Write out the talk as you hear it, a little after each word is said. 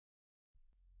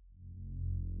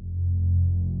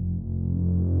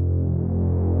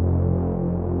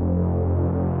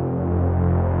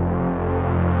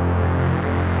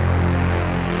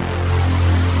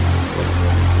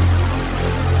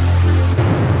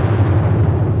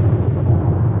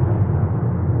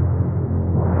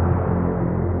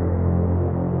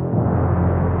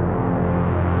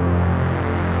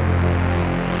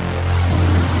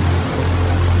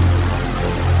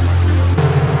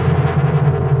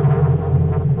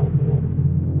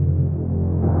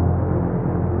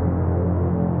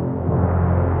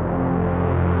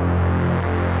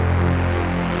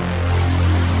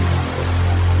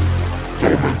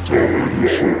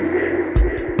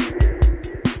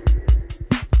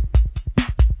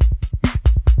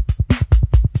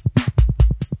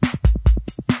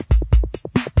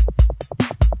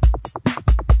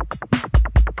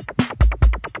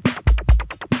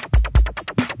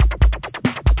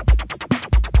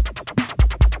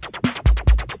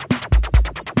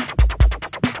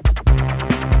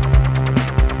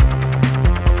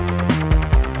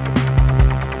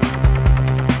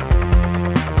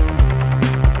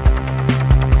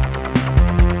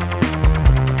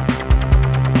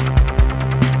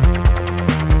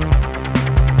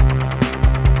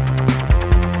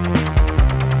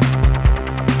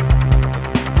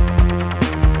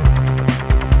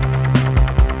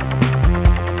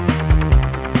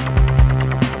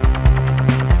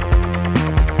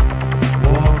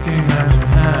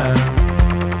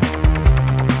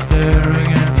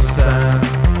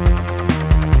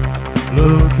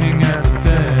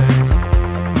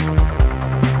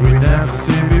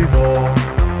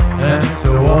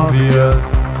obvious.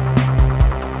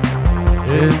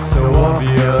 It's so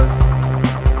obvious.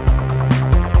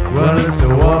 Well, it's so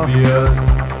obvious.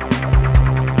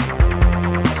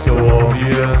 So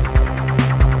obvious.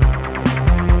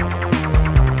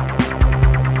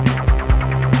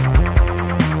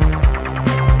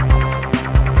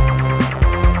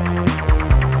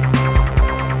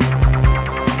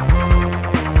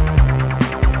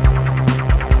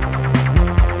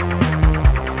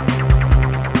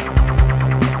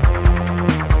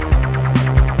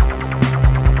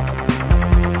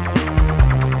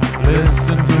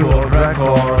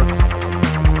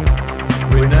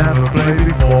 We never played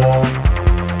before.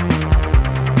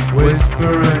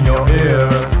 Whisper in your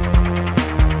ears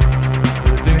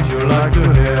the things you like to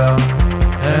hear.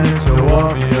 And it's so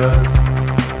obvious.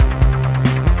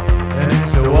 And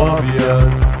it's so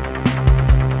obvious.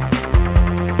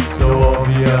 So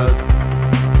obvious.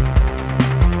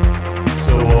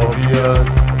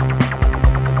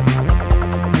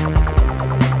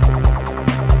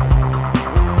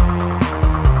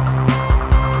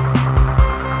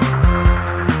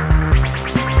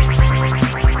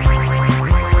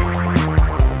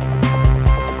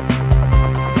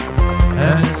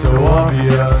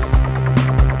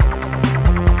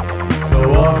 So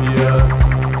obvious.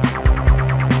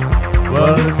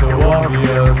 Well, it's so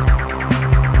obvious.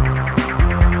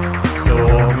 So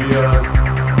obvious.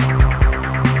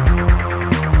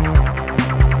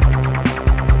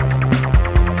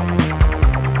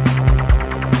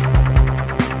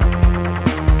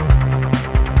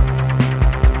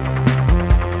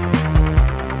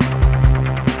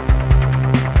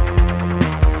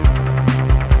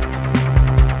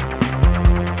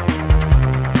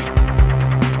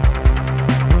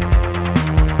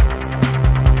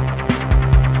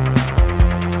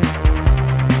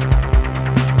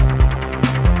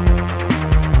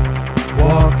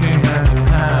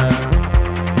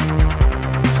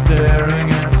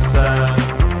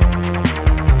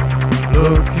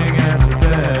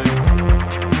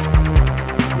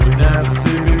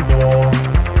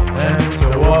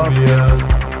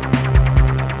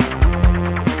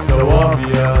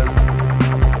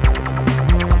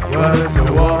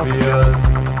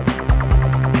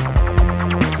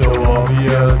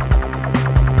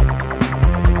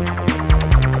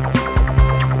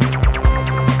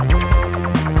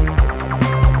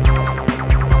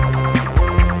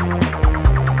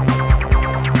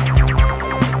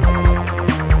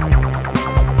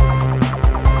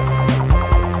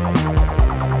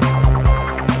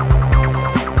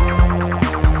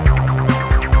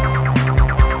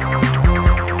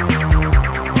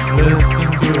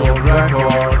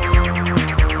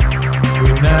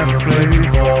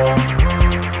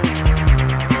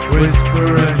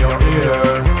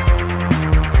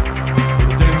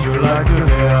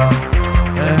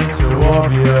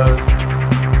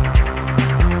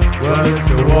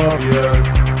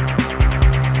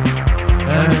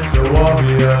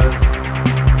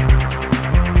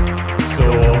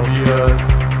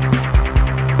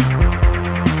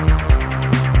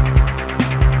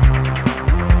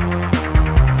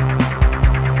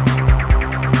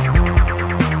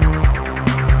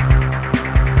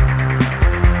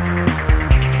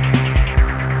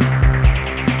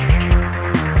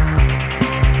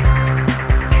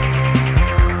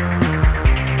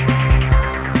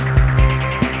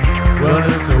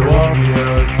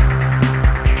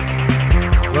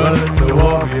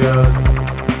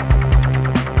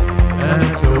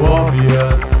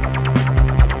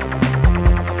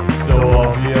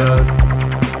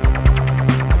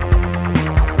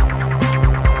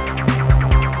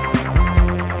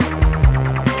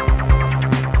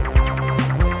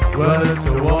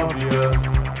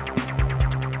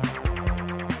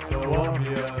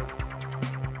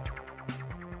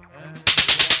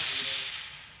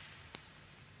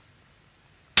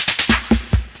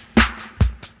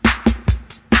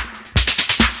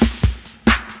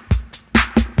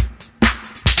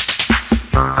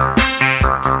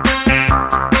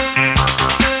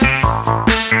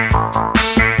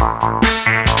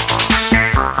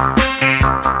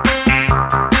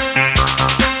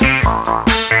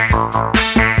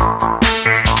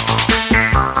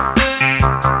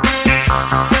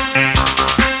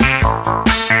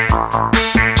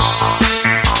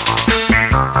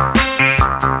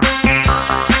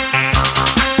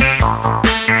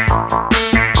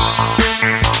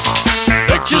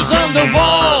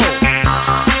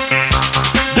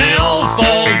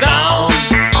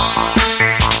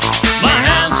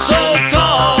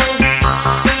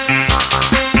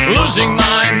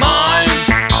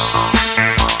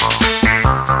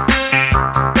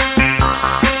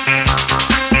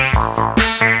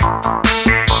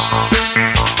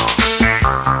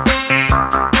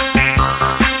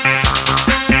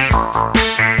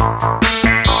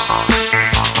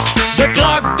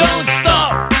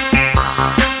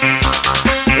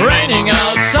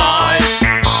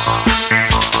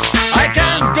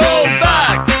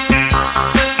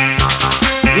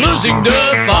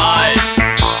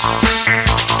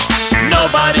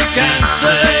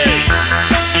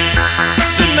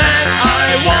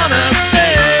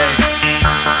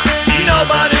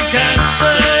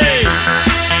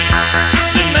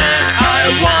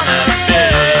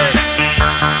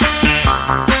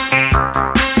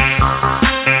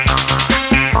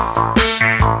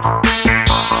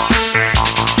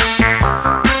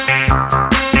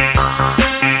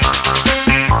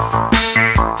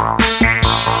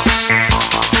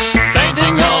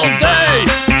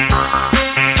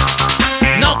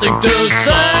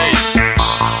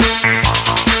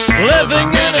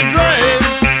 in a grave.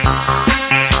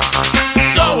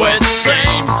 So it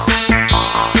seems.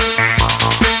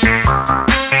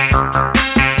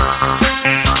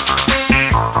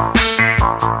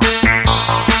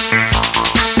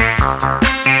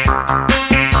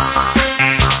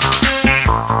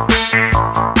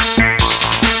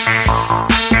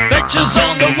 Pictures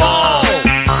on the wall,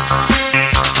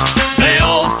 they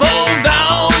all fall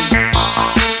down.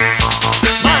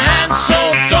 My hands so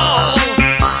dull,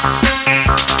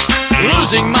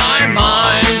 losing my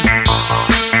mind.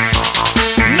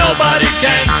 Nobody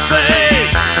can say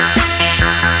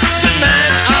the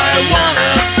man I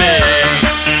wanna be.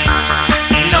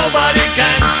 Nobody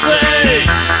can say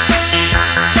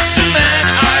the man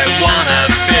I wanna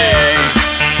be.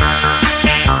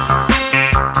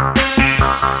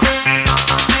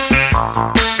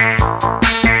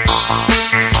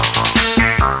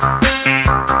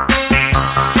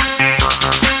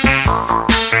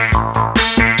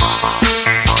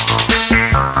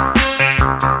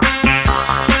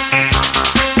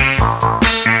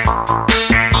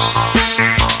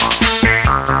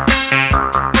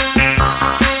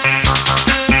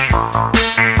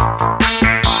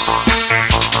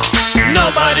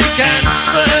 Nobody can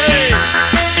say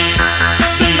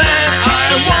the man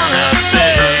I wanna be.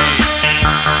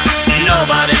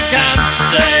 Nobody can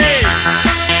say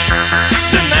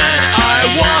the man I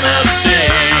wanna be.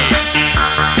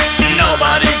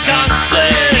 Nobody can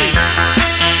say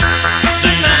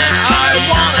the man I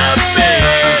wanna be.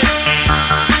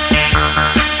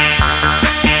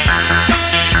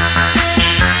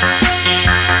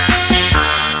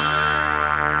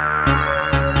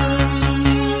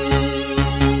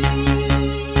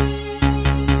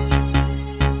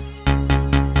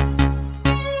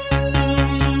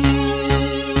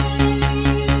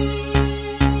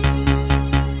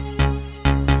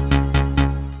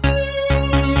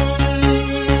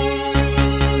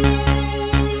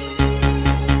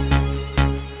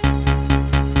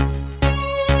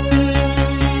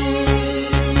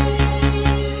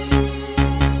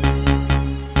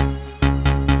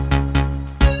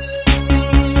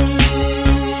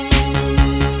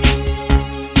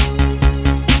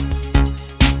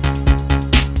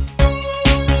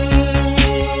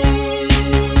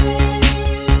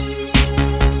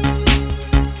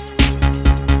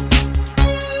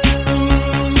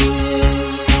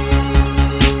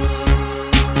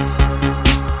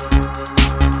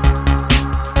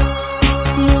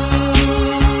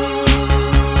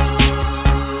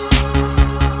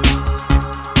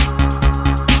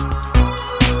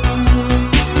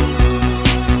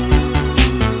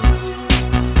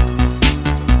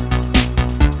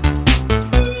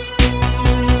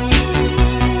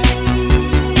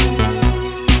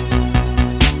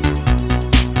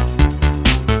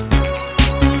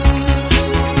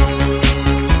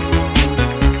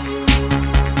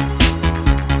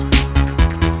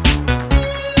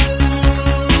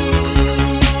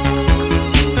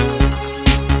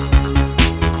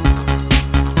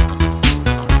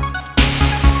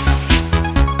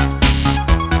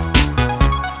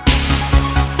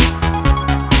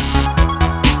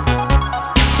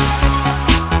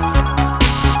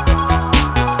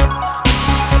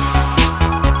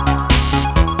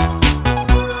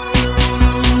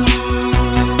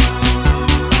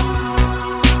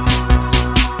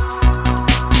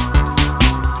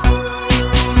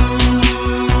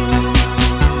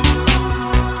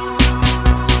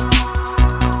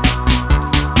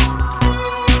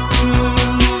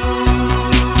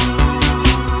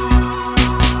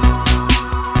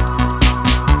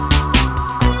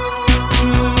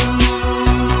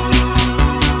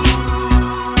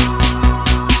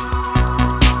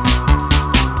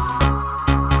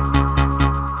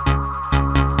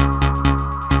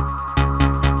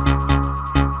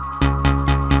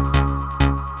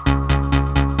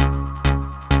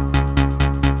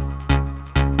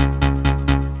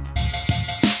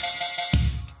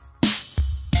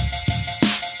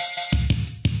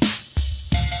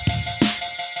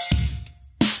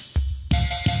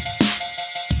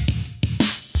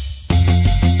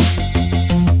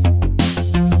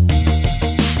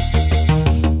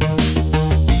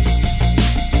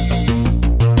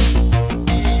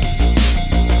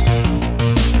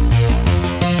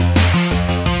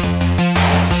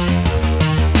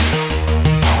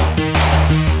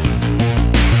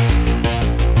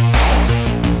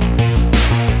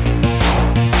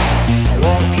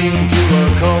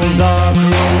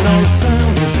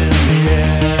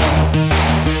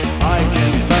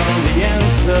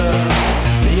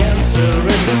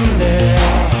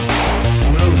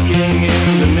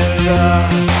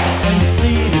 and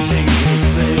see the things you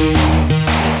say.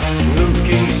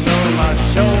 Looking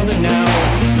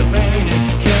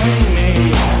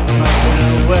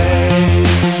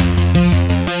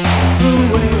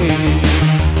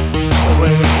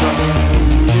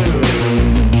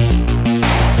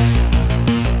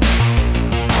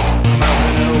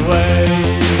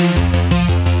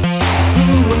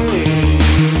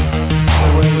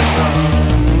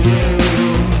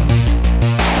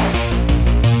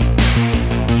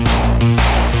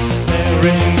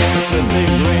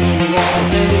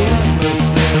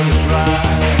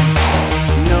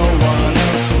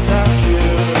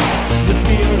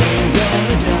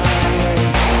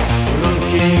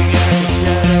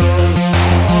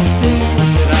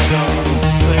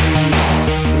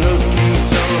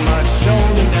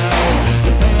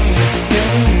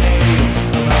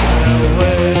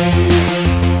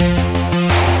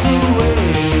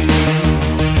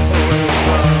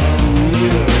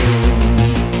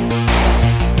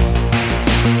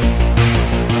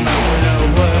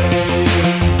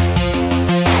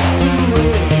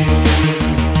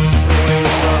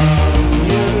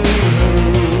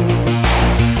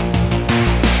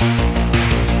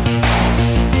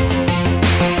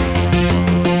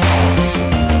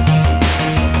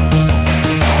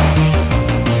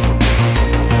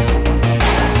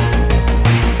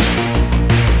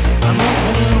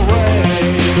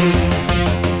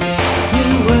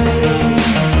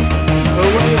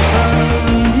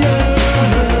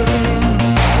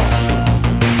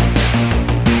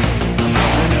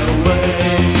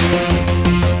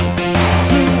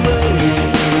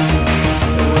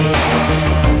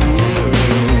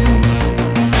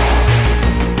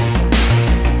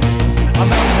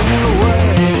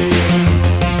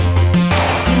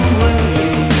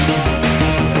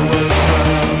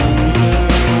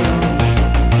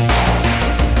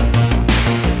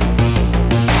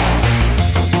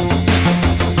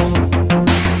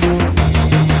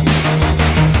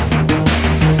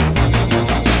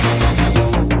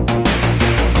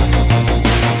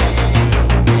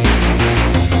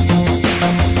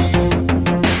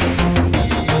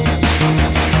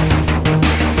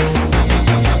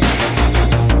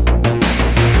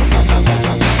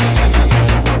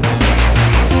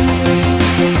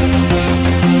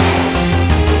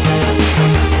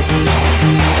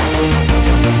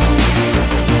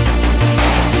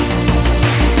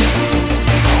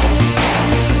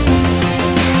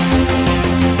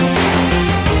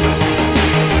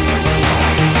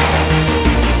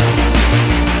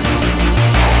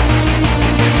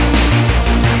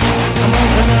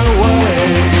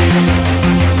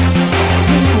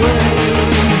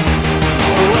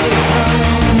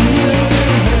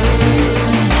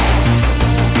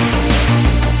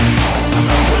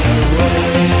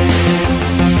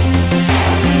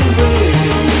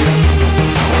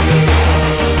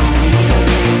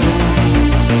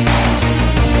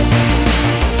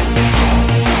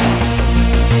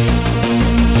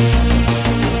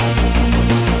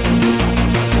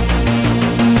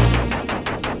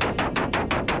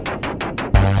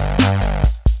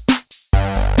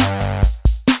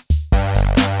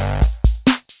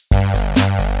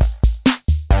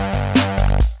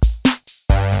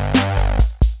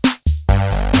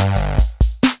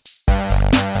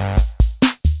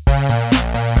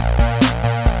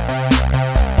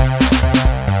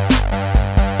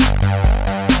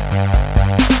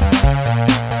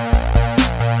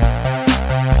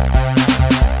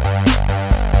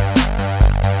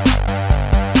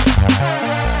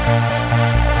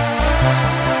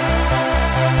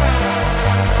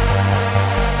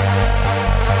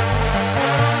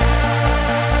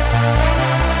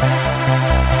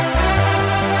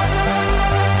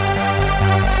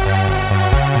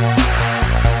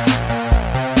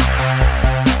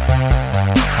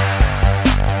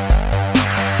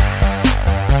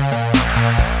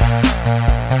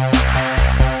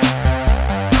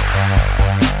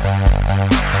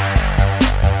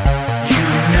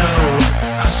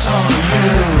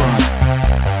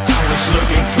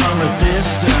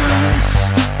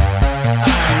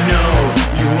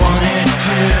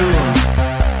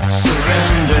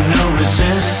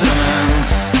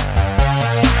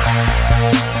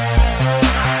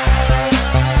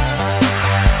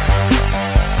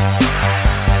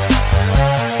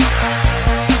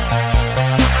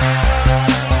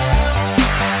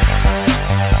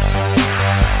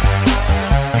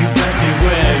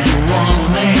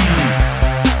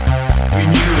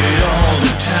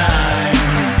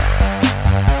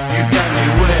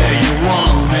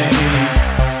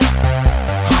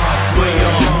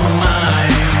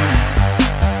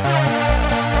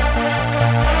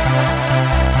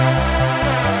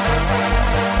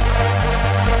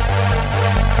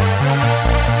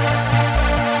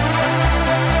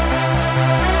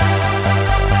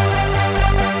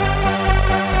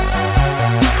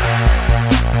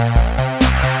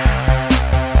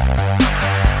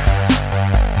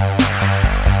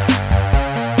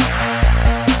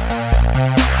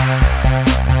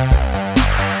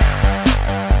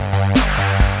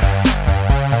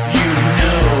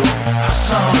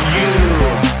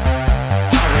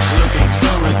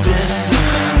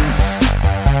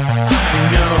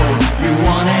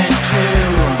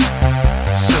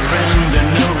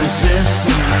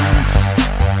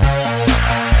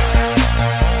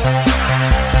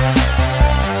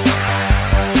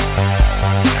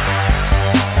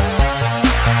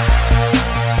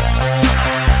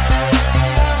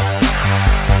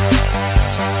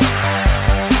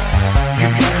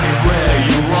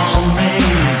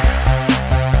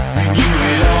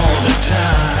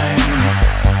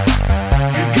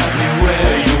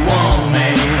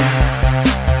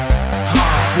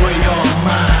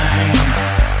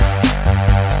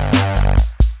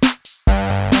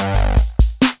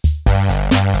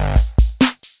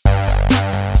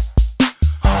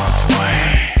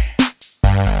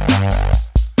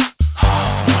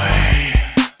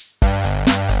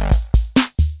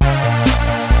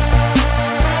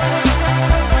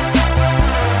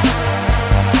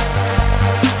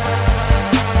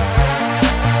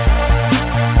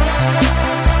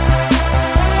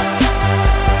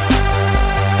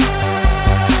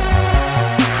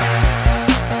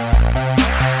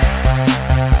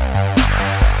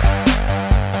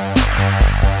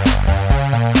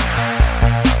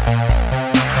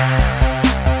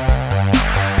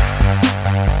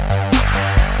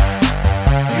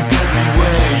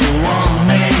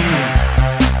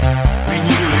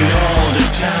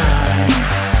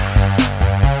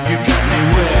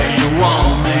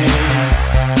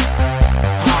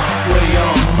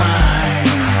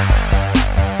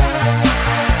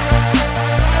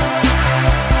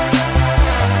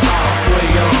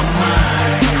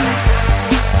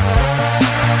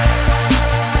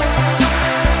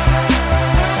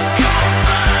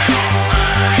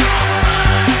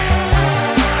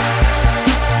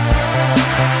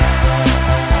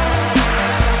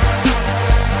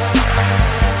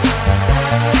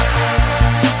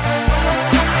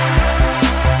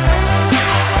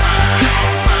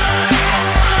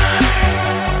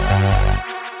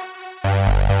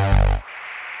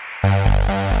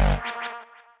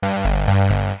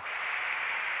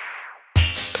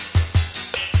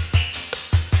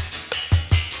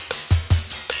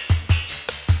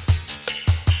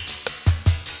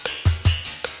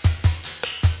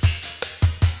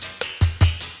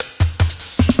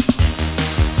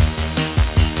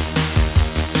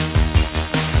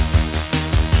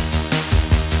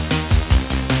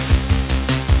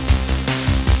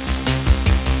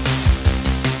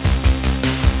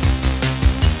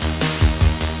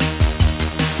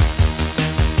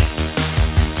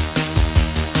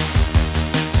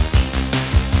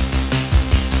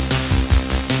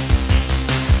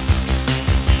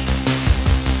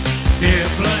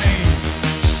Airplane,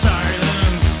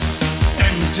 silence,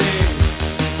 empty,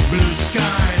 blue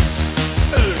skies,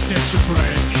 earth takes a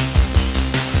break.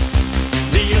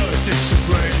 The earth takes a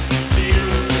break. The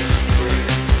earth takes a break.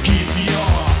 Keep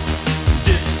your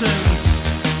distance,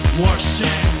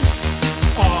 washing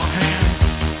our hands.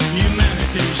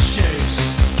 Humanity shakes.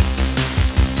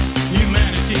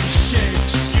 Humanity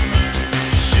shakes.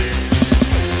 Humanity shakes.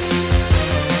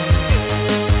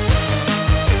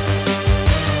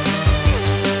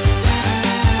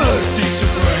 Earth takes a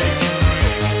break.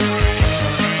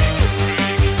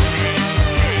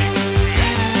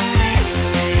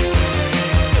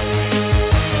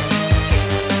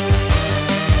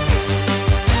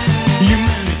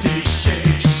 Humanity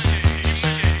shakes.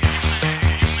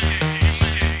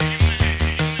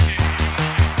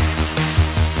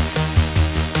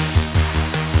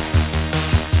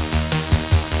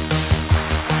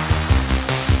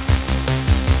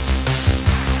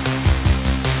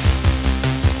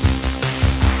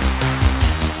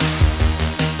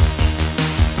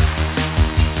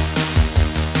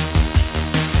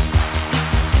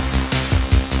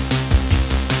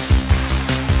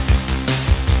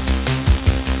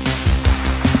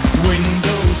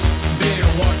 Windows, bear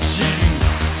watching,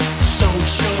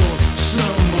 social,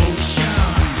 slow motion.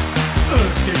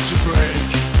 Earth takes a break.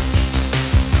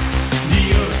 The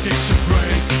earth takes a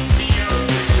break. The earth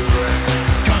takes a break.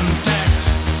 Contact,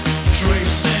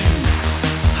 tracing,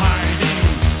 hiding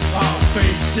our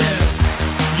faces.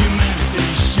 Humanity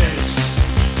shakes.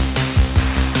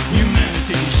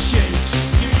 Humanity shakes.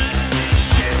 Humanity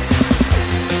shakes.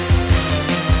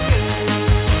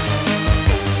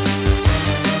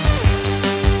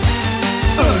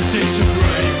 Earth takes a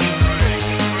break.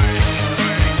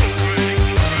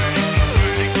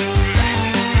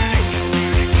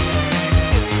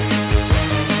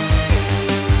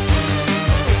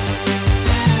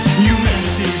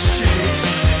 Humanity shakes.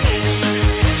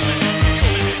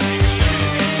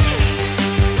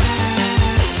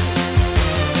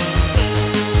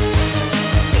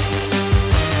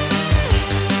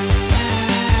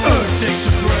 Earth takes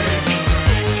a break.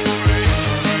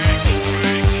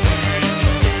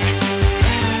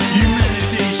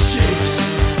 Humanity shakes.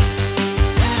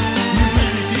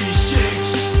 Humanity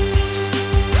shakes.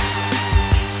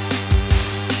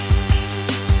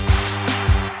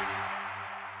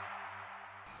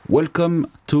 Welcome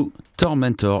to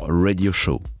Tormentor radio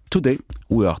show. Today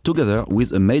we are together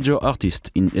with a major artist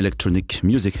in electronic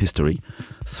music history.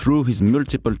 Through his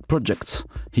multiple projects,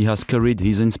 he has carried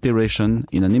his inspiration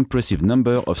in an impressive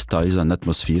number of styles and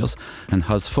atmospheres and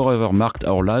has forever marked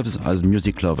our lives as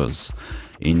music lovers.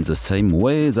 In the same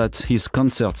way that his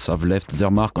concerts have left their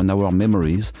mark on our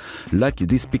memories, like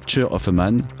this picture of a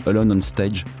man alone on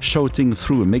stage shouting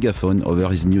through a megaphone over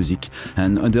his music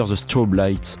and under the strobe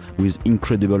lights with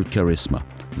incredible charisma.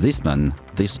 This man,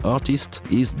 this artist,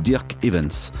 is Dirk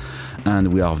Ivens,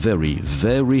 and we are very,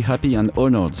 very happy and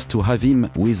honored to have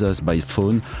him with us by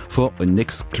phone for an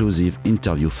exclusive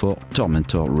interview for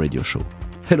Tormentor radio show.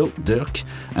 Hello, Dirk,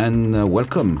 and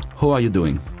welcome. How are you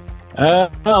doing?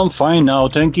 I'm fine now,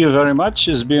 thank you very much.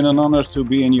 It's been an honor to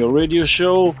be in your radio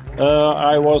show.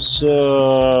 I was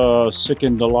sick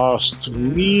in the last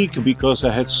week because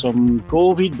I had some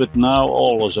COVID, but now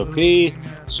all is okay.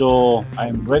 So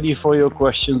I'm ready for your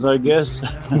questions, I guess.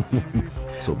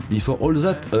 So before all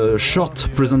that, a short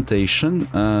presentation.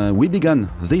 We began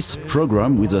this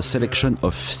program with a selection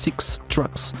of 6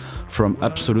 tracks from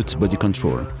Absolute Body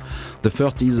Control. The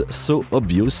first is So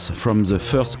Obvious from the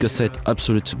first cassette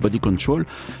Absolute Body Control,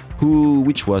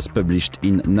 which was published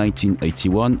in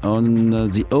 1981 on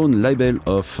the own label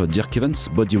of Dirk Ivens,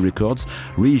 Body Records,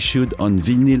 reissued on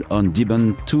vinyl on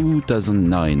Dibon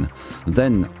 2009.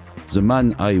 Then The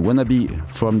Man I Wanna Be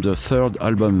from the third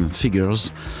album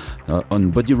Figures, on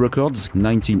Body Records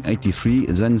 1983,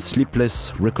 then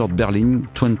Sleepless Record Berlin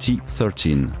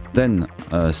 2013. Then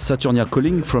Saturnia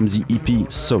Calling from the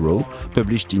EP Sorrow,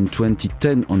 published in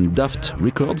 2010 on Daft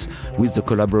Records with the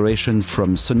collaboration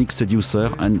from Sonic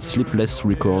Seducer and Sleepless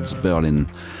Records Berlin.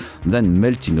 Then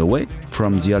Melting Away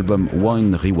from the album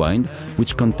Wine Rewind,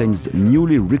 which contains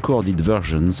newly recorded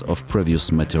versions of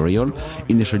previous material,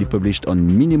 initially published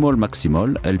on Minimal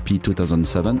Maximal LP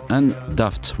 2007 and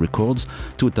Daft Records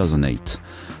 2008.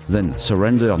 Then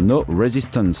Surrender No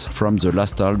Resistance from the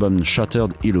last album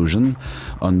Shattered Illusion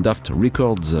on Daft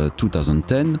Records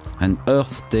 2010, and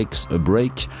Earth Takes a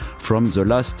Break from the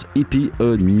last EP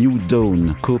A New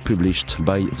Dawn, co-published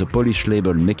by the Polish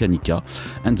label Mechanica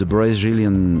and the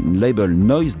Brazilian label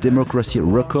Noise Democracy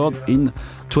Record in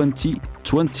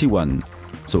 2021.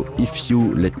 So if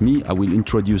you let me, I will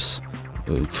introduce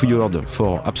a few words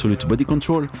for Absolute Body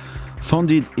Control.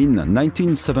 Founded in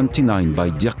 1979 by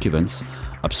Dirk Ivens,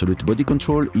 Absolute Body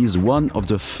Control is one of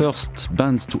the first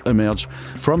bands to emerge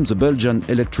from the Belgian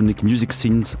electronic music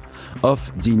scenes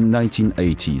of the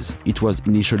 1980s. It was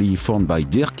initially formed by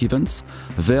Dirk Ivens,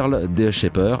 Verle de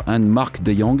Schepper and Mark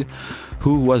de Jong,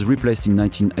 who was replaced in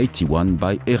 1981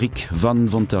 by Eric van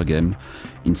Wantergem.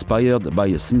 Inspired by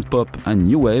synthpop and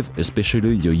new wave,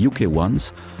 especially the UK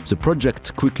ones, the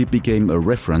project quickly became a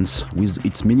reference with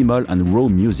its minimal and raw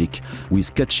music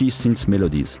with catchy synth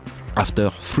melodies. After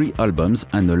 3 albums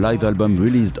and a live album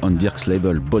released on Dirk's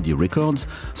label Body Records,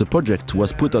 the project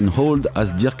was put on hold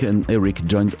as Dirk and Eric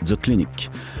joined the Klinik.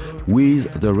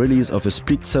 With the release of a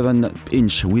split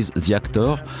 7-inch with The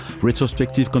Actor,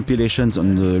 retrospective compilations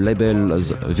on the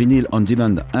labels Vinyl on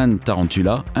Demand and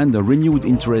Tarantula, and a renewed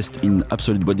interest in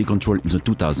Absolute Body Control in the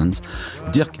 2000s,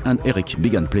 Dirk and Eric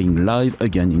began playing live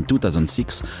again in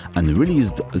 2006 and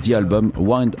released the album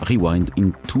Wind Rewind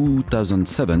in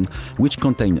 2007, which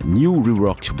contained new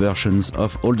reworked versions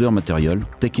of older material,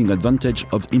 taking advantage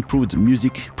of improved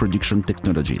music production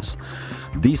technologies.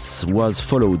 This was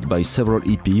followed by several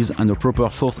EPs and a proper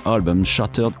 4th album,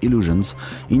 Shattered Illusions,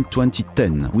 in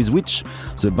 2010, with which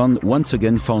the band once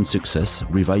again found success,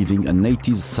 reviving an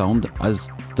 80s sound at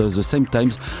the same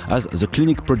time as the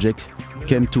Klinik project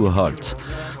came to a halt.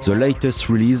 The latest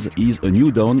release is A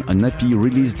New Dawn, an EP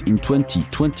released in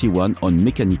 2021 on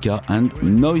Mechanica and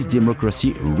Noise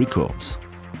Democracy Records.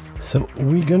 So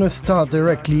we're gonna start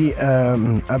directly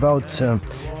about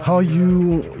how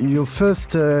your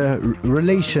first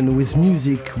relation with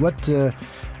music. What,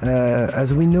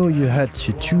 as we know, you had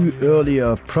 2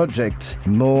 earlier projects,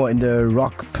 more in the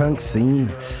rock punk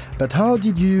scene. But how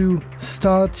did you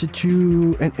start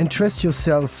to interest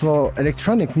yourself for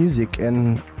electronic music,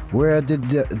 and where did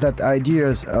that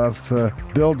ideas of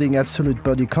building Absolute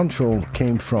Body Control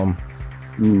came from?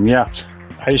 Yeah.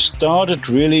 I started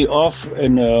really off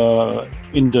in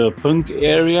the punk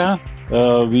area.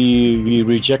 We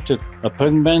rejected a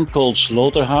punk band called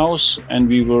Slaughterhouse, and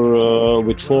we were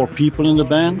with 4 people in the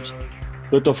band.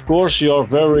 But of course, you're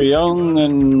very young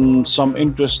and some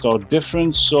interests are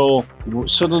different. So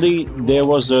suddenly there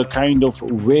was a kind of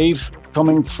wave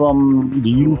coming from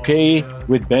the UK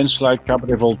with bands like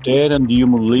Cabaret Voltaire and the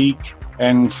Human League,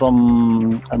 and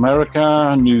from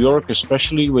America, New York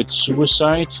especially, with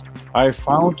Suicide. I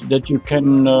found that you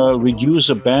can reduce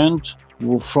a band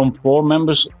from 4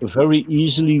 members very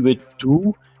easily with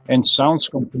 2 and sounds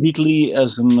completely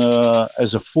as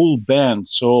a full band.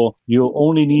 So you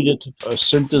only needed a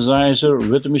synthesizer,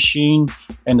 rhythm machine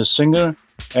and a singer,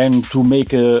 and to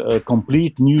make a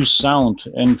complete new sound.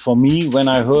 And for me, when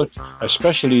I heard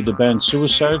especially the band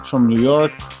Suicide from New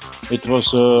York, it was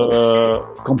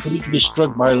completely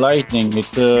struck by lightning.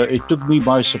 It took me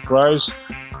by surprise.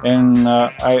 And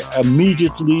I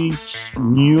immediately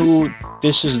knew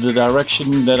this is the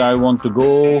direction that I want to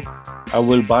go. I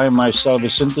will buy myself a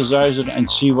synthesizer and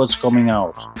see what's coming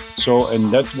out. So,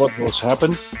 and that's what was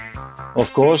happened.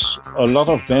 Of course, a lot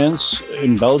of bands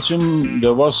in Belgium,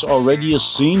 there was already a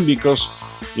scene because,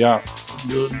 yeah,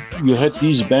 you had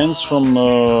these bands from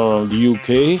the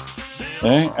UK.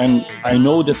 And I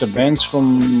know that the bands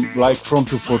from like From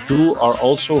 242 are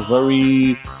also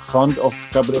very fond of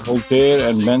Cabaret Voltaire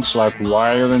and bands like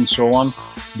Wire and so on,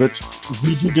 but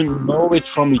we didn't know it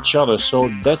from each other. So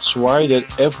that's why that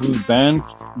every band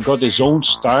got his own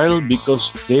style, because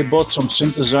they bought some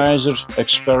synthesizers,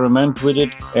 experiment with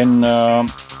it, and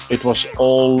it was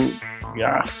all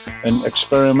an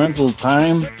experimental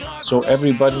time, so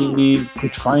everybody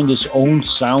could find his own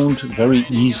sound very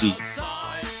easy.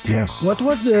 Yeah. What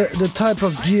was the type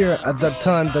of gear at that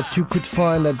time that you could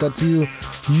find that you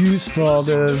used for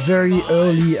the very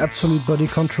early Absolute Body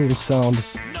Control sound?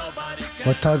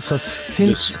 What types of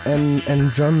synths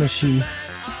and drum machine?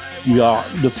 Yeah,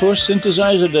 the first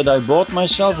synthesizer that I bought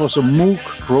myself was a Moog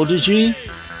Prodigy,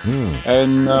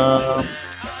 and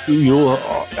you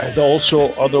had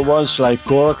also other ones like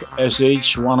Korg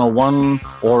SH-101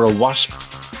 or a Wasp.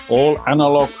 All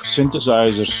analog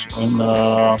synthesizers, and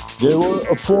they were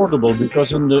affordable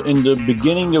because in the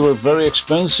beginning they were very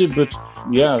expensive, but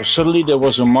yeah, suddenly there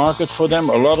was a market for them.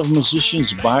 A lot of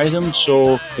musicians buy them,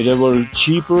 so they were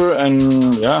cheaper,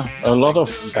 and yeah, a lot of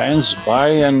bands buy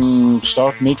and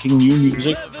start making new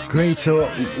music. Great. So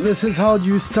this is how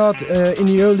you start in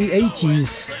the early 80s.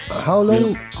 How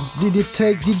long did it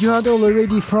take? Did you have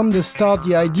already from the start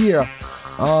the idea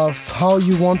of how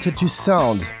you wanted to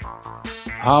sound?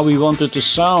 How we wanted to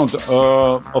sound,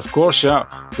 of course, yeah.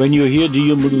 When you hear the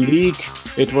Human League,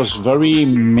 it was very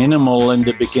minimal in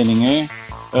the beginning,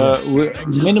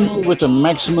 minimal with a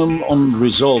maximum on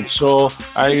result. So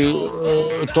I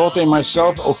thought in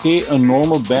myself, okay, a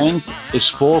normal band is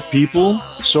 4 people.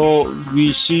 So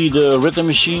we see the rhythm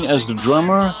machine as the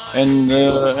drummer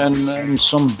and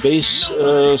some bass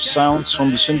sounds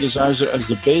from the synthesizer as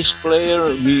the bass player.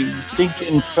 We think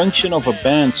in function of a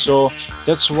band. So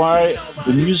that's why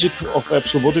the music of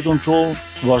Absolute Body Control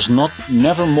was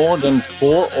never more than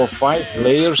 4 or 5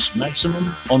 layers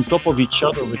maximum on top of each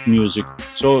other with music.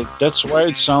 So that's why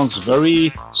it sounds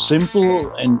very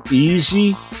simple and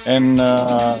easy and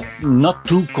not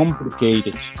too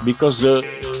complicated, because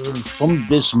from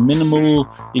this minimal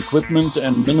equipment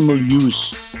and minimal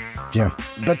use. Yeah,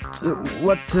 but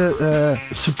what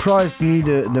surprised me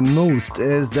the most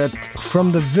is that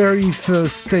from the very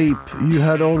first tape you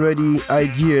had already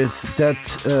ideas that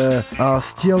are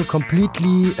still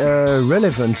completely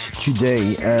relevant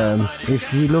today.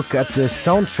 If we look at the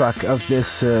soundtrack of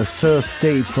this first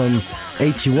tape from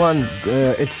 81,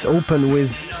 it's open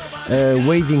with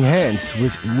Waving Hands,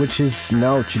 which is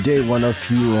now today one of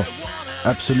your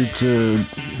absolute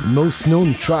most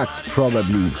known track,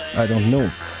 probably. I don't know,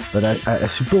 but I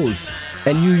suppose.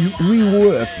 And you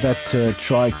reworked that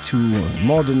track to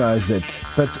modernize it,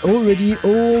 but already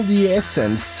all the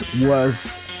essence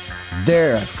was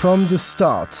there from the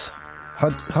start.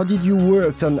 How did you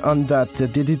work on that?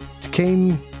 Did it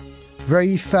came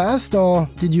very fast, or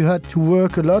did you have to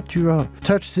work a lot to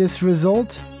touch this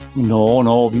result?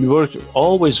 No, we worked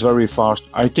always very fast.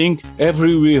 I think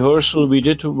every rehearsal we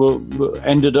did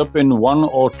ended up in 1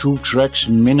 or 2 tracks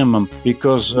minimum,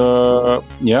 because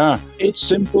it's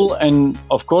simple. And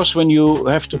of course, when you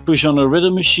have to push on a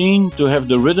rhythm machine to have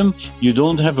the rhythm, you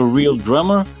don't have a real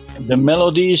drummer. The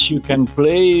melodies you can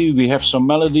play, we have some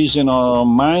melodies in our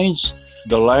minds.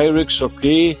 The lyrics,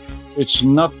 okay, it's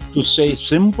not to say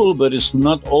simple, but it's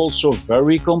not also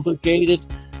very complicated.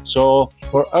 So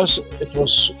for us, it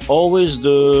was always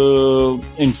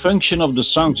in function of the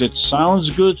songs. It sounds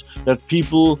good, that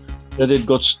it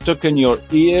got stuck in your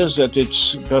ears, that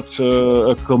it's got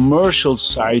a commercial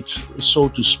side, so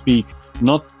to speak.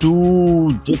 Not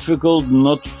too difficult,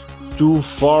 not too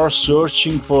far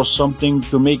searching for something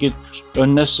to make it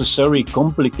unnecessarily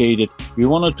complicated. We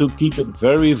wanted to keep it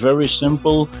very, very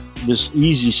simple, this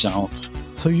easy sound.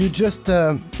 So you just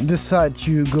decide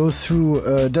to go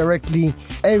through directly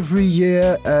every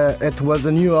year. It was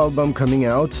a new album coming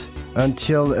out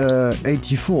until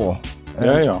 84.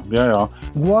 Yeah.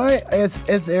 Why is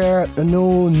there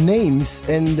no names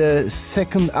in the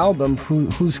second album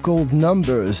who's called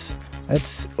Numbers?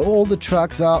 It's all the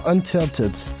tracks are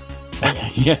untilted.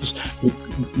 Yes,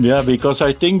 yeah, because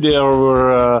I think there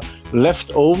were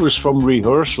leftovers from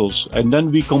rehearsals, and then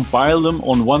we compiled them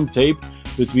on one tape.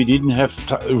 But we didn't have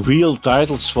real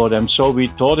titles for them, so we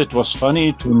thought it was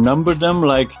funny to number them,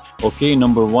 like, okay,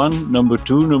 number 1, number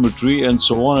 2, number 3, and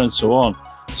so on and so on.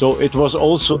 So it was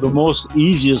also the most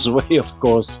easiest way, of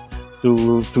course,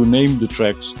 to name the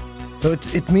tracks. So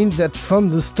it means that from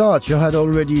the start you had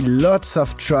already lots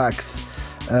of tracks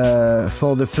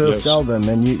for the first album,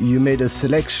 and you made a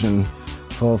selection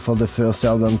for the first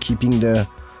album, keeping the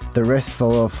rest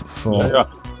for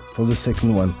the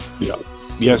second one. Yeah.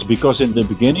 Yes, because in the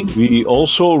beginning we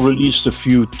also released a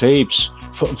few tapes.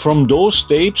 From those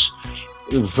tapes,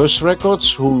 Vus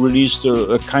Records, who released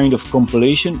a kind of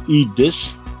compilation, Eat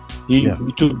This, we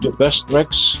took the best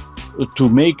tracks to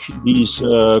make these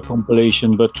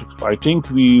compilation. But I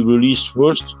think we released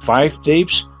first 5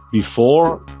 tapes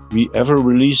before we ever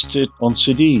released it on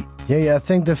CD. Yeah, I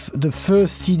think the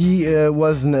first CD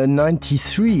was in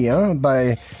 93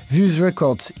 by Vus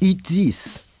Records, Eat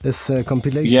This. This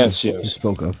compilation yes. you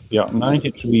spoke of. Yeah,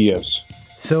 93 years.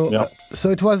 So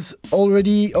it was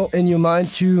already in your mind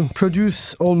to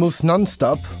produce almost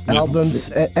non-stop albums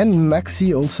and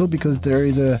maxi also, because there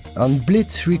is on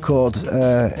Blitz record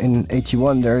in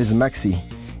 81 there is a maxi.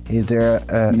 Is there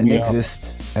an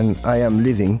Exist and I Am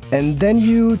Living, and then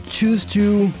you choose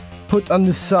to put on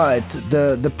the side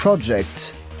the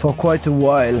project for quite a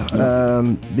while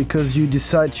because you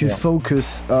decide to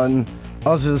focus on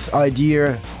others'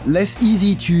 idea, less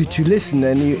easy to listen,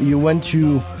 and you went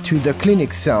to the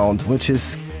Klinik sound, which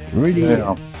is really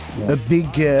a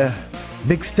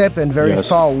big step and very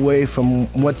far away from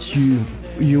what you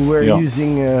were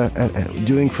using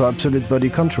doing for Absolute Body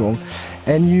Control,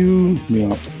 and you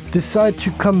decide to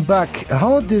come back.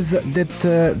 How did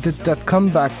that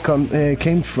comeback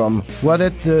came from? Was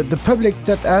it the public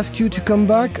that asked you to come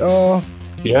back, or?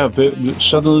 Yeah, but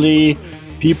suddenly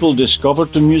people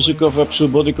discovered the music of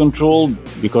Absolute Body Control,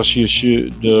 because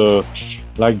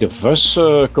like the Vus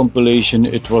compilation,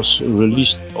 it was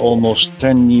released almost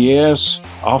 10 years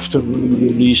after we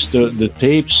released the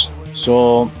tapes.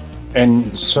 So,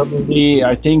 and suddenly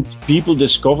I think people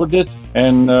discovered it,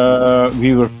 and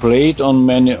we were played on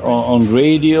many on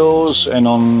radios and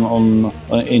on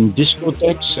in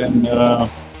discotheques, and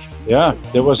yeah,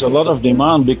 there was a lot of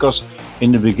demand, because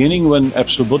in the beginning when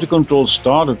Absolute Body Control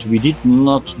started, we did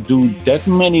not do that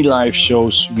many live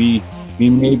shows. We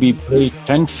maybe played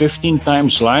 10-15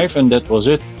 times live, and that was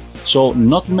it. So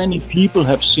not many people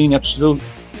have seen Absolute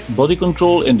Body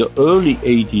Control in the early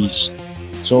 80s.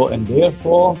 So, and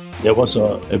therefore there was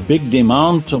a big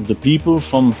demand of the people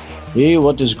from, hey,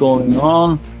 what is going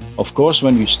on? Of course,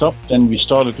 when we stopped, then we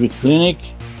started with Klinik.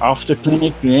 After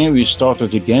Klinik, we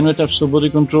started again with Absolute Body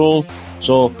Control.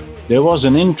 So there was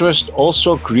an interest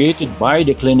also created by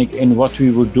the Klinik in what we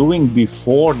were doing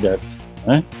before that.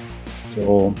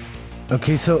 So.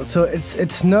 Okay, so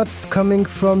it's not coming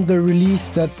from the release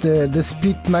that the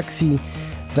split maxi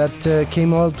that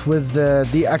came out with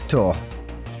the actor.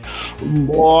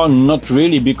 Well, not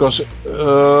really, because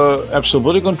Absolute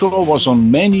Body Control was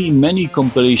on many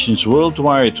compilations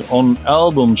worldwide, on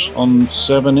albums, on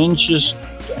 7 inches,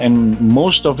 and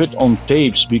most of it on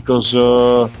tapes, because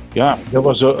yeah, there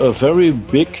was a very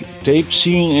big tape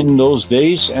scene in those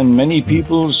days, and many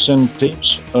people sent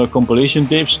tapes, compilation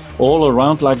tapes, all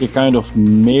around, like a kind of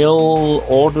mail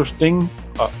order thing,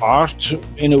 art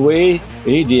in a way.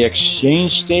 They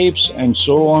exchange tapes and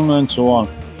so on and so on.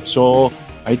 So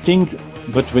I think,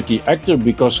 but with the actor,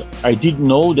 because I didn't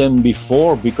know them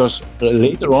before, because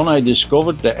later on I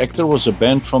discovered the actor was a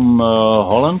band from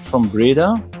Holland, from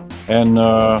Breda, and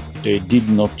they did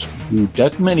not do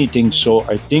that many things. So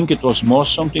I think it was more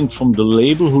something from the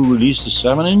label who released the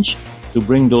 7-inch to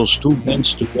bring those two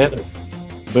bands together.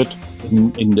 But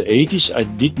in the 80s I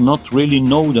did not really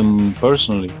know them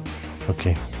personally.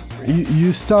 Okay.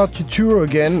 You start to tour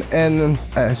again, and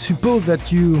I suppose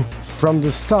that you, from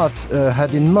the start,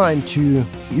 had in mind to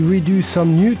redo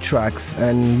some new tracks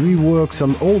and rework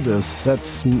some olders. That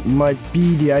might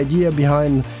be the idea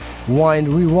behind Wind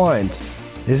Rewind,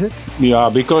 is it?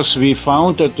 Yeah, because we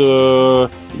found that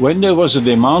when there was a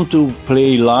demand to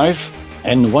play live,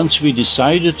 and once we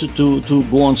decided to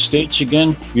go on stage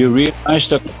again, we realized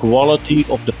that the quality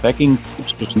of the backing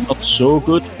was not so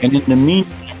good, and in the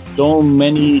meantime, so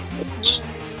many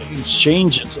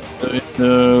changes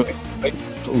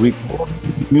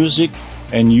recording music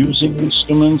and using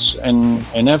instruments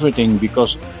and everything,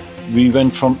 because we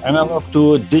went from analog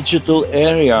to a digital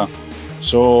area.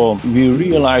 So we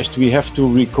realized we have to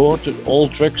record all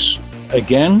tracks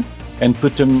again and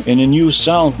put them in a new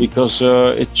sound, because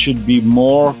it should be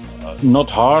more, not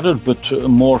harder, but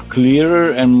more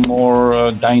clearer and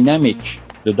more dynamic.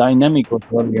 The dynamic was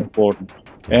very important.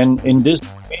 And in this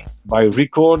way, by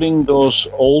recording those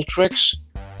old tracks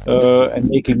and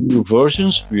making new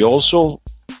versions, we also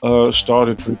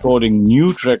started recording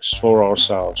new tracks for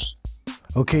ourselves.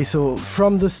 Okay, so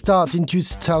from the start in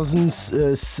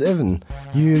 2007,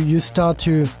 you start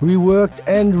to rework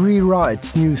and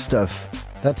rewrite new stuff.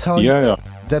 That's how. Yeah.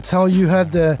 That's how you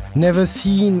had the Never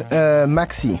Seen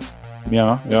maxi.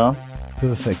 Yeah.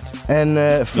 Perfect. And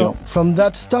from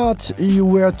that start, you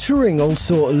were touring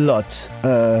also a lot.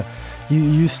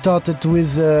 You started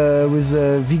with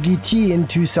VGT in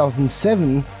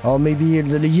 2007, or maybe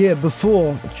the year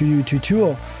before to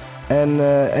tour,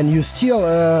 and you still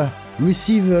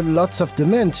receive lots of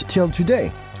demand till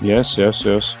today. Yes.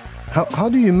 How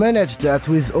do you manage that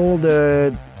with all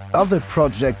the other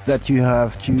projects that you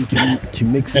have to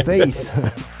make space?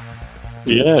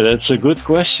 Yeah, that's a good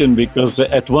question, because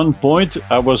at one point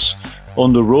I was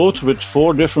on the road with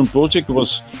 4 different projects. It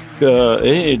was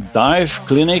Dive,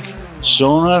 Klinik,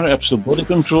 Sonar, Absolute Body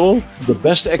Control. The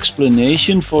best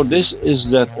explanation for this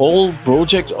is that all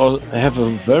projects have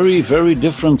a very, very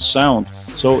different sound.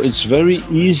 So it's very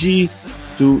easy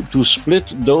to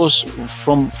split those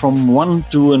from one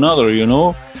to another, you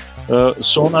know.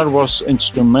 Sonar was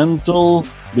instrumental,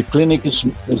 the Klinik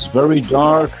is very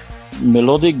dark,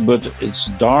 melodic, but it's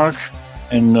dark,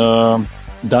 and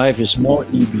Dive is more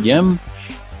EBM.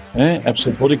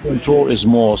 Absolute Body Control is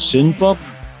more synth-pop.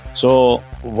 So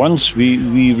once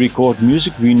we record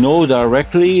music, we know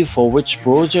directly for which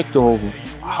project or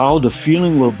how the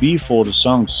feeling will be for the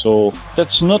song. So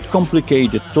that's not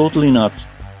complicated, totally not.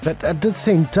 But at the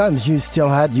same time, you still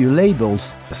had your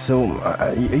labels. So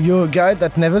you're a guy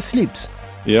that never sleeps.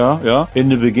 Yeah. In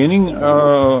the beginning,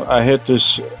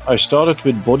 I started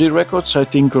with Body Records, I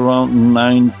think around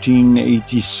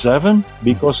 1987,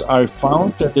 because I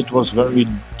found that it was very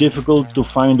difficult to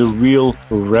find a real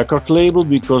record label,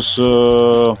 because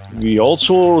we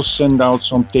also sent out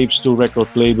some tapes to record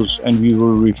labels and we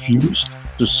were refused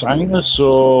to sign us.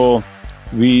 So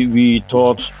We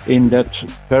thought in that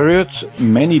period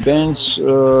many bands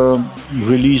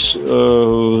release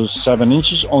 7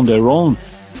 inches on their own.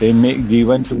 They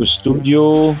went to a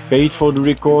studio, paid for the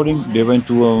recording. They went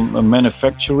to a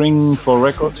manufacturing for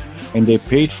record, and they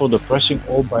paid for the pressing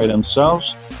all by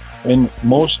themselves. And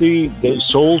mostly they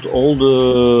sold all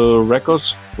the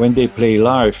records when they play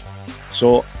live.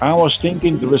 So I was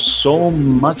thinking there is so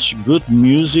much good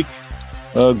music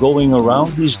going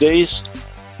around these days,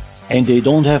 and they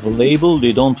don't have a label.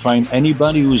 They don't find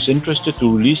anybody who is interested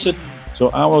to release it. So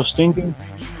I was thinking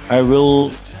I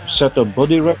will set up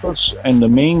Body Records, and the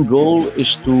main goal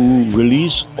is to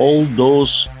release all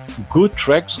those good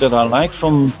tracks that I like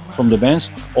from the bands,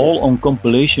 all on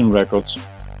compilation records.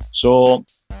 So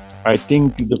I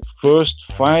think the first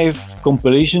 5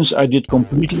 compilations I did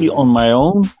completely on my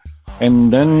own,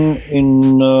 and then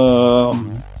in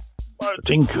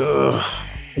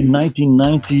in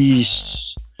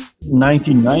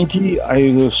 1990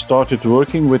 I started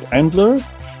working with Antler,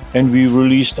 and we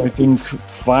released I think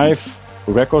 5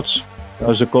 records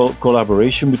as a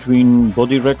collaboration between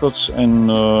Body Records and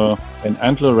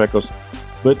Antler Records.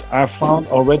 But I found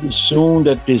already soon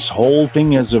that this whole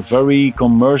thing has a very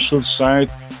commercial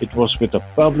side. It was with a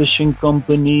publishing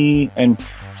company, and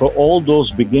for all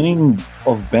those beginning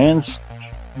of bands,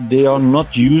 they are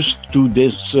not used to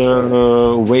this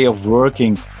way of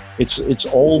working. It's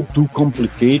all too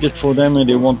complicated for them, and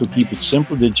they want to keep it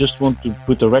simple. They just want to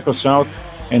put the records out,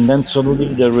 and then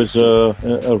suddenly there is a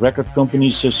record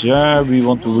company says, yeah, we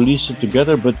want to release it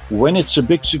together, but when it's a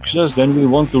big success, then we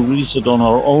want to release it on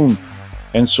our own,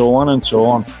 and so on and so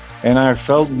on. And I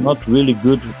felt not really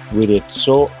good with it.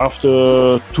 So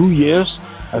after 2 years,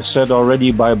 I said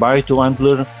already bye-bye to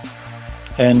Antler,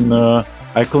 and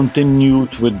I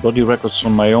continued with Body Records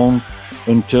on my own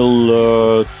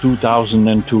until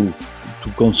 2002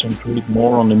 to concentrate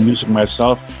more on the music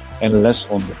myself and less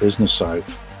on the business side.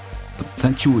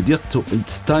 Thank you, Dirk. So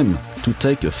it's time to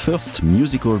take a first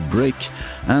musical break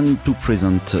and to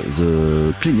present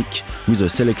the Klinik with a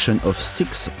selection of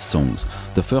 6 songs.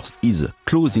 The first is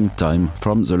Closing Time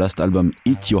from the last album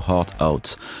Eat Your Heart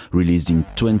Out, released in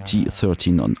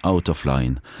 2013 on Out of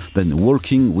Line. Then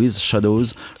Walking with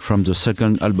Shadows from the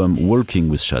second album Walking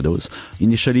with Shadows,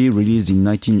 initially released in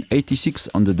 1986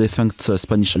 on the defunct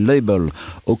Spanish label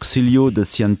Auxilio de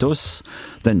Cientos.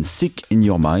 Then Sick in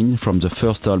Your Mind from the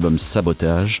first album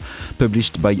Sabotage,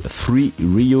 published by 3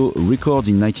 Rio Records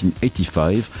in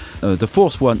 1985. The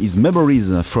fourth one is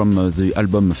Memories from the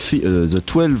album the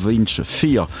 12-inch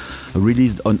Fear,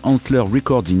 released on Antler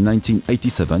Records in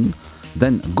 1987.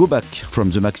 Then Go Back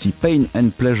from the maxi Pain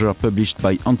and Pleasure, published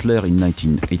by Antler in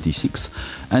 1986.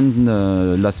 And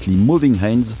lastly Moving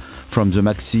Hands from the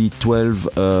maxi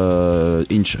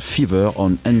 12-inch Fever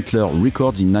on Antler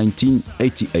Records in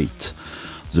 1988.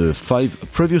 The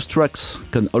 5 previous tracks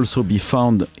can also be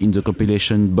found in the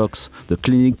compilation box The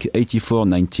Klinik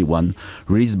 8491,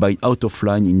 released by Out of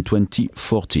Line in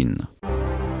 2014.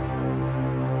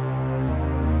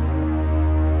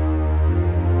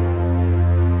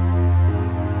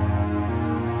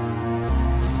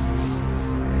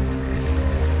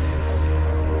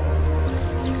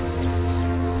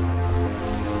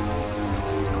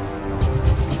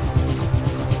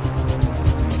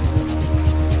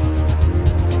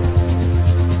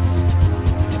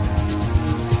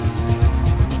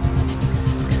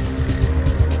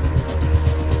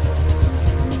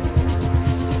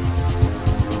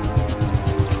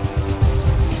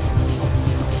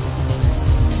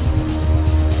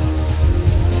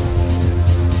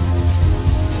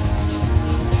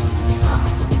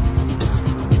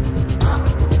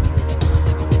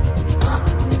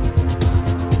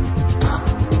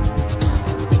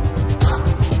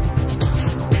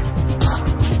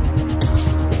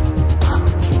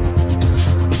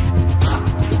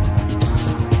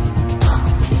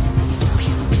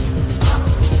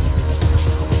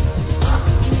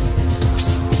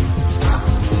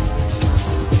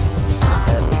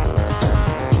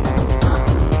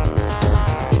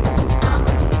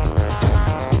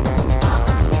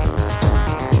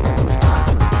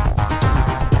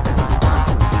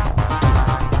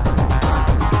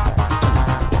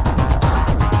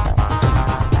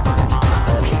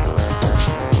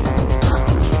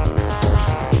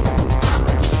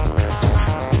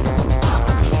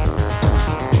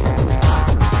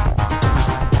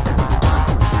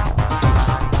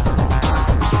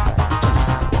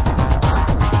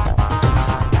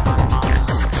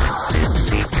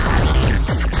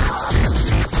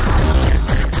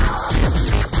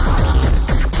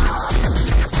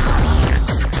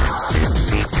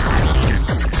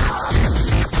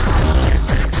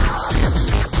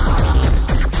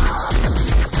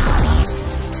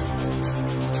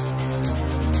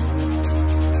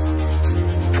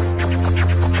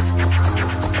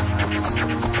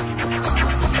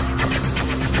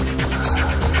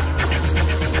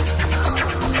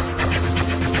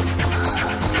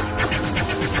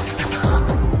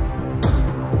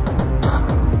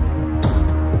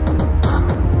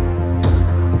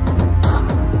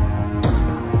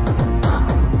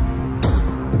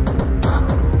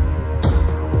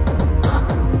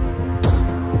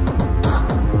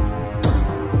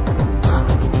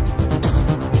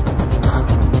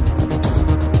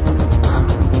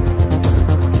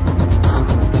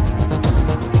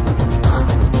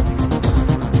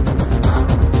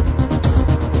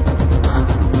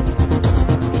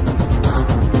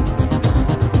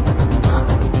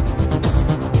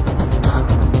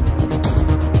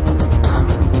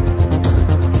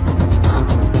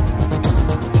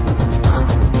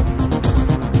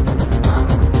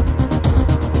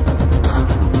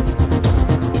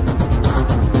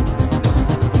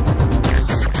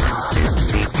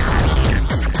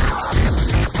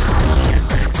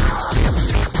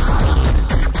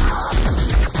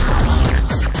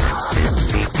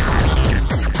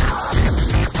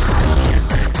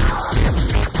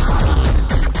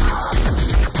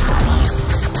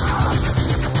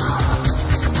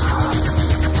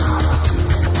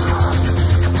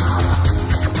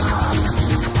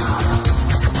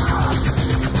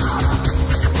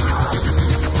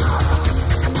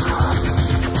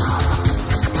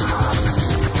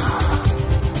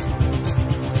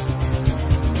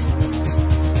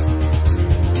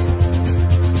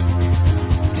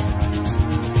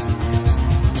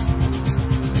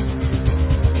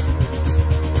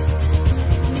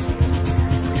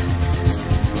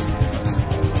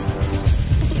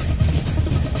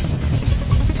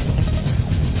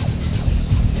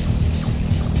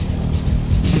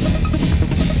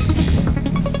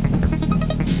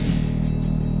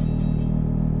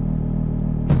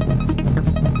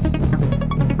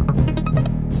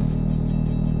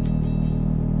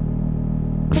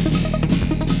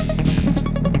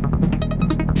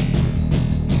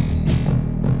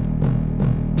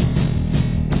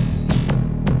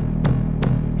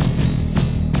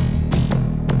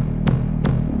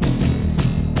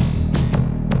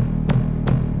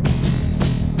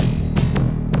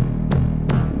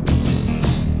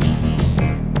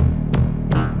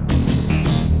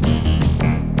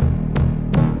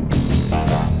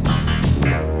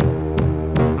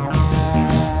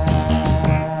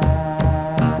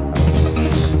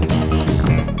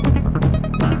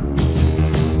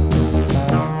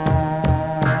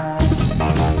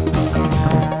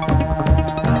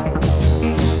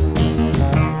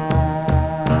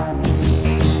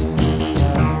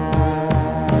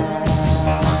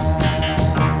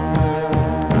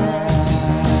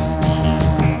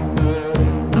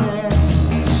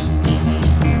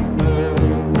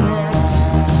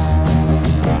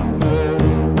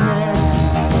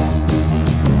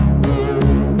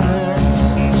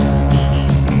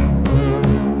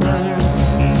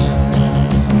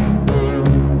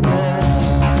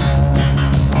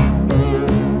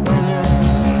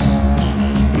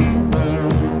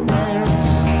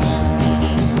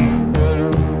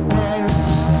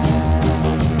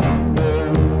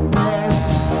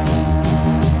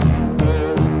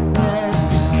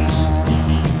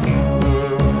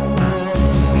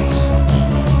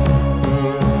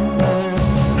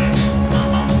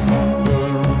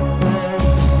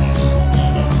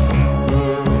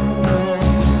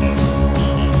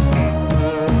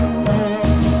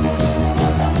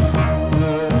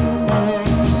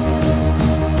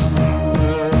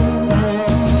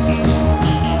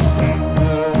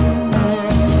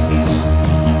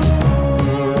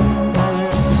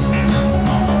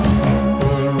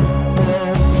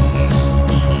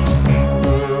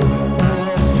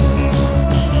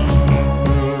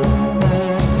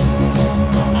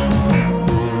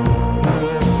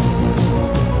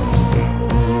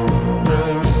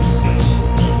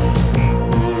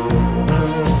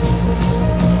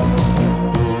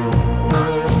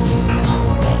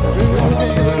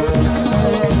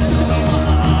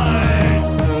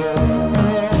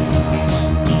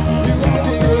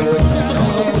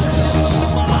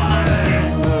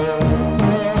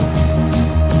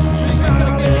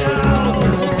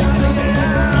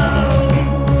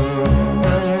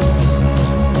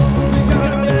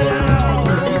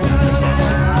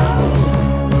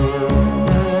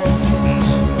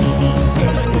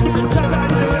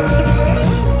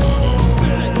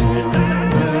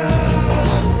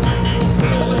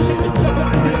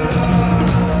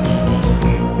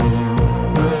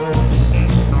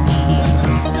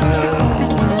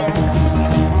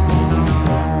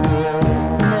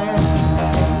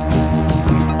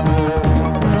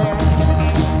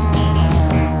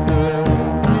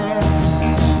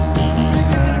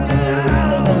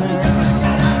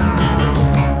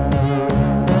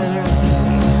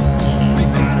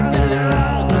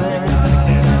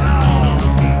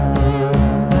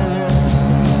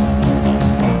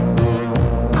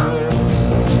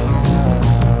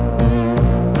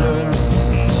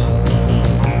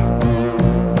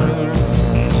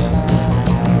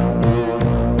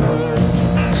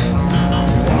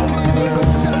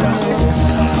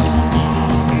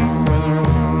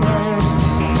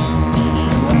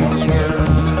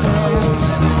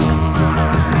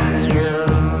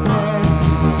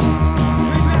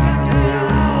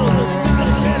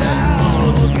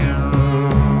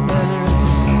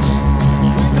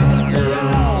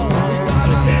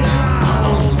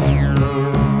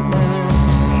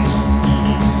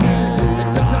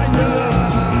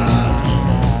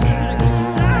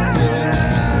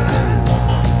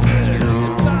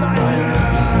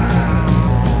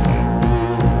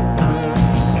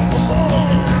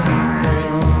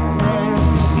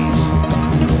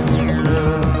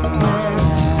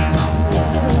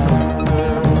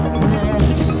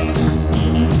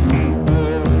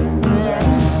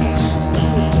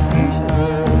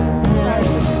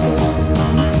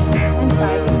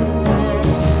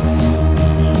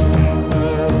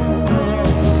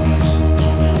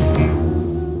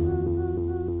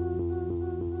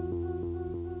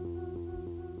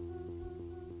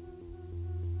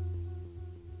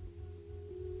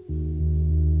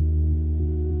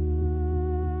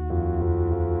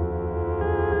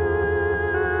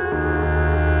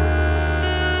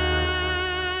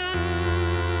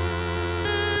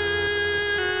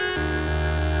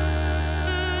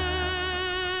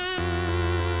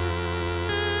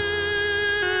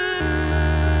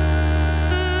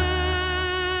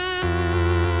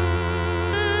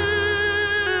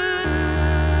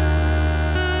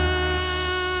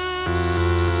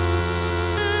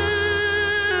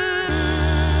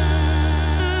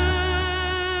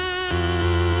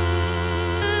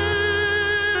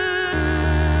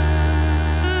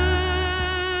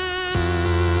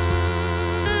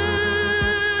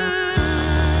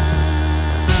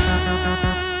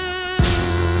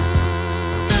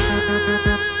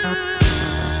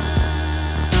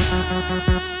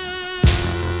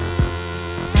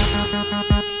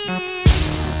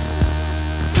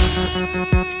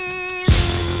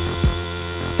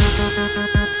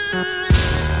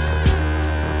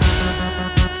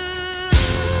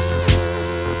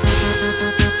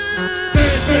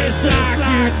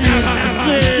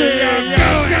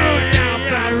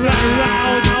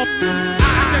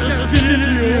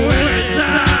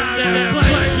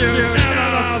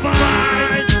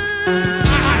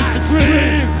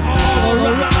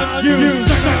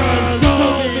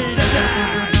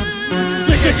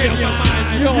 in your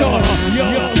mind. You're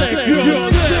sick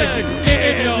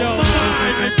in your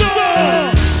mind.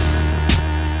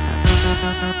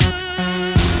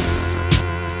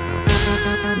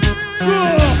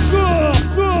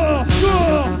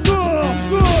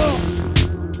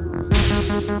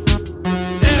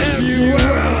 If you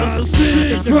ever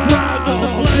see the crowd of the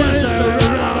place where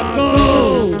I go,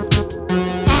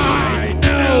 I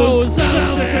know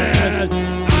something.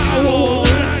 I won't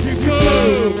let you go.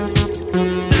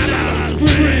 Never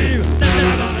scream,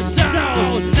 never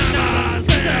shout, never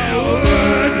say a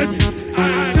word.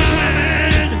 I'm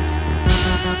coming.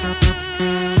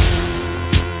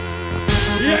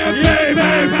 Yeah, baby,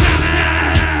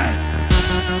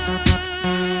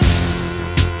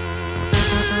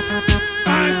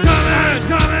 coming. I'm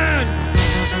coming.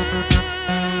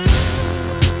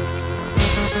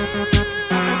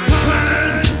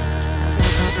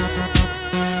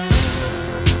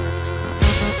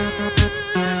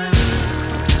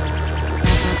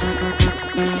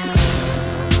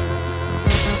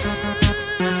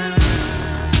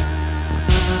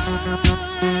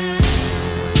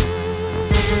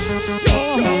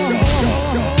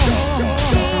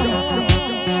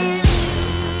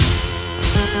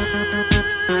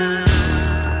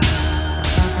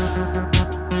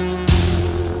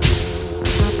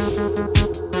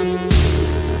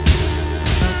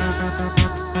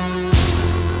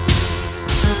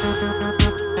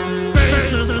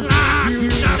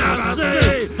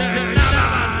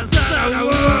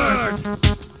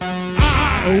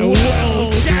 I will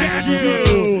get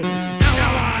you.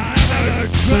 Now I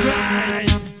haven't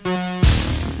tried.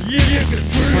 You can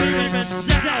scream and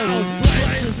shout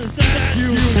places that you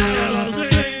never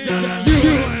seen. Just you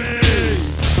and me.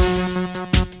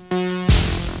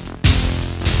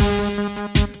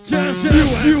 Just you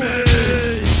and me.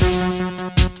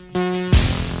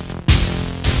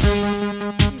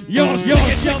 You're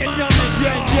sick in your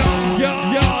mind.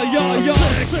 You're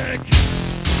sick.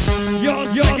 You're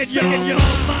sick in your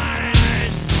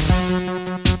mind.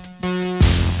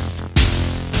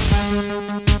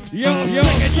 You're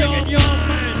sick in your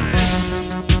mind.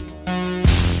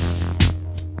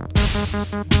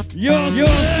 You're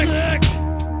sick.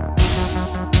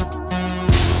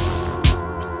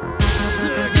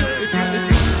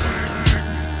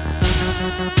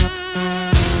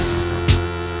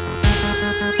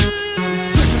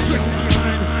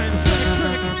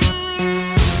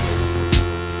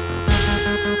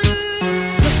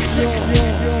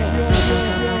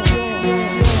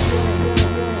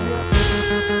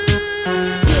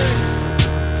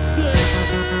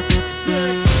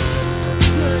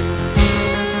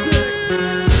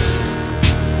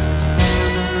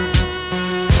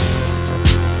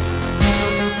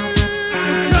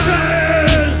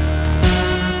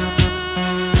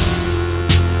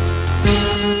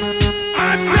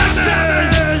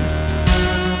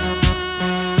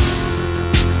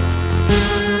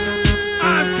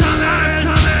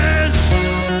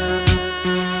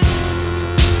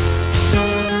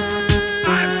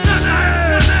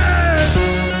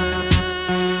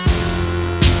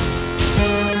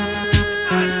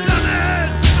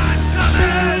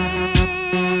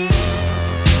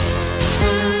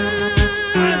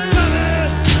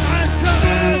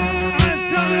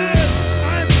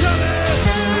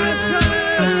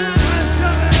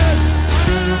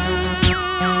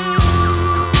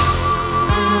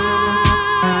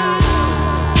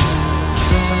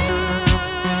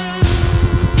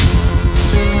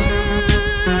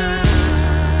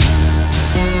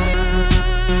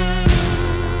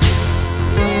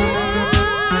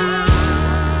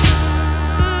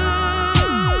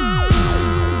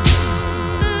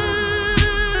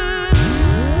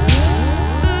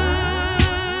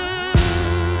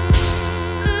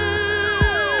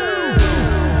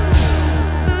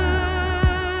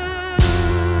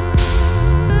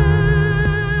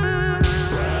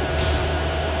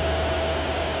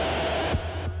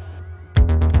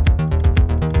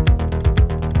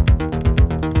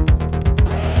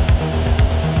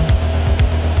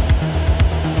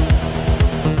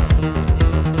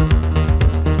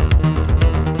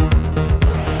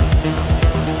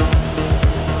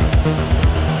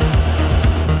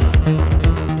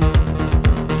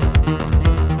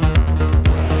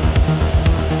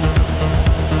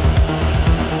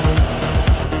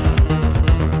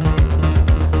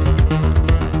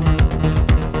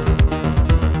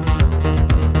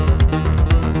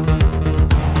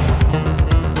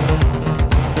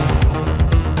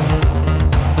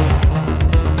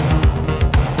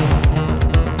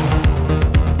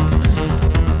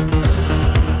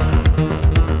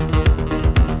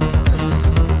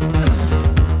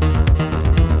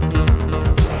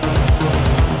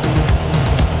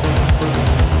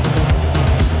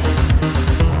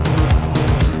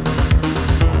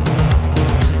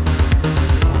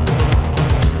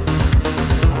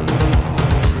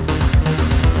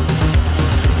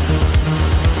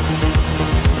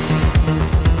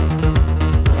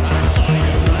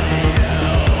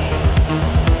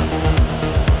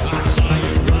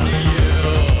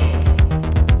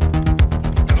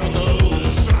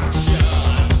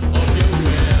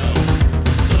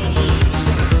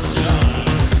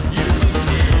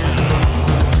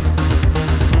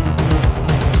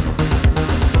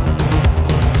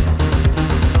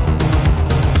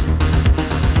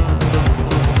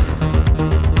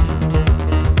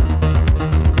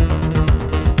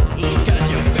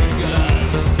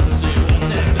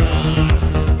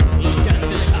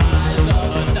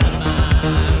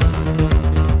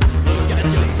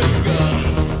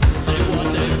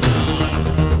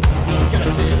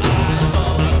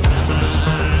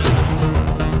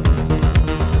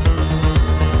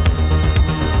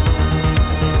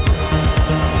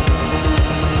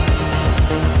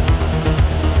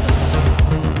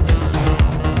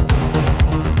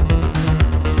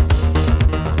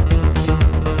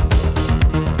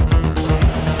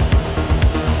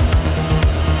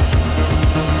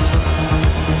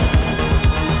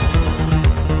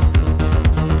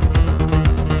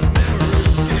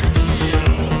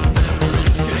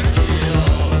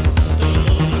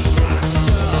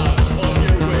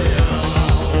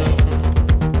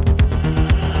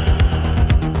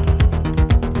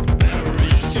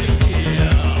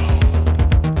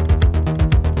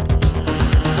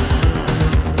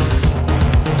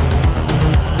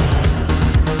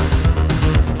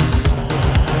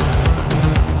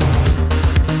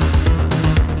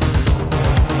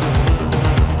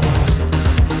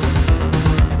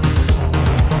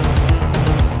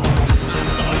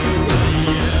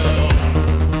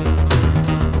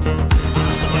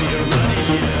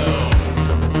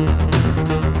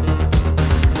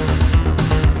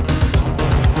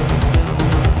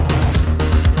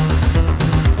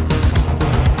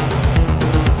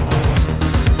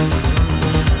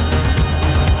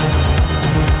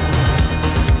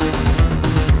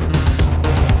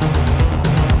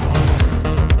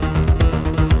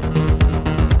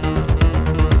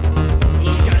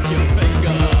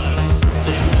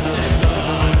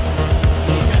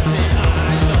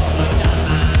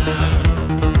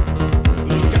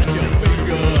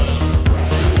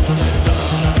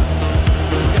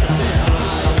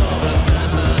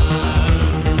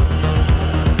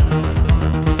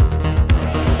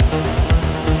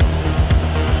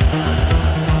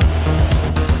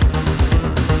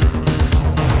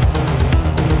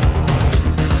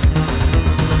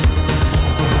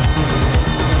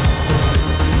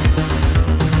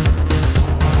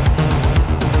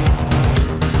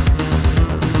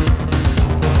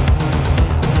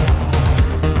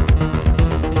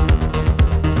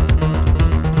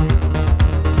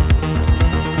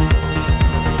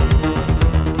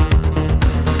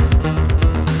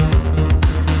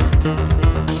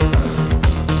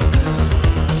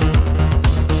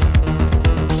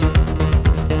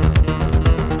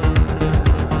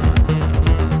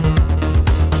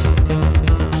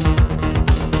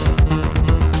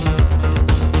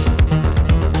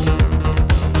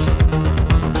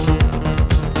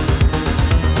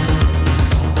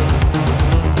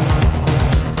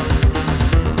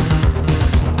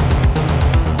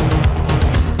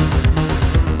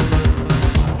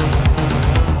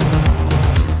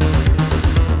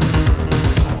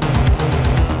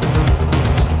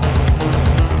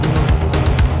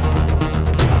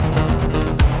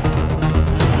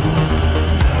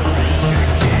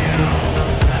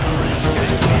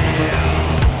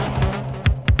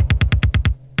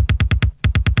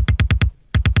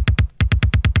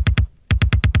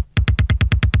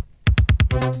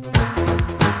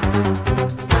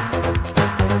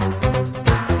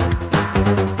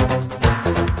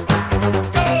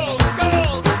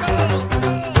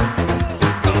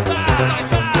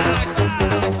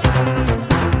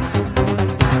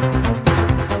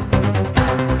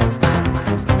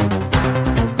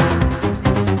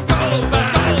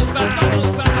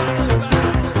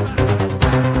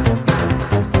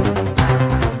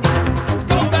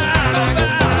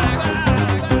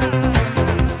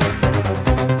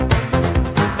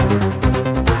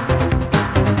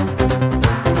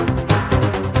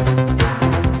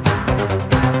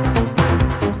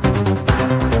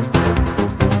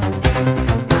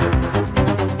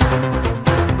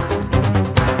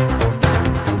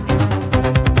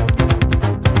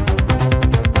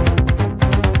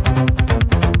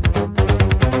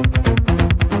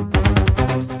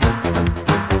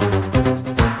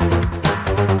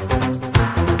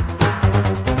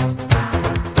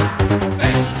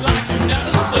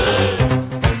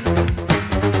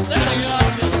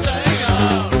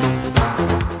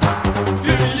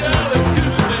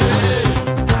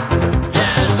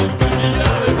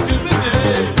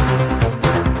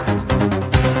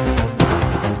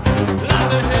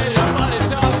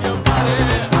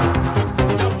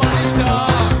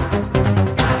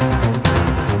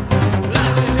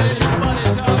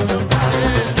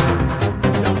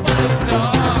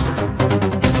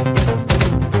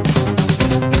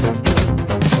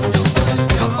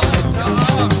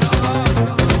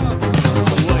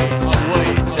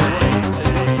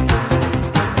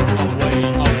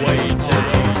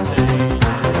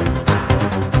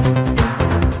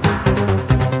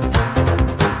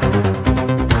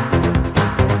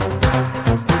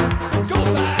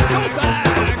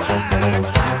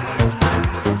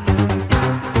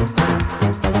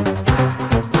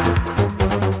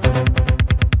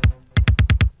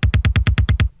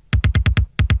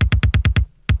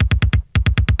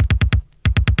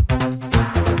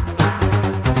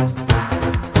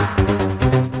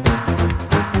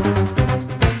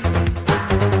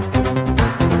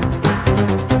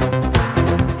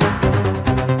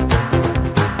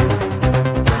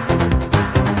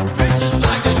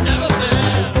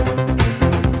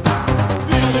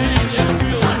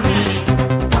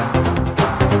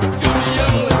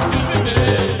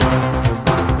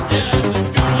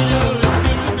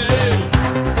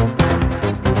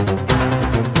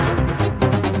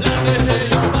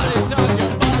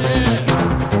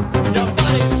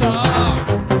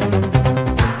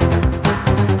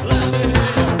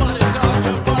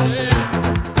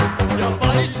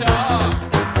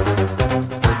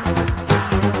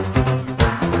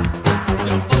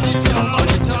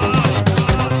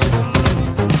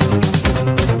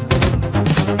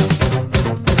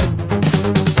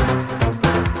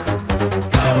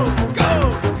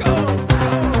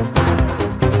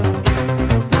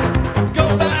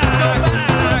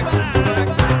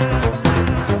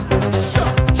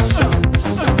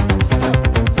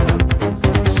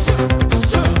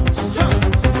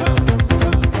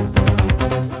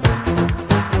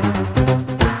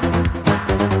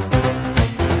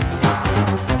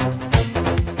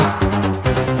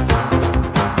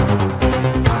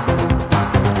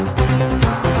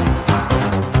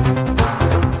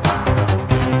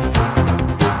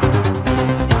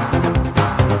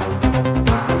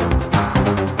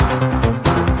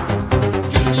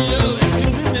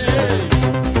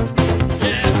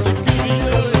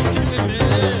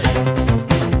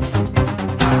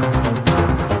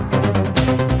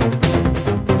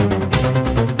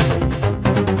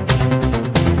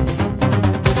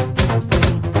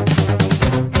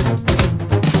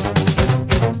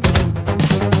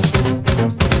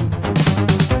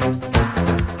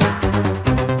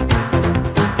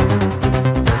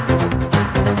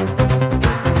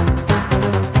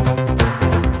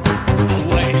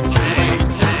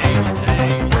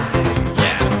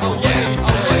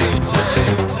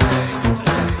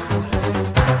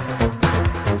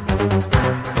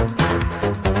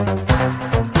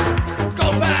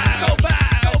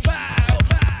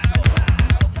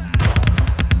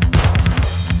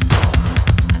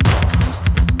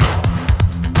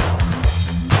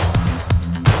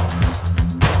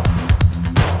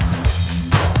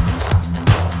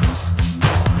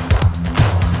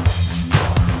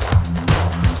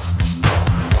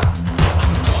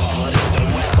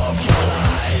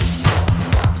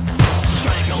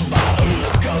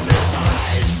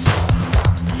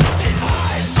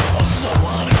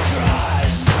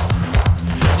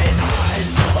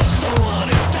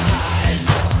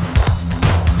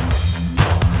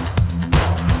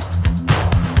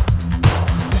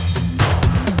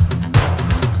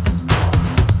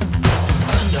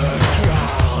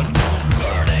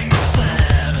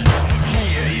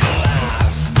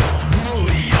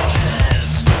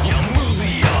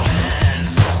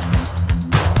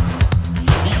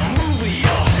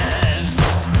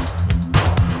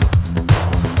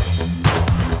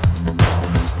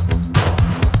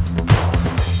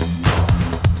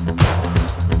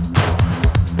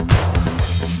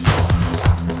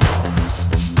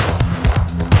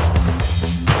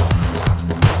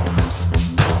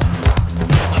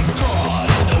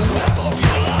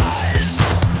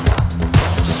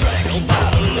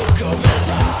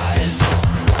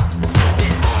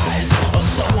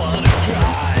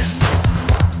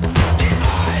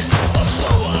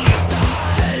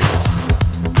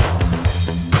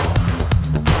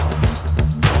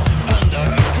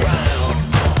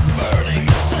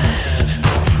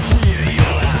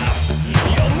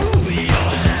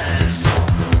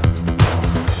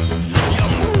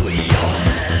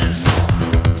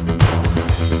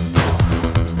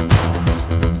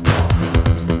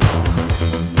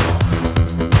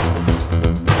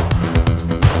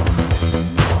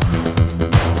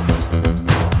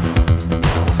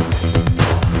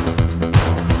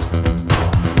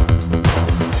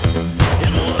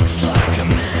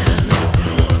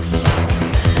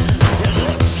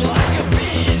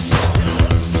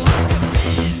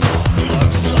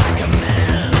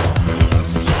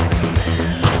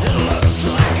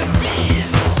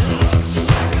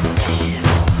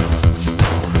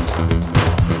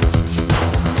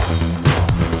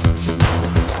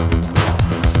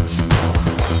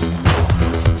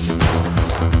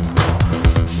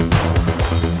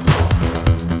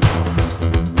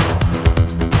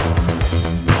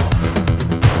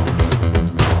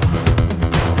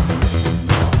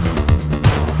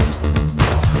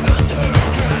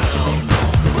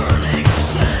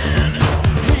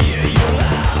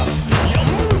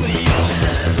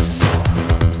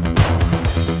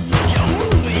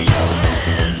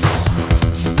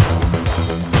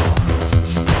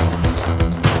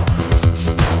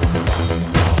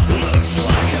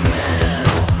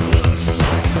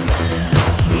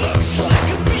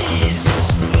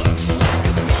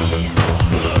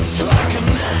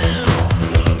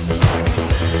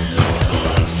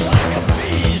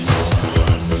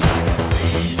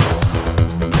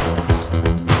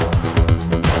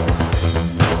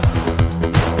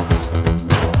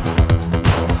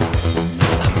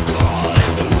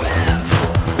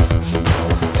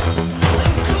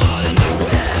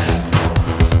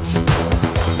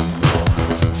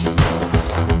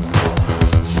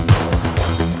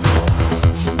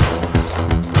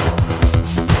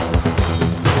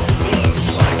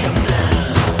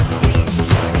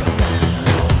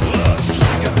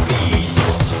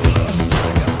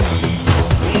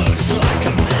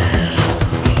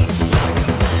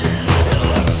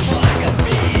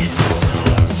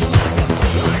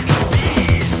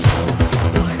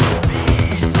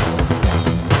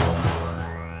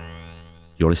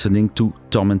 You're listening to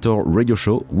Tormentor radio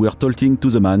show. We are talking to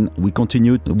the man. We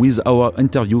continue with our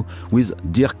interview with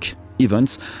Dirk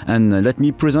Ivens. And let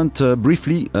me present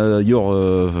briefly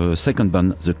your second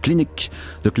band, the Klinik.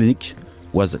 The Klinik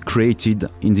was created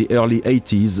in the early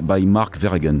 80s by Mark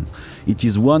Verhaegen. It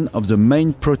is one of the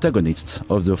main protagonists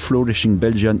of the flourishing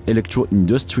Belgian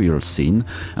electro-industrial scene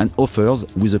and offers,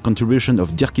 with the contribution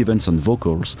of Dirk Ivens on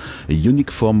vocals, a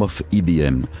unique form of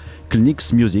EBM.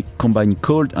 Klinik's music combines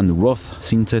cold and rough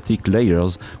synthetic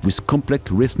layers with complex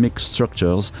rhythmic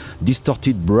structures,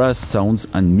 distorted brass sounds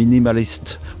and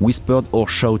minimalist whispered or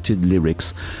shouted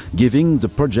lyrics, giving the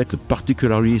project a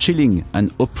particularly chilling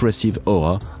and oppressive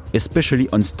aura, especially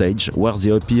on stage, where they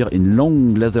appear in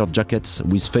long leather jackets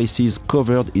with faces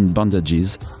covered in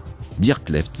bandages. Dirk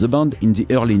left the band in the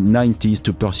early 90s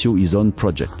to pursue his own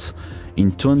projects. In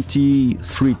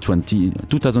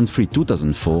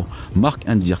 2003-2004, Mark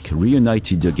and Dirk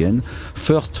reunited again,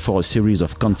 first for a series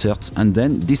of concerts and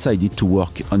then decided to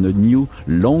work on a new,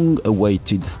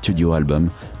 long-awaited studio album,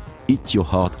 Eat Your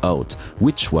Heart Out,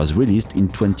 which was released in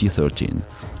 2013.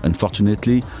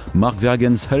 Unfortunately, Mark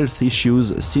Verhaegen's health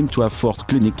issues seem to have forced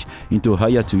Klinik into a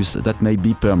hiatus that may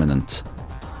be permanent.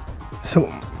 So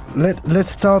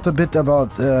let's start a bit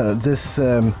about this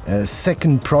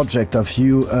second project of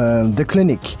you, the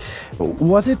Klinik.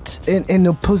 Was it in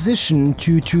opposition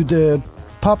to the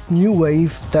pop new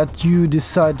wave that you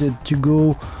decided to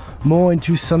go more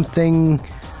into something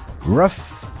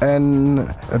rough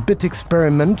and a bit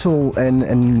experimental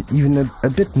and even a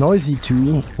bit noisy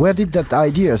too? Where did that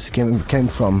ideas came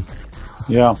from?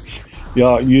 Yeah,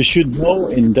 you should know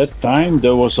in that time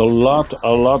there was a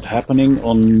lot happening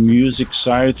on music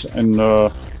side, and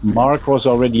Mark was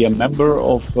already a member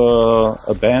of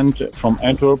a band from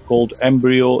Antwerp called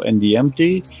Embryo and the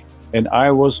Empty, and I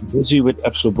was busy with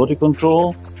Absolute Body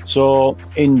Control. So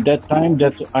in that time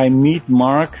that I meet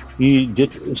Mark, he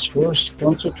did his first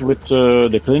concert with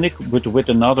the Klinik with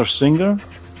another singer,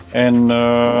 and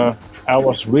I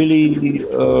was really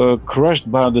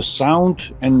crushed by the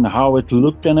sound and how it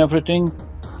looked and everything.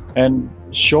 And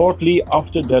shortly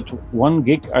after that one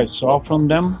gig I saw from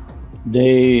them,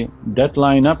 that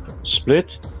lineup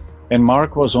split and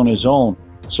Mark was on his own.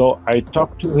 So I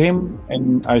talked to him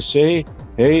and I say,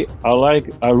 hey,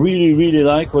 I really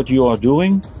like what you are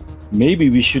doing. Maybe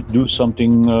we should do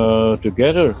something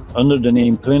together under the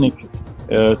name Klinik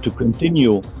to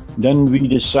continue. Then we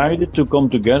decided to come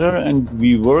together and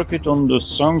we worked on the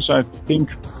songs, I think,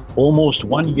 almost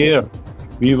 1 year.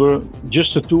 We were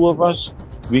just the two of us.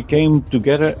 We came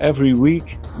together every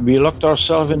week. We locked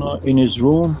ourselves in his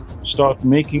room, start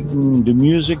making the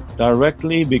music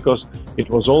directly, because it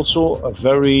was also a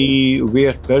very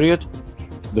weird period.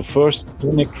 The first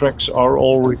Klinik tracks are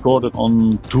all recorded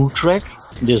on 2-track.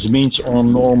 This means on a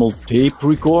normal tape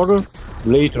recorder.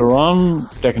 Later on,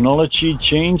 technology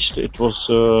changed. It was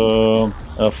a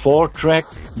 4-track,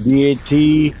 DAT,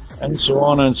 and so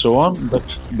on and so on. But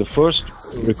the first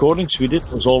recordings we did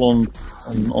was all on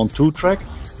 2-track.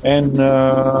 And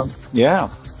yeah,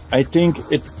 I think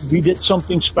we did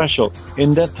something special.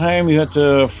 In that time, we had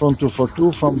Front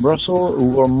 242 from Brussels, who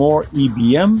were more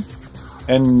EBM.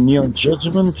 And Neon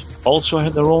Judgment also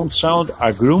had their own sound,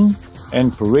 Agrum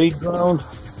and Parade Ground.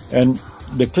 And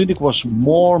the Klinik was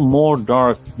more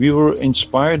dark. We were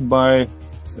inspired by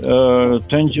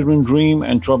Tangerine Dream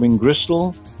and Throbbing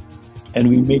Gristle, and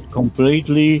we made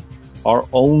completely our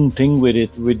own thing with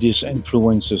it, with these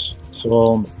influences.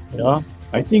 So yeah,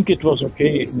 I think it was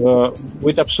okay.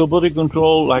 With Absolute Body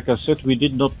Control, like I said, we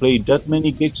did not play that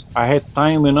many gigs. I had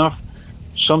time enough.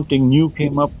 Something new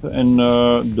came up, and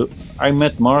I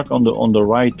met Mark on the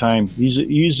right time.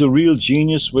 He's a real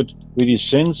genius with his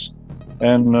sense,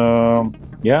 and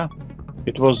yeah,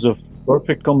 it was the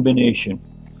perfect combination.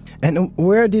 And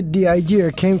where did the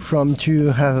idea came from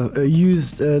to have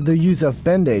used the use of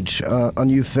bandage on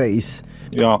your face?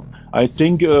 Yeah, I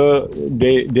think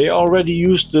they already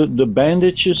used the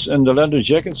bandages and the leather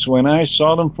jackets when I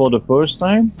saw them for the first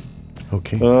time.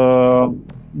 Okay.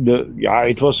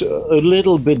 It was a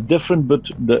little bit different,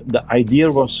 but the idea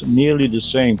was nearly the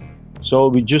same. So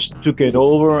we just took it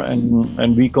over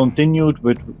and we continued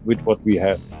with what we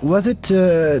had. Was it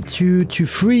to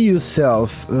free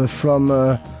yourself from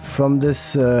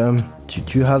this,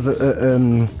 to have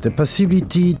the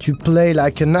possibility to play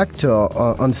like an actor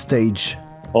on stage?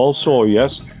 Also,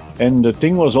 yes. And the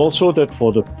thing was also that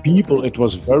for the people it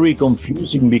was very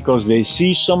confusing, because they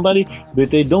see somebody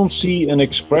but they don't see an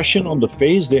expression on the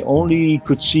face, they only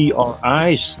could see our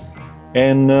eyes.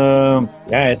 And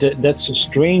yeah, that's a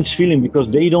strange feeling,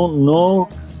 because they don't know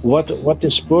what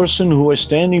this person who is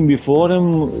standing before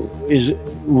them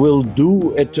will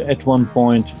do at one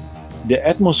point. The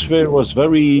atmosphere was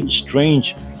very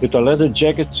strange with the leather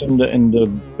jackets and the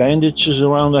bandages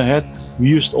around the head. We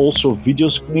used also video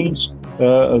screens,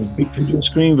 a big video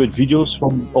screen with videos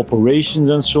from operations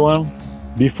and so on.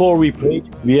 Before we played,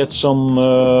 we had some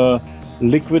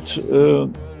liquid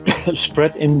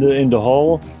spread in the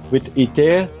hall with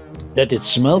ether that it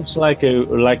smells like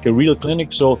a real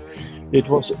clinic. So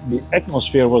the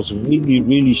atmosphere was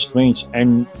really strange,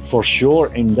 and for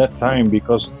sure in that time,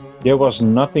 because there was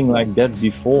nothing like that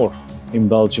before in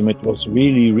Belgium. It was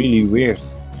really weird,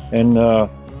 and the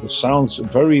sounds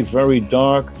very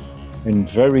dark and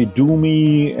very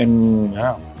doomy and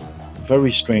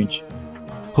very strange.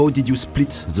 How did you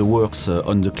split the works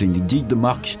on the Klinik? Did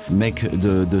Mark make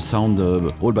the sound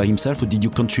all by himself, or did you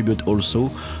contribute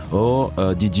also, or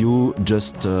did you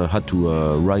just had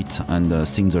to write and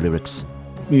sing the lyrics?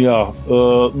 Yeah,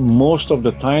 most of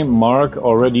the time Mark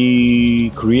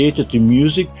already created the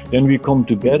music. Then we come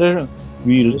together,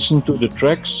 we listen to the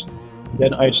tracks,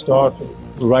 then I start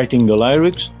writing the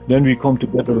lyrics, then we come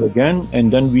together again,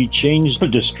 and then we change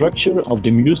the structure of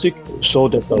the music so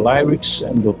that the lyrics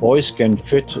and the voice can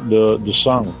fit the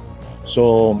song.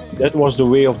 So that was the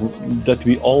way that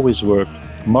we always worked.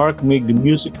 Mark made the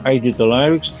music, I did the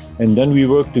lyrics, and then we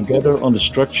worked together on the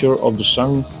structure of the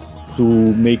song to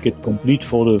make it complete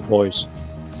for the voice.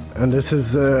 And this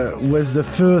was the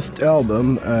first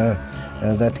album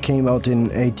that came out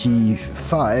in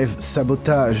 '85,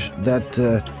 Sabotage, that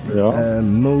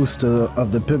most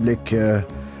of the public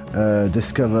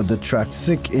discovered the track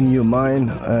Sick in Your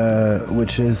Mind,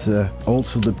 which is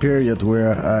also the period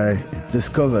where I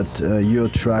discovered your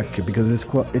track, because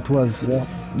it was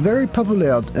very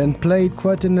popular and played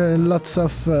quite in lots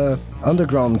of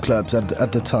underground clubs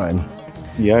at the time.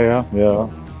 Yeah.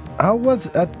 How was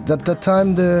at the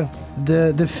time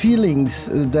the feelings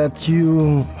that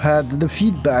you had, the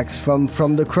feedbacks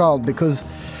from the crowd? Because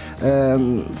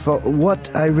for what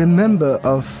I remember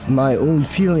of my own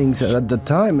feelings at the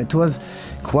time, it was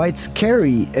quite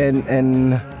scary,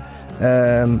 and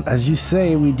as you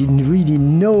say, we didn't really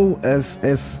know if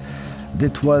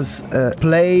it was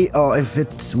play or if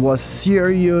it was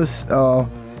serious.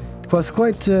 It was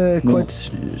quite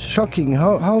shocking.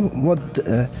 How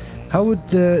would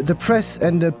the press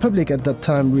and the public at that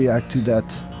time react to that?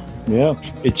 Yeah,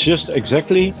 it's just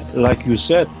exactly like you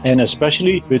said, and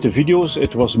especially with the videos,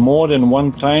 it was more than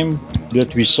one time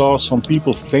that we saw some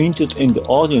people fainted in the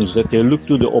audience, that they looked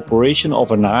to the operation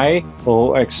of an eye,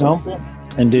 for example,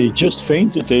 and they just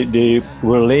fainted. They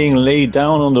were laid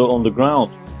down on the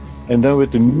ground, and then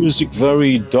with the music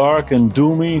very dark and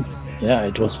doomy, yeah,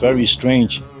 it was very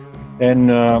strange.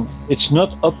 And it's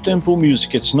not up-tempo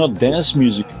music, it's not dance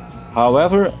music.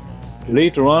 However,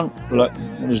 later on,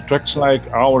 tracks like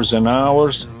Hours and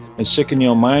Hours and Sick in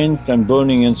Your Mind and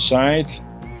Burning Inside,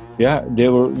 yeah,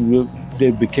 they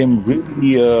became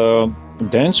really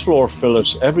dance floor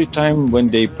fillers. Every time when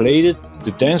they played it,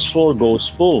 the dance floor goes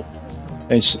full.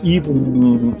 And it's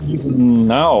even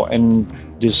now, and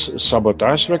this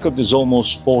Sabotage record is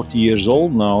almost 40 years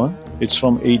old now. Eh? It's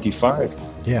from '85.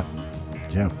 Yeah.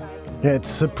 Yeah,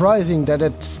 it's surprising that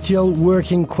it's still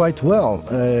working quite well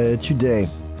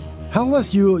today. How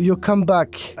was your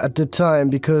comeback at the time?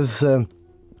 Because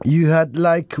you had,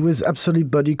 like with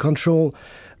Absolute Body Control,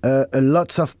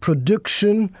 lots of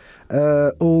production,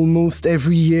 almost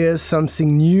every year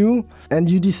something new, and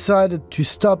you decided to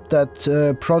stop that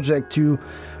project to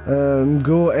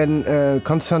go and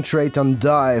concentrate on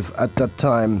Dive at that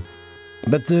time.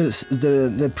 But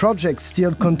the project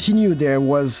still continued. There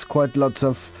was quite lots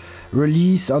of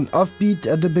release on Offbeat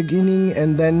at the beginning,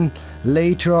 and then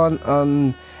later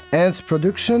on Ants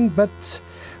production, but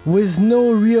with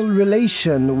no real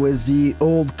relation with the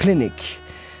old Klinik.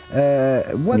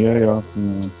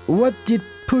 What did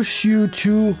push you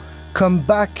to come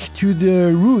back to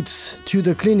the roots, to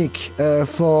the Klinik,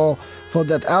 for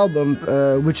that album,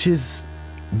 which is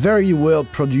very well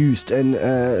produced and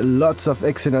lots of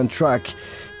excellent track?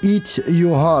 Eat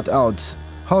Your Heart Out.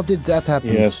 How did that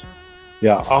happen? Yes.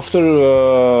 Yeah, after,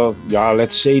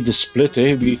 let's say the split,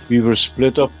 we were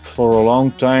split up for a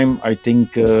long time. I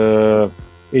think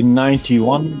in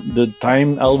 '91 the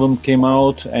Time album came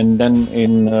out, and then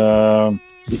in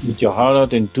Eat Your Heart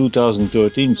Out in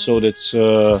 2013, so that's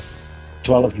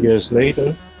 12 years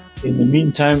later. In the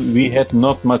meantime, we had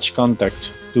not much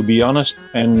contact, to be honest,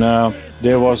 and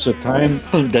there was a time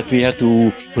that we had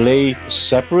to play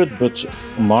separate, but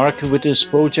Mark with his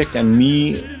project and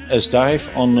me as Dive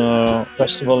on a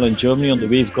festival in Germany on the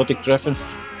Wave Gothic Treffen,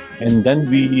 And then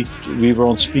we were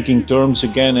on speaking terms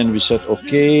again, and we said,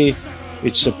 okay,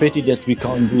 it's a pity that we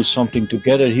can't do something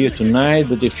together here tonight,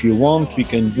 but if you want, we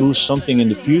can do something in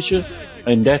the future.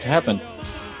 And that happened.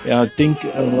 I think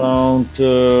around,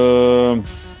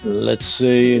 let's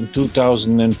say in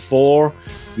 2004,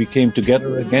 we came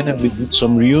together again and we did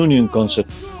some reunion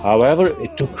concert. However,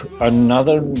 it took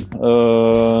another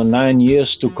 9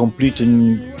 years to complete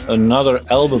another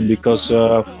album, because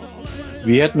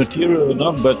we had material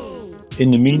enough, but in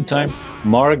the meantime,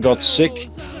 Mark got sick,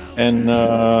 and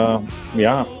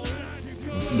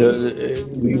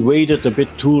we waited a bit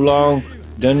too long.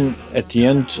 Then at the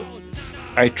end,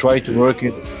 I tried to work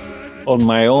it on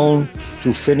my own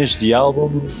to finish the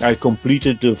album. I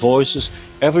completed the voices,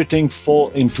 everything fall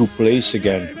into place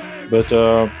again. But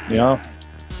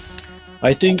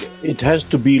I think it has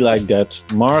to be like that.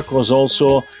 Mark was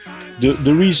also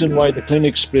the reason why the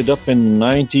Klinik split up in the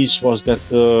 90s was that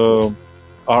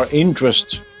our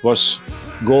interest was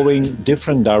going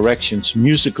different directions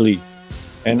musically,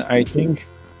 and I think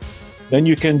then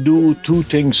you can do two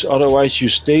things. Otherwise you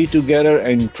stay together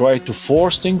and try to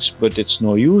force things, but it's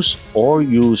no use. Or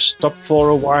you stop for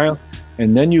a while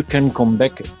and then you can come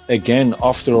back again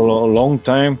after a long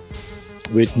time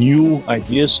with new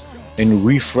ideas and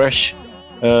refresh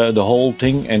the whole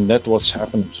thing, and that's what's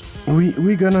happened.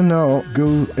 We're gonna now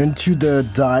go into the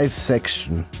dive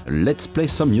section. Let's play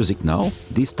some music now,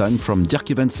 this time from Dirk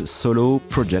Ivens' solo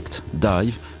project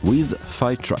Dive with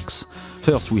 5 tracks.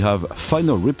 First we have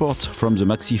Final Report from the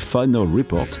maxi Final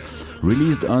Report,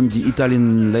 released on the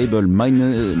Italian label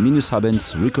Minus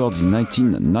Habens Records in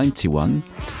 1991.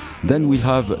 Then we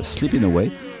have Sleeping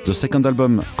Away, the second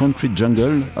album Concrete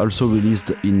Jungle, also released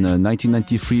in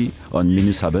 1993 on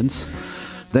Minus Habens.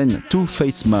 Then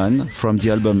Two-Faced Man from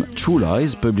the album True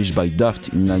Lies, published by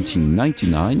Daft in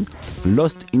 1999.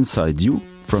 Lost Inside You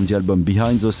from the album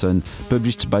Behind the Sun,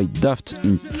 published by Daft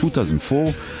in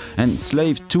 2004. And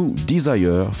Slave to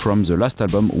Desire from the last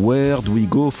album Where Do We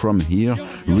Go From Here,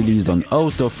 released on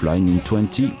Out of Line in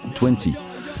 2020.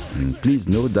 And please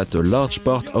note that a large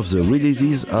part of the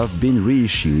releases have been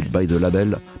reissued by the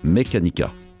label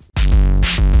Mechanica.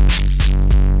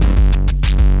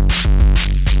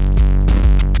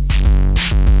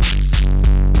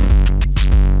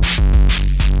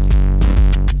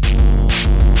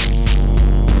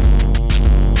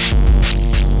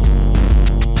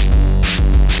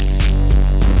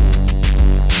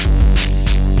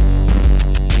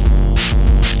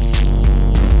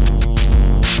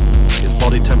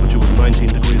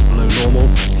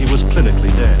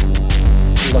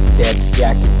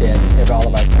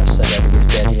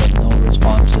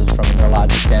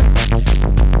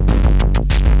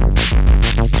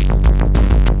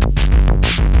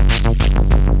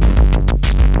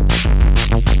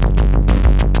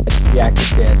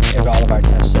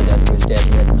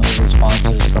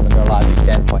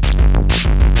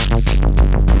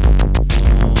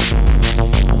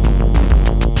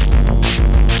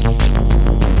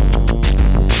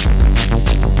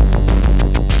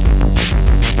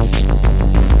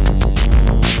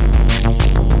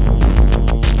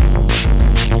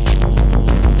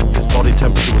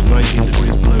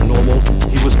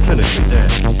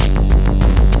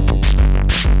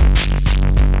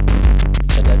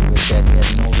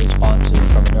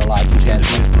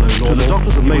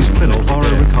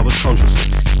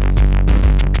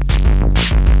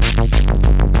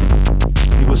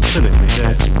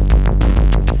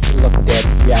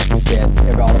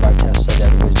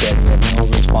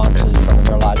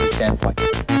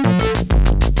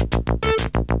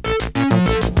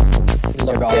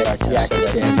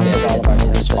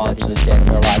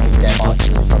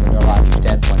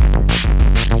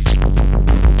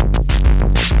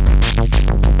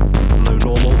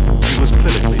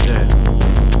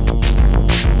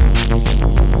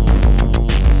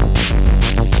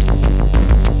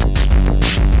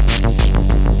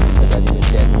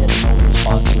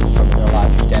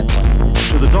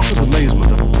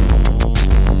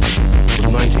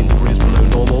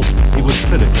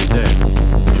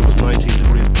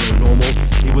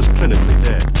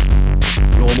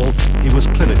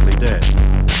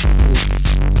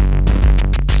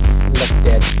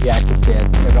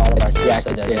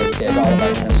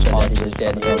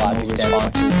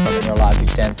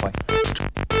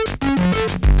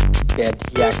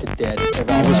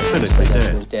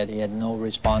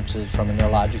 From a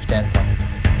neurologic standpoint.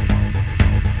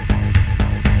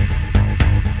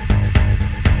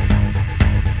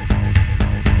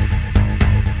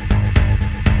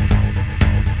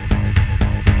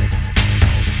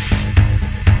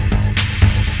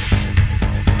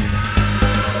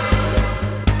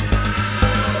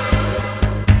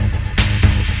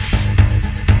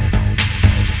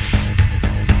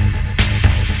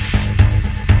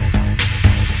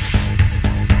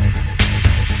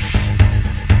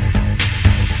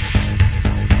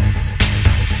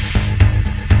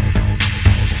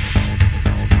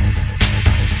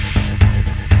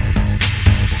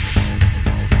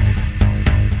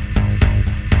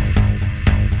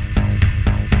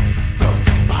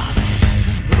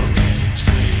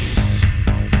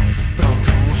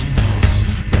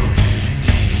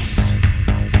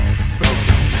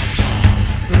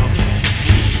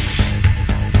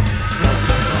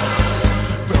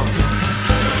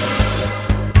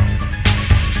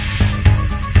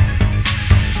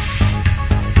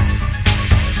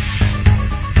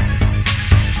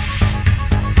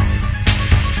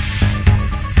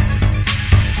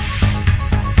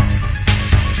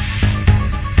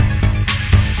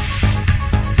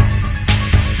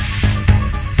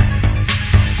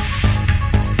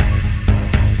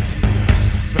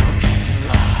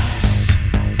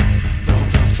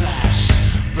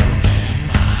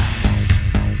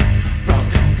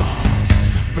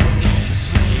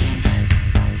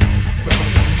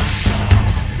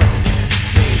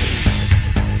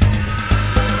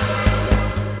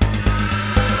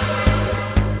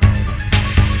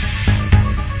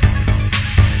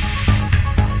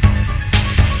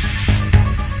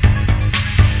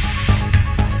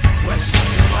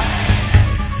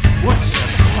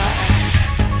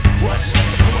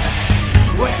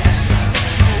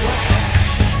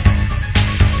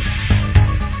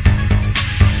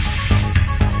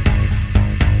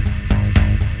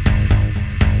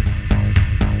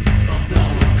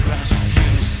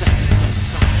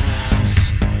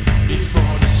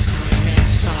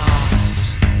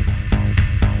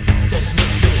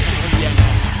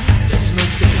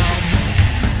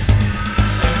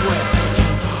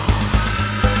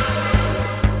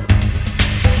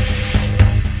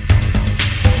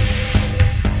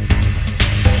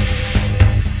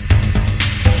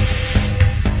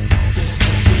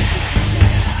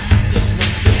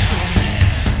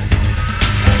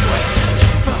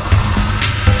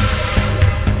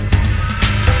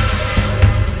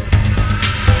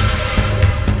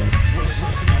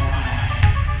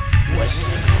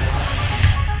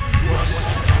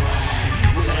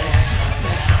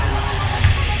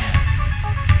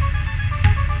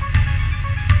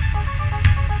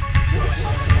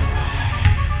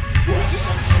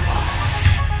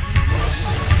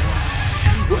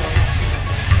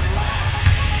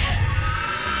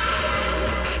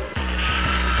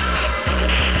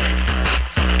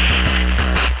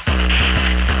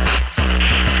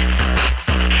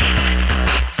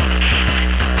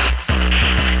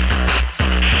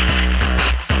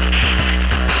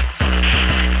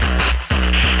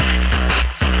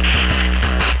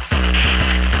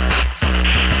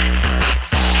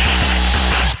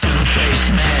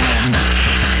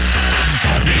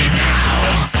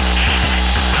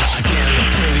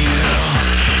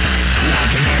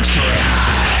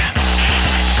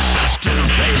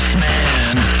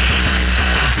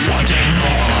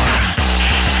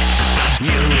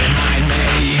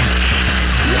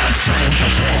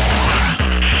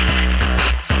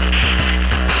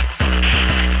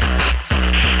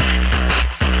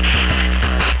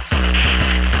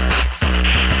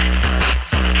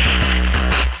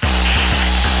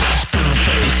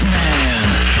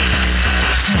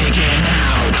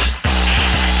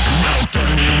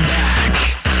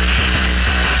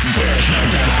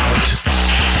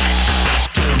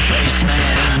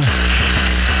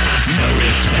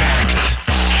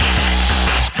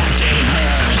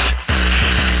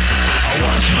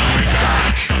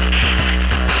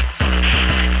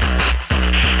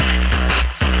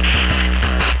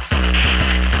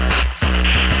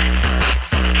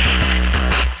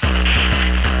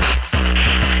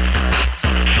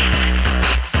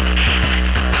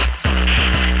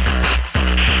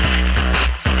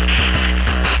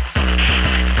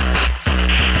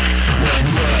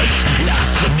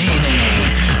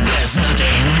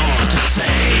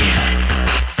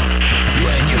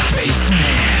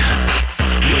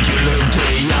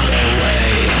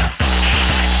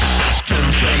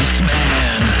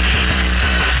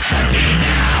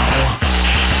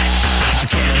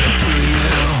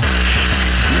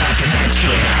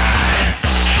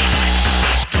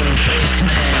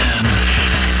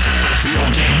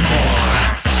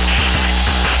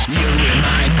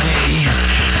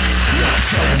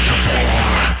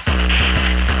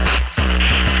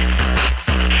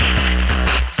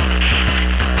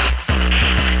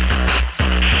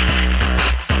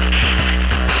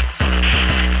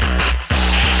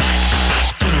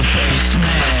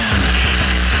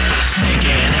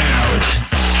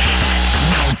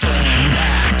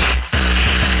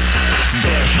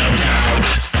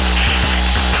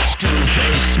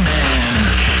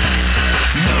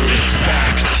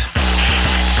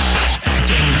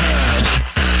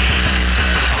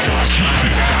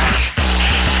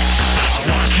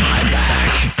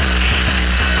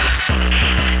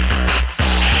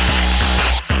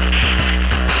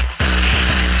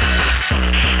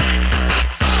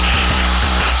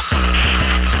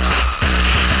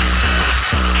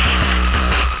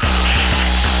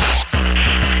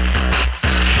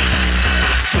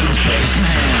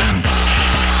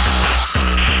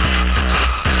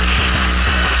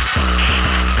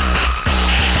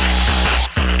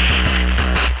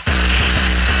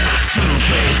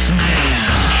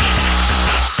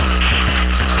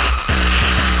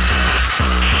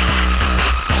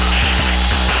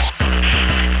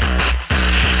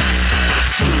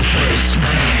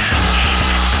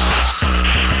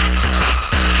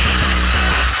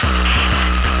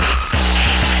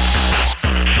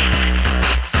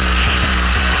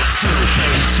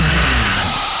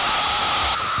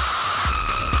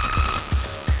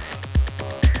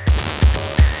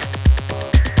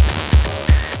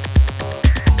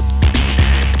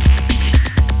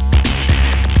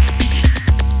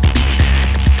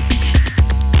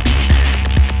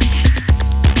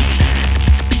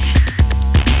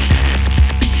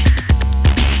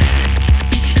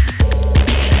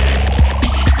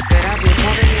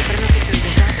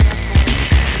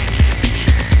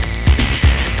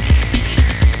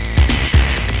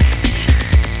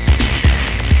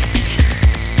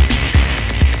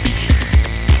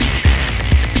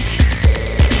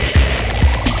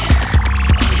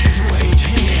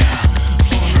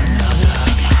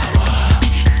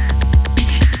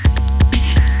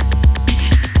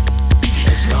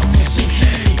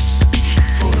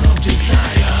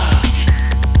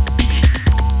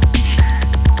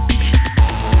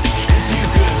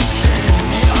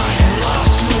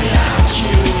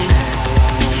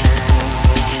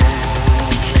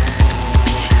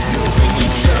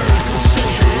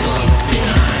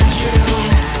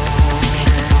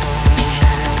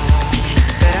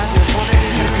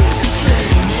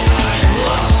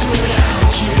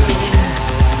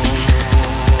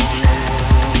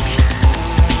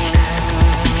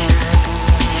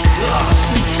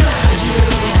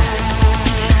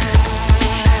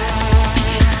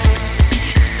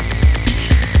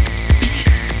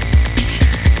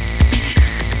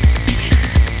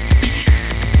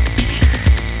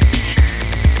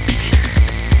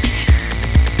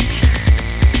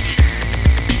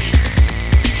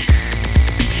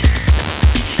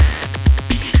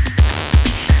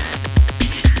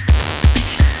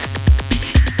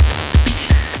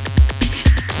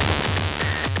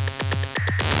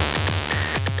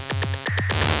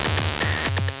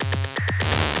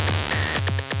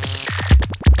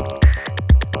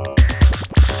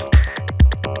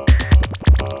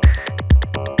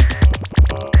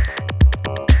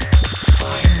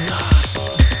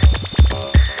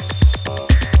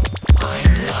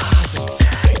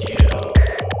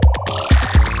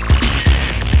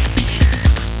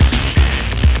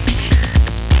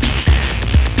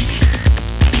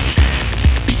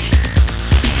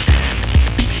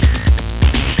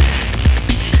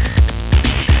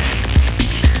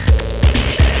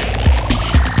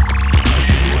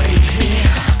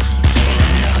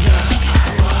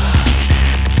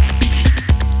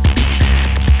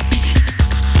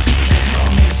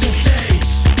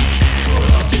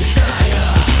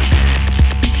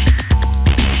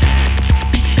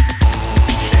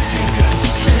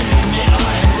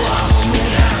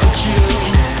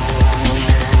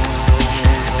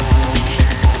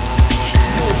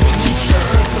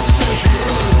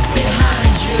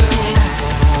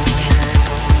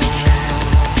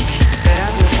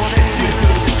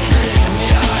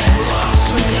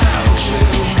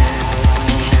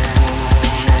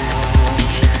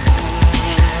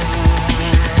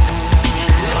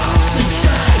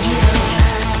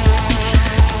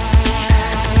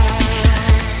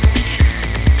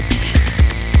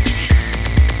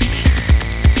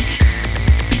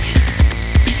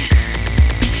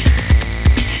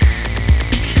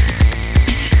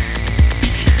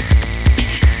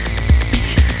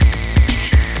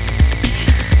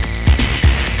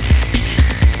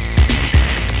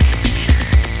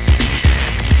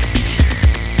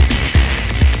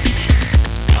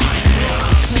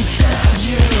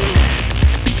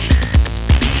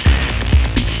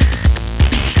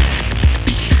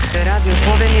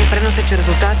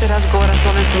 počúvate razgovor o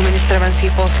slovenskom ministrovanství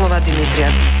poslova Dimitra.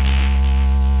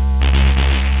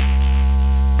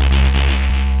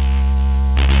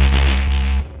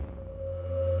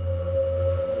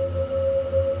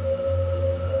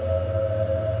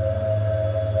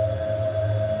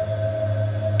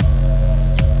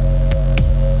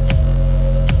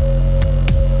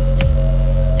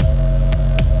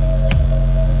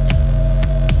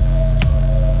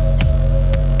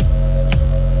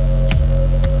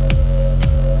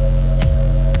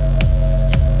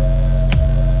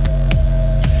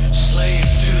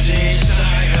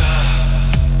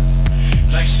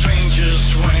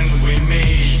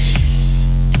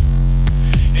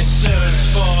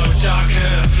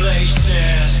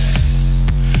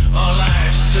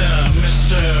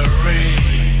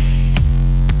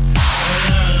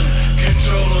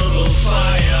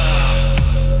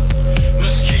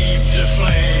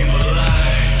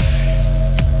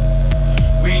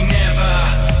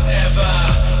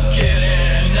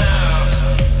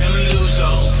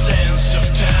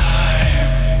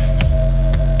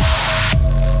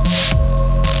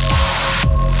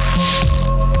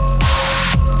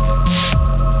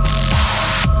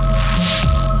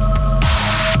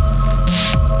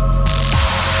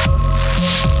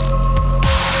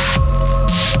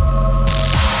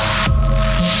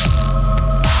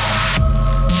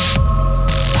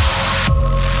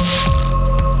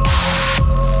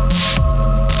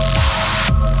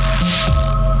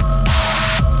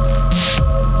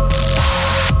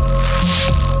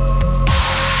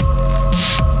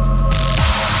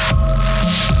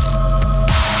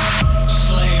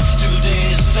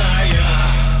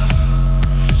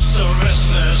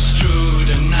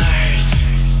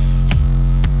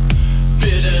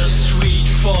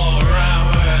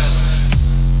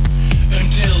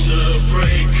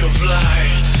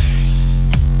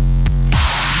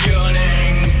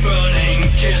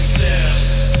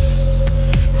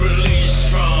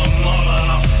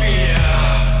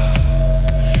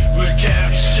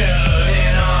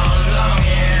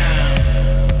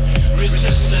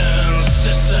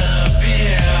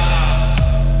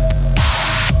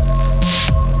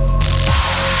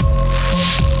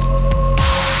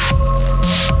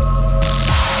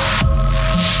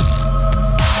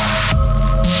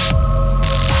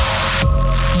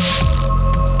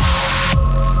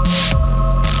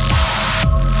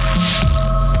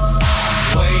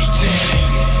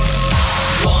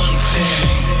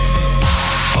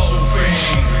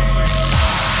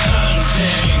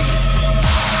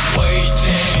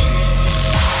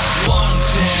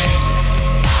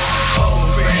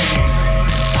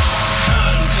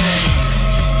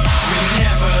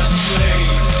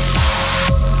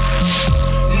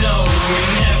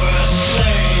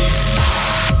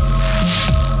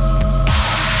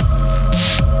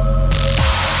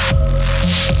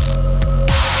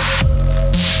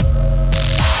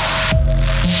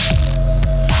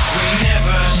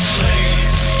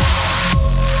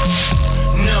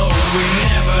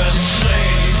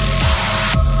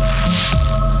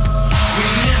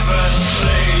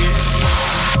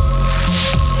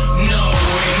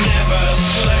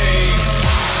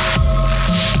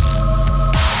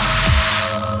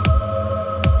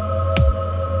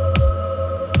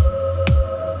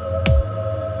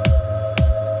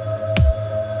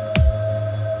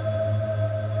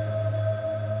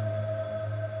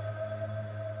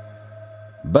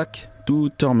 Back to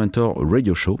Tormentor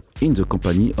radio show in the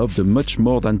company of the much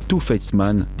more than two-faced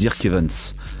man Dirk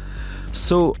Ivens.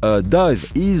 So,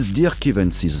 Dive is Dirk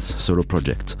Ivens' solo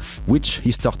project, which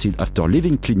he started after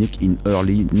leaving Klinik in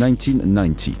early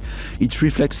 1990. It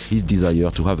reflects his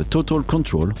desire to have a total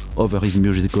control over his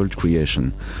musical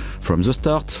creation. From the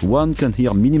start, one can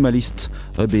hear minimalist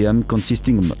EBM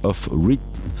consisting of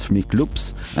rhythmic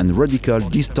loops and radical,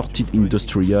 distorted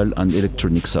industrial and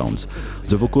electronic sounds.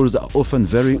 The vocals are often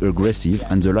very aggressive,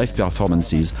 and the live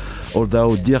performances,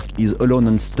 although Dirk is alone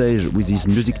on stage with his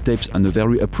music tapes and a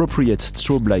very appropriate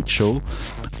strobe-like show,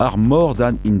 are more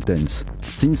than intense.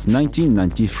 Since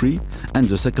 1993 and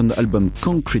the second album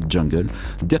Concrete Jungle,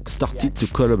 Dirk started to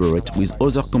collaborate with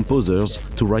other composers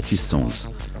to write his songs,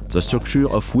 the structure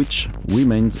of which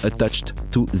remains attached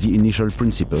to the initial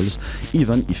principles,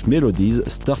 even if melodies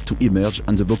start to emerge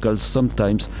and the vocals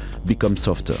sometimes become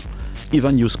softer.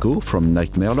 Ivan Yusko from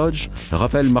Nightmare Lodge,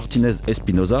 Rafael Martinez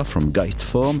Espinosa from Geist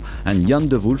Form, and Jan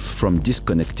de Wolf from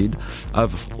Disconnected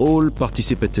have all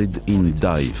participated in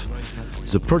Dive.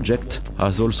 The project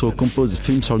has also composed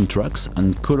film soundtracks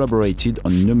and collaborated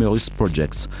on numerous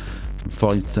projects,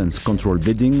 for instance Control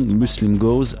Bleeding, Muslim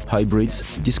Goes, Hybrids,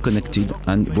 Disconnected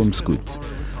and Boom Scoot.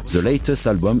 The latest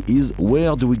album is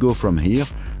Where Do We Go From Here,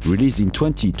 released in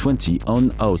 2020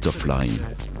 on Out of Line.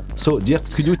 So, Dirk,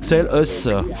 could you tell us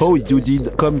how you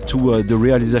did come to the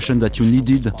realization that you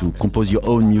needed to compose your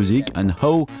own music, and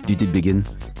how did it begin?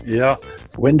 Yeah,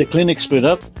 when the Klinik split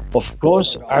up, of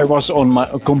course, I was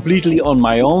completely on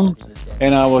my own,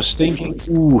 and I was thinking,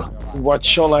 what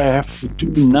shall I have to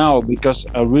do now? Because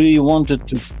I really wanted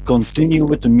to continue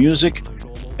with the music,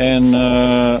 and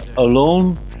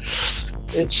alone,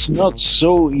 it's not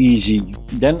so easy.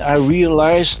 Then I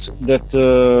realized that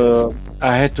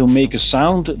I had to make a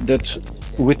sound that,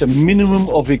 with a minimum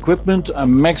of equipment, a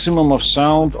maximum of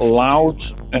sound, loud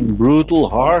and brutal,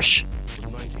 harsh,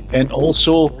 and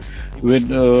also with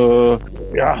the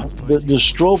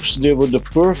strobes. They were the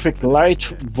perfect light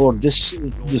for the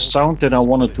sound that I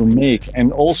wanted to make,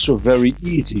 and also very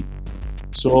easy.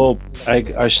 So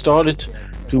I started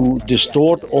to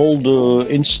distort all the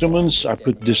instruments. I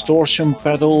put distortion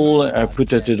pedal, I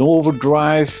put it in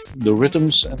overdrive, the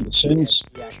rhythms and the synths,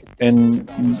 and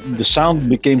the sound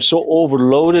became so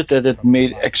overloaded that it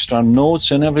made extra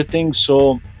notes and everything.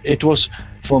 So it was,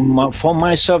 for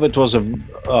myself, it was a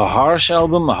harsh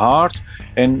album, hard,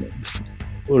 and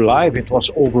live it was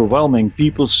overwhelming.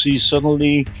 People see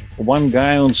suddenly one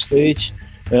guy on stage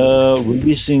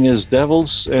releasing his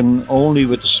devils, and only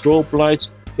with the strobe lights.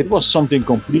 It was something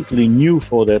completely new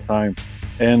for that time,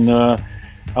 and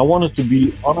I wanted to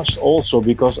be honest also,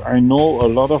 because I know a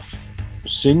lot of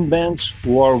synth bands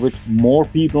who are with more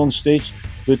people on stage,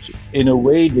 but in a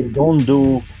way they don't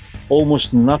do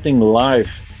almost nothing live.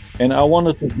 And I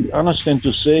wanted to be honest and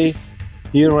to say,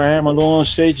 here I am alone on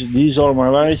stage, these are my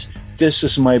lights, this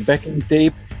is my backing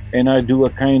tape, and I do a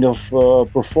kind of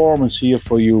performance here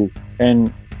for you. And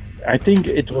I think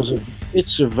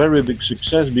it's a very big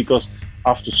success, because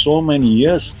after so many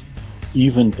years,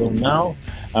 even till now,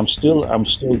 I'm still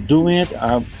doing it.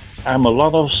 I'm a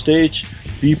lot on stage.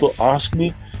 People ask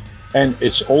me, and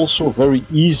it's also very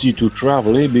easy to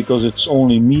travel, because it's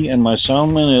only me and my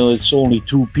soundman, and it's only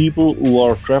two people who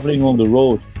are traveling on the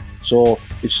road. So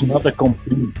it's not a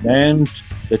complete band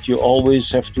that you always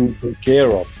have to take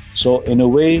care of. So in a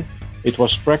way, it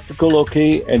was practical,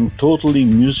 okay, and totally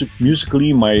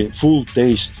musically my full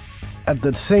taste. At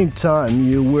the same time,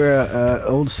 you were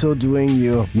also doing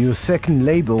your second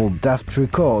label, Daft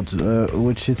Records,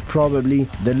 which is probably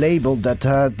the label that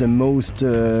had the most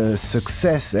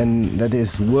success and that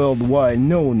is worldwide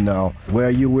known now, where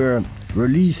you were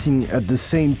releasing at the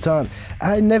same time.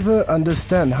 I never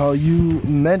understand how you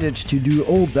managed to do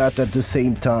all that at the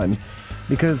same time,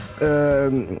 because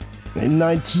in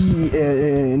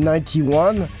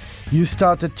 1991 you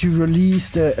started to release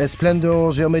the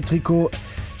Esplendor Geometrico,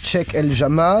 Check El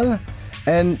Jamal,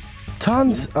 and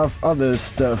tons of other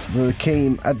stuff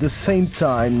came at the same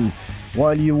time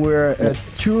while you were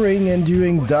touring and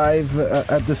doing Dive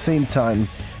at the same time.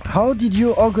 How did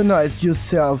you organize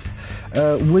yourself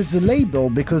with the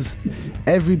label? Because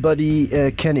everybody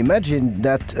can imagine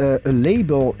that a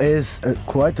label is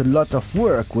quite a lot of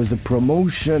work with the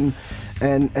promotion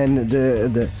and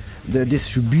the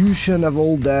distribution of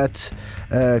all that,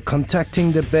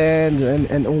 contacting the band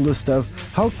and all the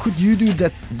stuff. How could you do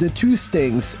that, the two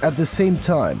things at the same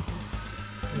time?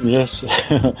 Yes,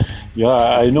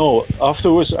 yeah, I know.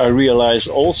 Afterwards, I realized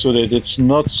also that it's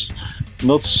not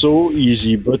so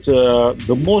easy. But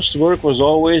the most work was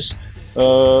always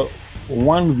 1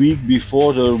 week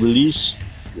before the release.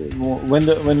 When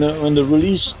the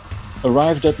release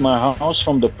arrived at my house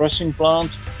from the pressing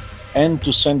plant, and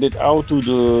to send it out to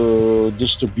the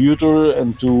distributor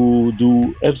and to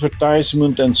do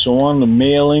advertisement and so on, the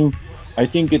mailing. I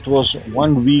think it was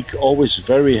 1 week, always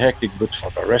very hectic, but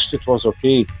for the rest it was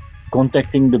okay.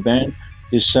 Contacting the band,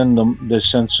 they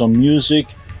sent some music.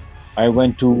 I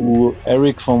went to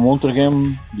Eric from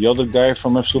Montergem, the other guy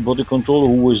from Absolute Body Control,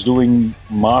 who was doing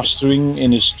mastering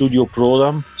in his studio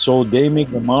program. So they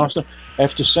make the master. I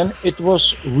have to send. It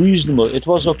was reasonable. It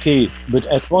was okay, but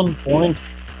at one point,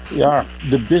 yeah,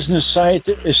 the business side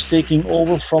is taking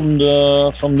over from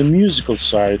the musical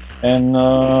side, and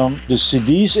the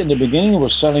CDs in the beginning were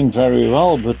selling very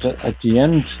well, but at the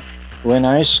end, when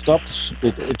I stopped,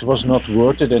 it was not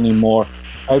worth it anymore.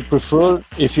 I prefer,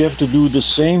 if you have to do the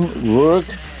same work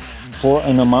for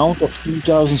an amount of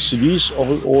 2,000 CDs,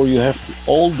 or you have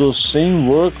all the same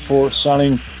work for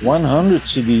selling 100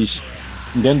 CDs,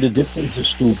 then the difference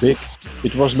is too big.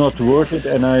 It was not worth it,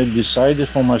 and I decided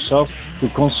for myself to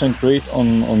concentrate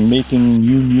on making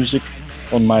new music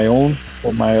on my own,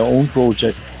 for my own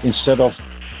project, instead of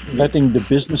letting the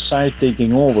business side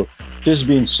taking over. This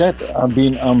being said,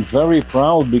 I'm very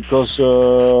proud, because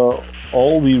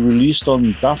all we released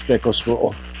on Daft Records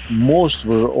were most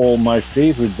were all my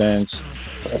favorite bands.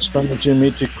 Standard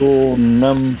Geometrical,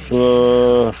 Numb,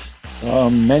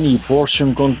 many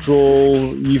Portion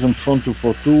Control, even Front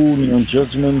 242, Neon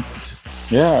Judgment.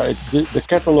 Yeah, the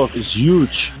catalog is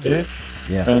huge. Eh?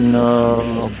 Yeah. And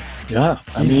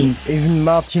I mean, even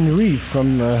Martin Reeve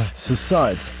from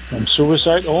Suicide. From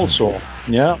Suicide also.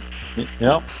 Yeah.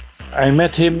 I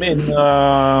met him in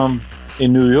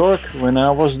New York when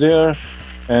I was there,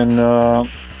 and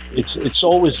it's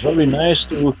always very nice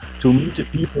to meet the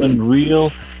people in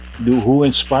real who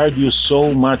inspired you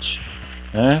so much.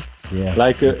 Eh? Yeah.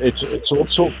 Like it's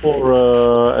also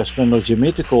for Standard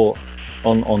Geometrical.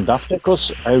 On Daft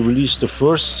Records, I released the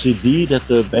first CD that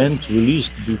the band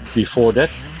released. Before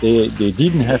that, they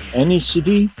didn't have any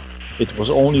CD. It was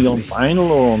only on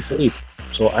vinyl or on tape.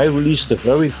 So I released the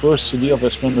very first CD of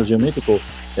Standard Geometrical.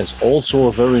 That's also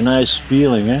a very nice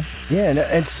feeling, eh? Yeah, and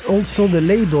it's also the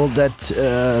label that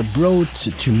brought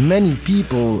to many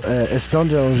people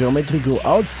Standard Geometrical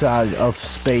outside of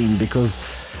Spain, because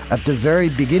at the very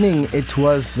beginning it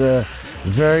was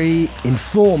very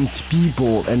informed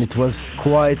people, and it was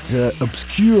quite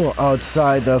obscure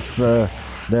outside of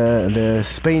the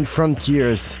Spain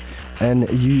frontiers, and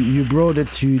you brought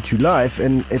it to life,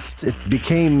 and it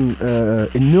became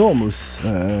enormous.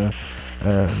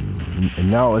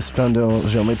 Now Standard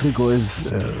Geometrical is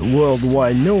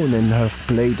worldwide known and have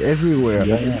played everywhere.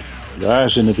 Yeah.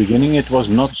 Yes, in the beginning it was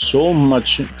not so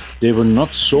much. They were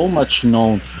not so much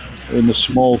known in the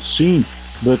small scene.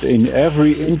 But in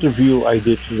every interview I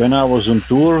did when I was on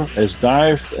tour as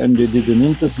Dive, and they did an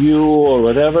interview or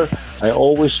whatever, I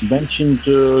always mentioned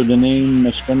the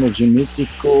name Standard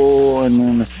Geometrical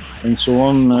and so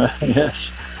on. Yes,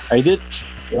 I did,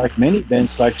 like many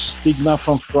bands, like Stigma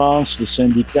from France, the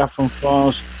Syndicat from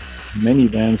France, many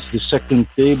bands, the Second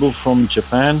Table from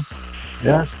Japan.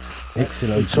 Yes,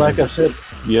 excellent. It's like I said,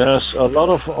 yes, a lot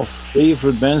of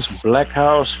favorite bands, Black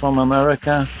House from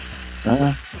America.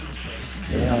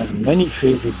 Yeah, many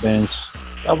favorite bands.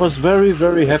 I was very,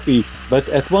 very happy. But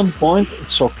at one point,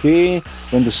 it's okay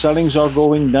when the sellings are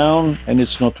going down and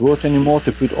it's not worth anymore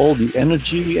to put all the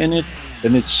energy in it.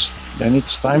 Then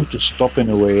it's time to stop in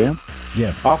a way. Eh?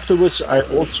 Yeah. Afterwards, I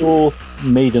also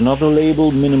made another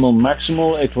label, Minimal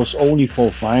Maximal. It was only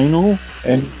for vinyl,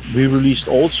 and we released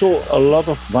also a lot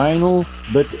of vinyl.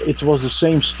 But it was the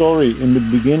same story. In the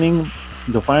beginning,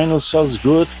 the vinyl sells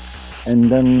good,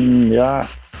 and then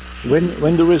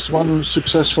When there is one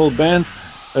successful band,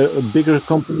 a bigger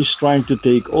company is trying to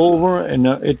take over, and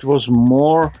it was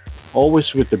more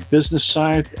always with the business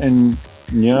side. And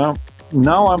now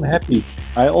I'm happy.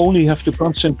 I only have to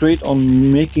concentrate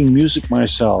on making music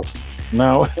myself.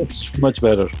 Now it's much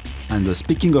better. And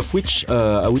speaking of which,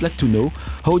 I would like to know,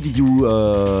 how did you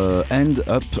end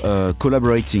up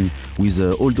collaborating with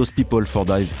all those people for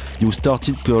Dive? You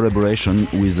started collaboration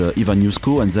with Ivan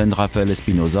Yusko and then Rafael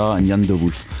Espinosa and Jan de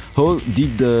Wolf. How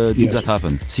did that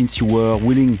happen, since you were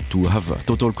willing to have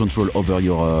total control over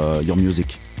your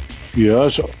music?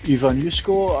 Yes, Ivan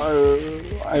Yusko,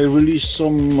 I released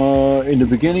some in the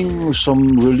beginning, some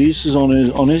releases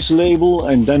on his label,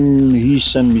 and then he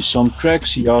sent me some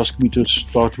tracks. He asked me to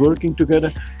start working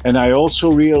together, and I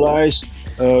also realized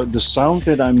the sound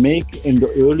that I make in the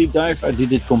early Dive, I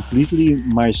did it completely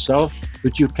myself.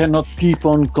 But you cannot keep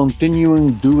on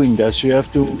continuing doing that. So you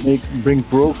have to bring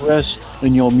progress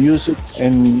in your music,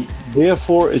 and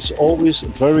therefore it's always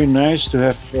very nice to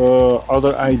have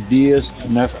other ideas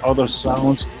and have other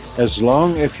sounds, as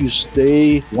long as you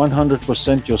stay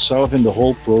 100% yourself in the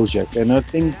whole project. And I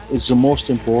think it's the most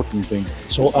important thing.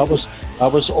 So I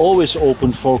was always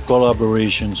open for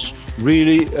collaborations,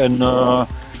 really, and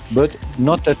but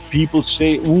not that people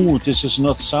say, "Ooh, this is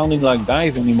not sounding like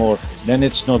Dive anymore." Then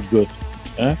it's not good.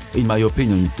 In my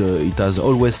opinion, it has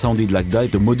always sounded like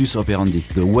Dive. The modus operandi,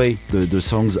 the way the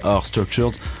songs are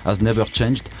structured, has never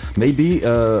changed. Maybe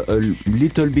a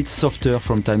little bit softer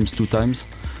from times to times.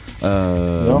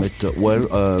 But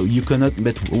you cannot.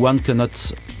 But one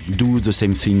cannot do the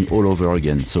same thing all over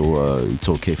again. So it's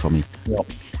okay for me.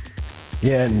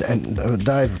 Yeah, and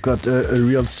Dive got a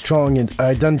real strong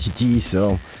identity.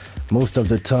 So most of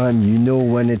the time, you know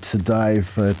when it's a Dive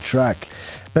track.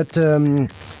 But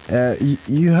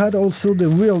you had also the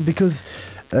will, because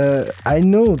I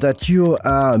know that you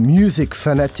are music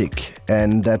fanatic,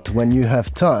 and that when you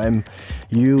have time,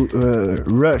 you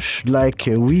rush like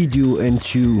we do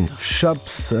into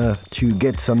shops to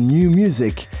get some new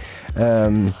music.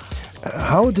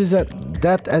 How does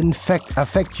that in fact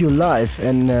affect your life,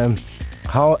 and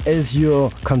how is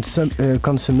your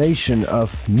consummation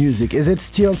of music? Is it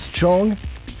still strong?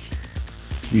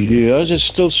 Yes, it's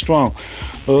still strong.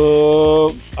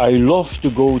 I love to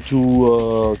go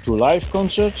to live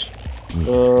concerts.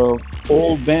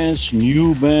 Old bands,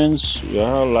 new bands,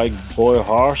 yeah, like Boy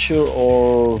Harsher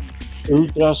or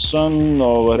Ultrasun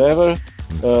or whatever.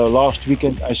 Last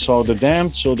weekend I saw The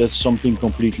Damned, so that's something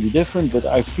completely different. But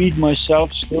I feed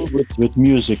myself still with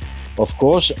music. Of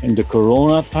course, in the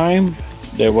Corona time,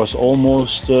 there was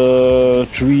almost 3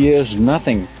 years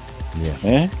nothing.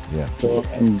 Yeah. Yeah. So,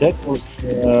 and that was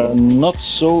not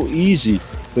so easy.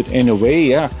 But in a way,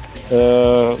 yeah,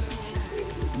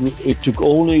 it took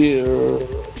only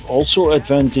also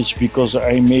advantage because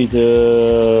I made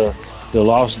the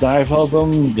last Dive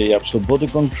album, the Absolute Body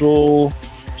Control,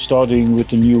 starting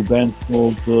with a new band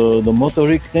called the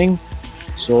Motoric thing.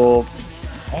 So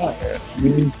I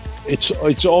mean,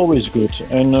 it's always good.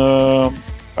 And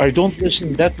I don't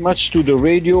listen that much to the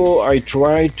radio. I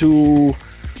try to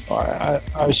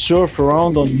I surf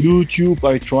around on YouTube.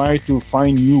 I try to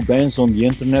find new bands on the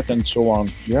internet and so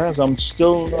on. Yes, I'm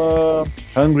still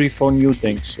hungry for new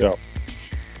things. Yeah.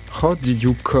 How did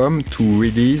you come to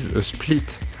release a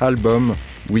split album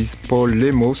with Paul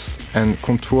Lemos and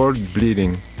Controlled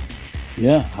Bleeding?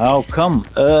 Yeah, how come?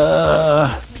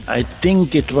 I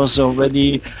think it was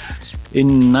already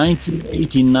in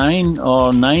 1989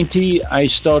 or 90. I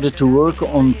started to work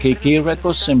on KK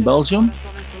Records in Belgium.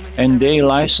 And they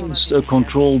licensed a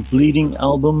Controlled Bleeding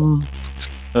album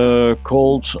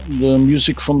called The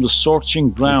Music from the Scorching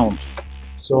Ground.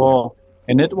 So,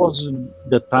 and it was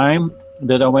the time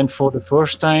that I went for the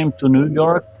first time to New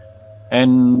York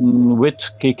and with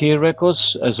KK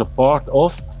Records as a part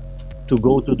of to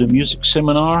go to the music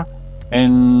seminar.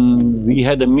 And we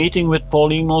had a meeting with Paul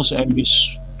Lemos and we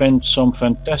spent some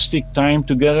fantastic time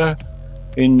together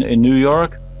in New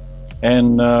York.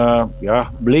 And yeah,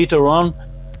 later on,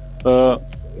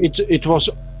 it was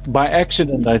by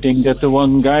accident, I think, that the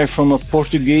one guy from a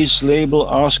Portuguese label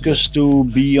asked us to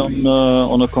be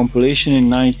on a compilation in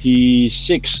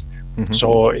 '96. Mm-hmm.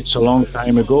 So it's a long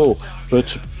time ago. But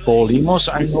Paul Lemos,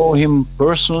 I know him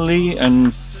personally,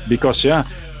 and because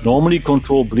normally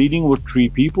Controlled Bleeding were 3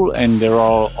 people, and there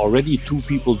are already 2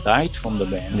 people died from the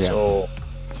band. Yeah. So.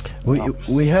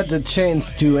 We had the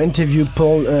chance to interview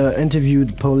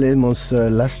interviewed Paul Lemos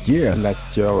last year.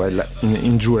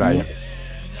 In July.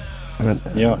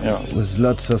 Yeah. With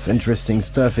lots of interesting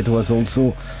stuff. It was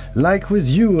also, like with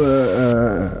you,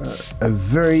 a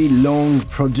very long,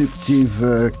 productive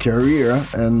career,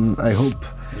 and I hope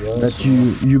that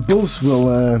you both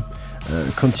will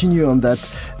continue on that.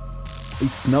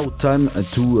 It's now time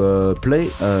to play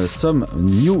some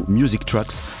new music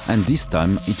tracks, and this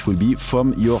time it will be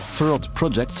from your third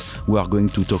project. We are going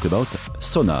to talk about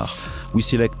Sonar. We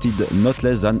selected not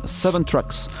less than 7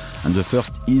 tracks, and the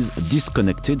first is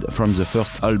Disconnected from the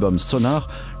first album Sonar,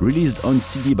 released on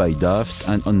CD by Daft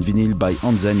and on vinyl by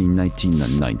Hansen in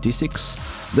 1996.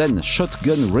 Then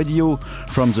Shotgun Radio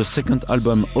from the second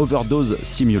album Overdose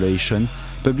Simulation,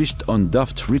 published on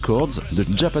Daft Records, the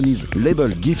Japanese label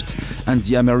Gift, and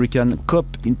the American Cop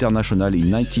International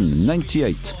in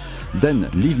 1998. Then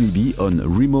Leave Me Be on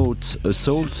Remote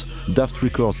Assault, Daft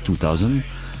Records 2000.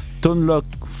 Tone Lock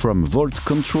from Vault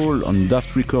Control on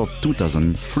Daft Records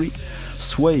 2003.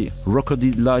 Sway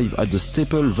recorded live at the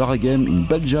Staple Varagem in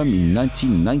Belgium in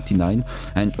 1999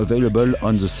 and available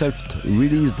on the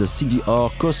self-released CDR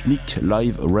Cosmic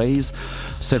Live Rays,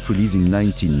 self-released in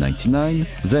 1999.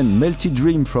 Then Melty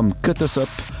Dream from Cut Us Up,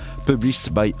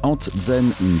 published by Ant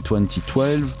Zen in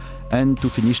 2012. And to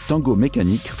finish, Tango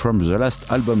Mechanic from the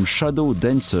last album Shadow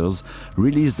Dancers,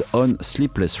 released on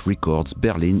Sleepless Records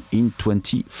Berlin in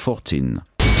 2014.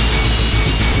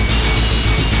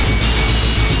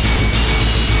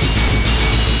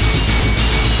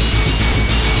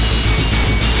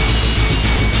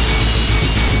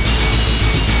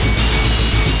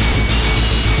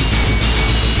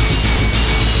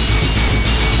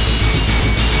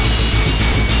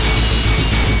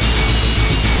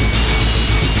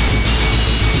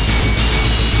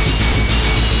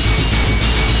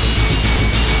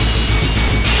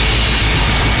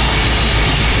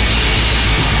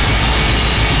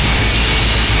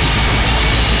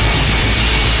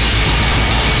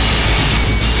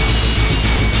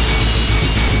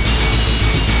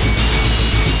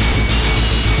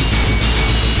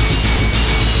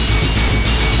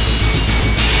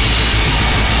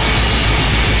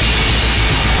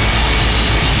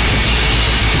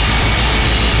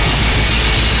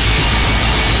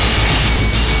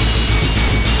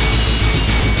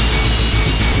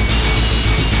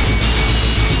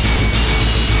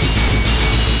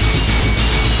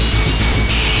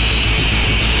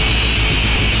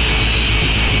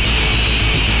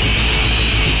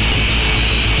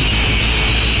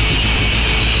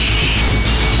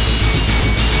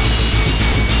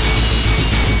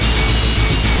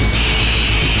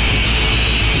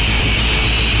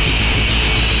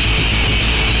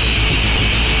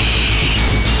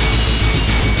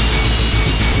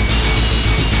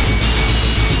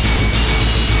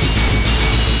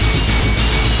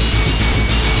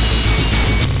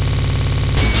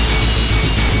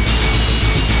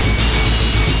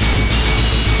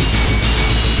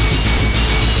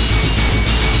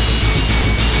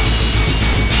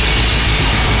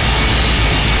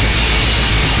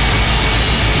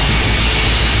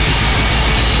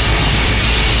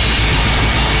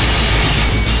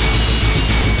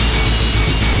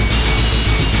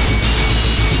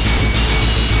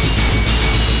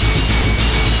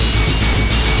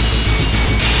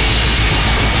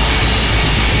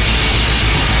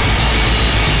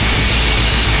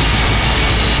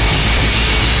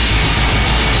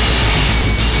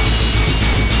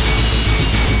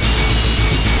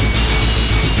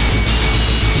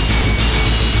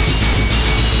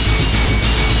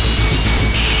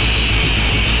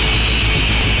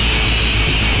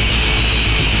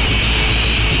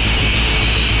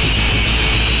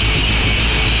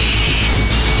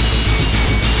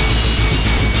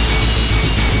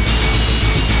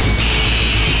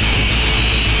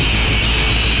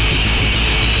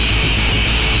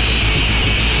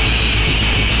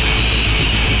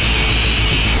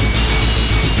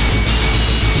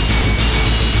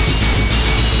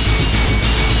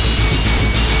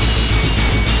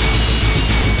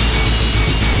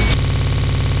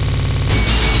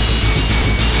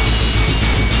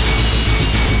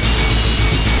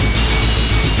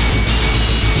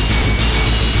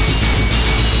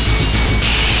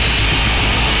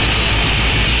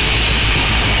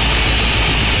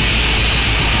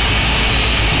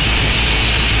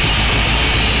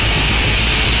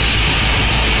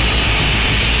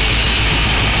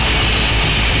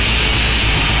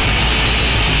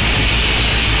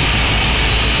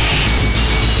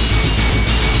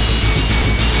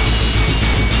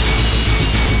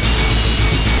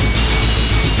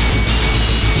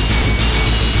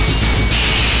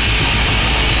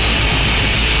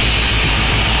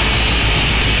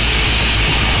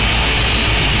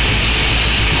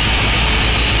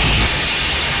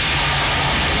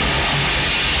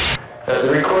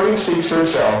 speaks for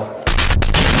itself.